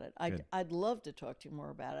about it. I'd love to talk to you more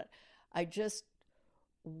about it. I just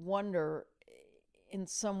wonder, in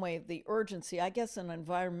some way, the urgency. I guess an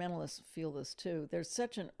environmentalist feel this too. There's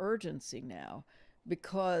such an urgency now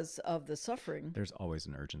because of the suffering. There's always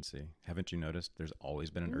an urgency. Haven't you noticed? There's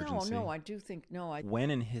always been an urgency. No, I do think,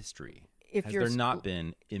 When in history has there not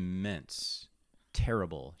been immense,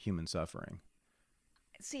 terrible human suffering?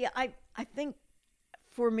 See, I think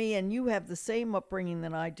for me, and you have the same upbringing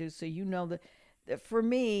that I do, so you know that for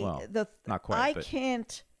me, well, not quite, I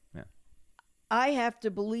can't... I have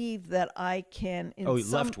to believe that I can...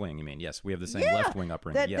 left wing, you mean? Yes, we have the same left wing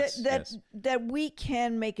upbringing. Yes. That we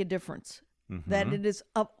can make a difference. Mm-hmm. That it is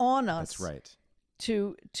up on us. That's right.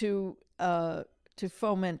 To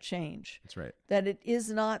foment change. That's right. That it is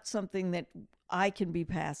not something that I can be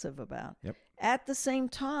passive about. Yep. At the same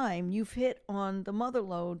time, you've hit on the mother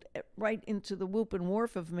lode right into the whoop and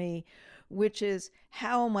wharf of me, which is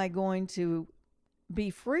how am I going to be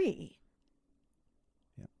free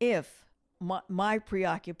if my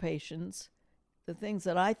preoccupations, the things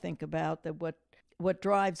that I think about, that what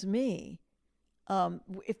drives me,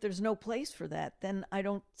 if there's no place for that, then I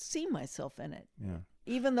don't see myself in it. Yeah.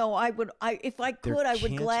 Even though if I could, I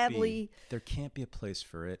would gladly. There can't be a place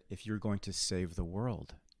for it if you're going to save the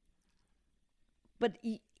world. But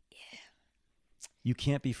you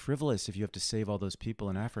can't be frivolous if you have to save all those people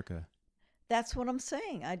in Africa. That's what I'm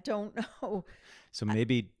saying. I don't know. So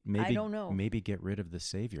maybe I don't know. Maybe get rid of the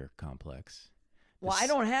savior complex. Well, I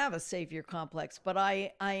don't have a savior complex, but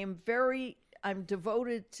I'm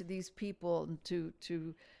devoted to these people and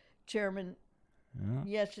to Chairman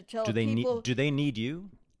Yeshitela. Do they need you?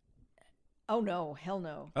 Oh no, hell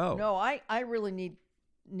no. Oh. No, I really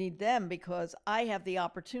need them because I have the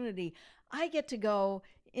opportunity. I get to go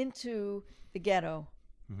into the ghetto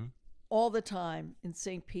all the time in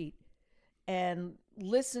St. Pete and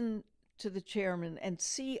listen to the chairman and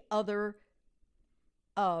see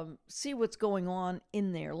what's going on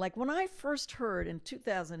in there. Like when I first heard in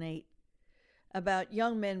 2008 about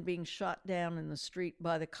young men being shot down in the street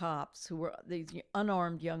by the cops, who were these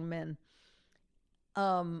unarmed young men,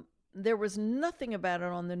 there was nothing about it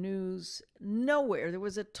on the news, nowhere. There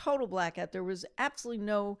was a total blackout. There was absolutely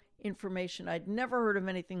no information. I'd never heard of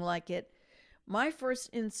anything like it. My first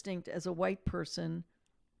instinct as a white person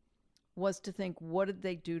was to think, what did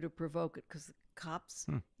they do to provoke it? Because the cops,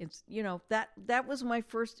 it's, that was my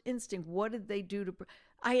first instinct. What did they do to...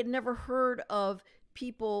 I had never heard of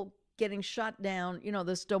people getting shot down,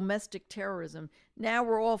 this domestic terrorism. Now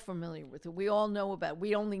we're all familiar with it. We all know about it.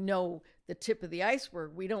 We only know the tip of the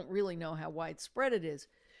iceberg. We don't really know how widespread it is.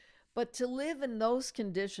 But to live in those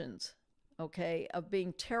conditions, of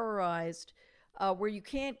being terrorized, where you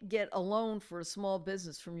can't get a loan for a small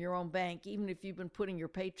business from your own bank, even if you've been putting your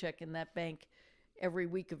paycheck in that bank every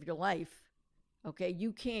week of your life,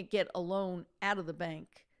 you can't get a loan out of the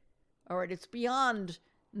bank. All right, it's beyond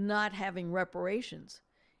not having reparations.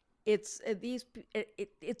 It's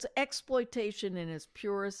it's exploitation in its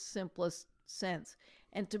purest, simplest sense.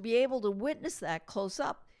 And to be able to witness that close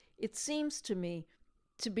up, it seems to me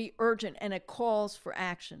to be urgent, and it calls for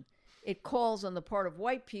action. It calls on the part of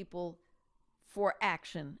white people for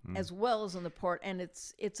action as well as on the part, and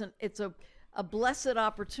it's a blessed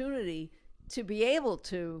opportunity to be able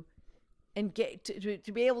to engage,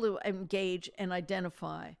 to be able to engage and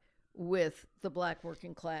identify with the Black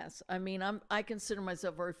working class. I mean, I consider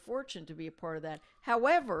myself very fortunate to be a part of that.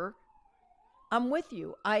 However, I'm with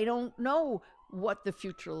you. I don't know what the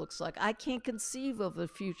future looks like. I can't conceive of the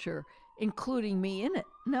future, including me in it.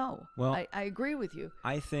 No. Well, I agree with you.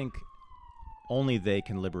 I think only they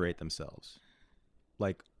can liberate themselves.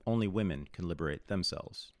 Like, only women can liberate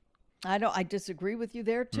themselves. I disagree with you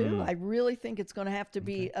there too. I really think it's going to have to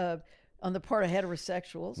be on the part of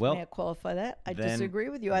heterosexuals. Well, may I qualify that? I disagree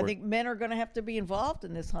with you. I think men are going to have to be involved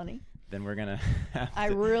in this, honey. Then we're gonna have I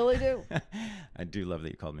really do. I do love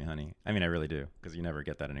that you called me honey. I mean, I really do, because you never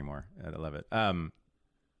get that anymore. I love it.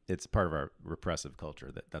 It's part of our repressive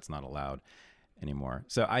culture that's not allowed anymore.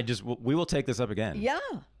 So we will take this up again. Yeah.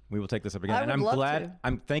 We will take this up again. I And would I'm love glad.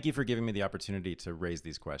 to. Thank you for giving me the opportunity to raise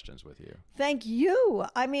these questions with you. Thank you.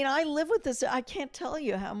 I mean, I live with this. I can't tell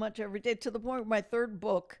you how much every day, to the point where my third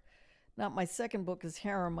book, not my second book is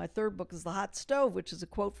Harem. My third book is The Hot Stove, which is a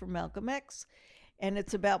quote from Malcolm X. And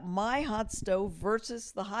it's about my hot stove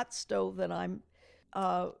versus the hot stove that I'm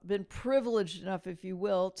been privileged enough, if you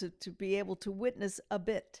will, to be able to witness a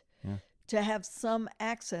bit, to have some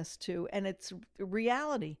access to. And it's a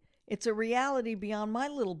reality. It's a reality beyond my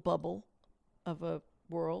little bubble of a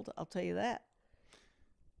world. I'll tell you that.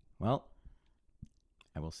 Well,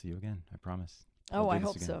 I will see you again. I promise. Oh, I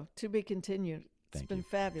hope so. To be continued. It's been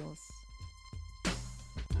fabulous.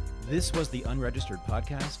 This was the Unregistered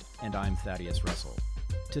Podcast, and I'm Thaddeus Russell.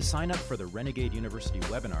 To sign up for the Renegade University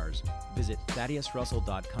webinars, visit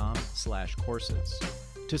thaddeusrussell.com/courses.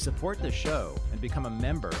 To support the show and become a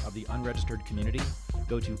member of the Unregistered community,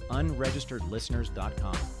 go to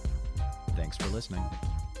unregisteredlisteners.com. Thanks for listening.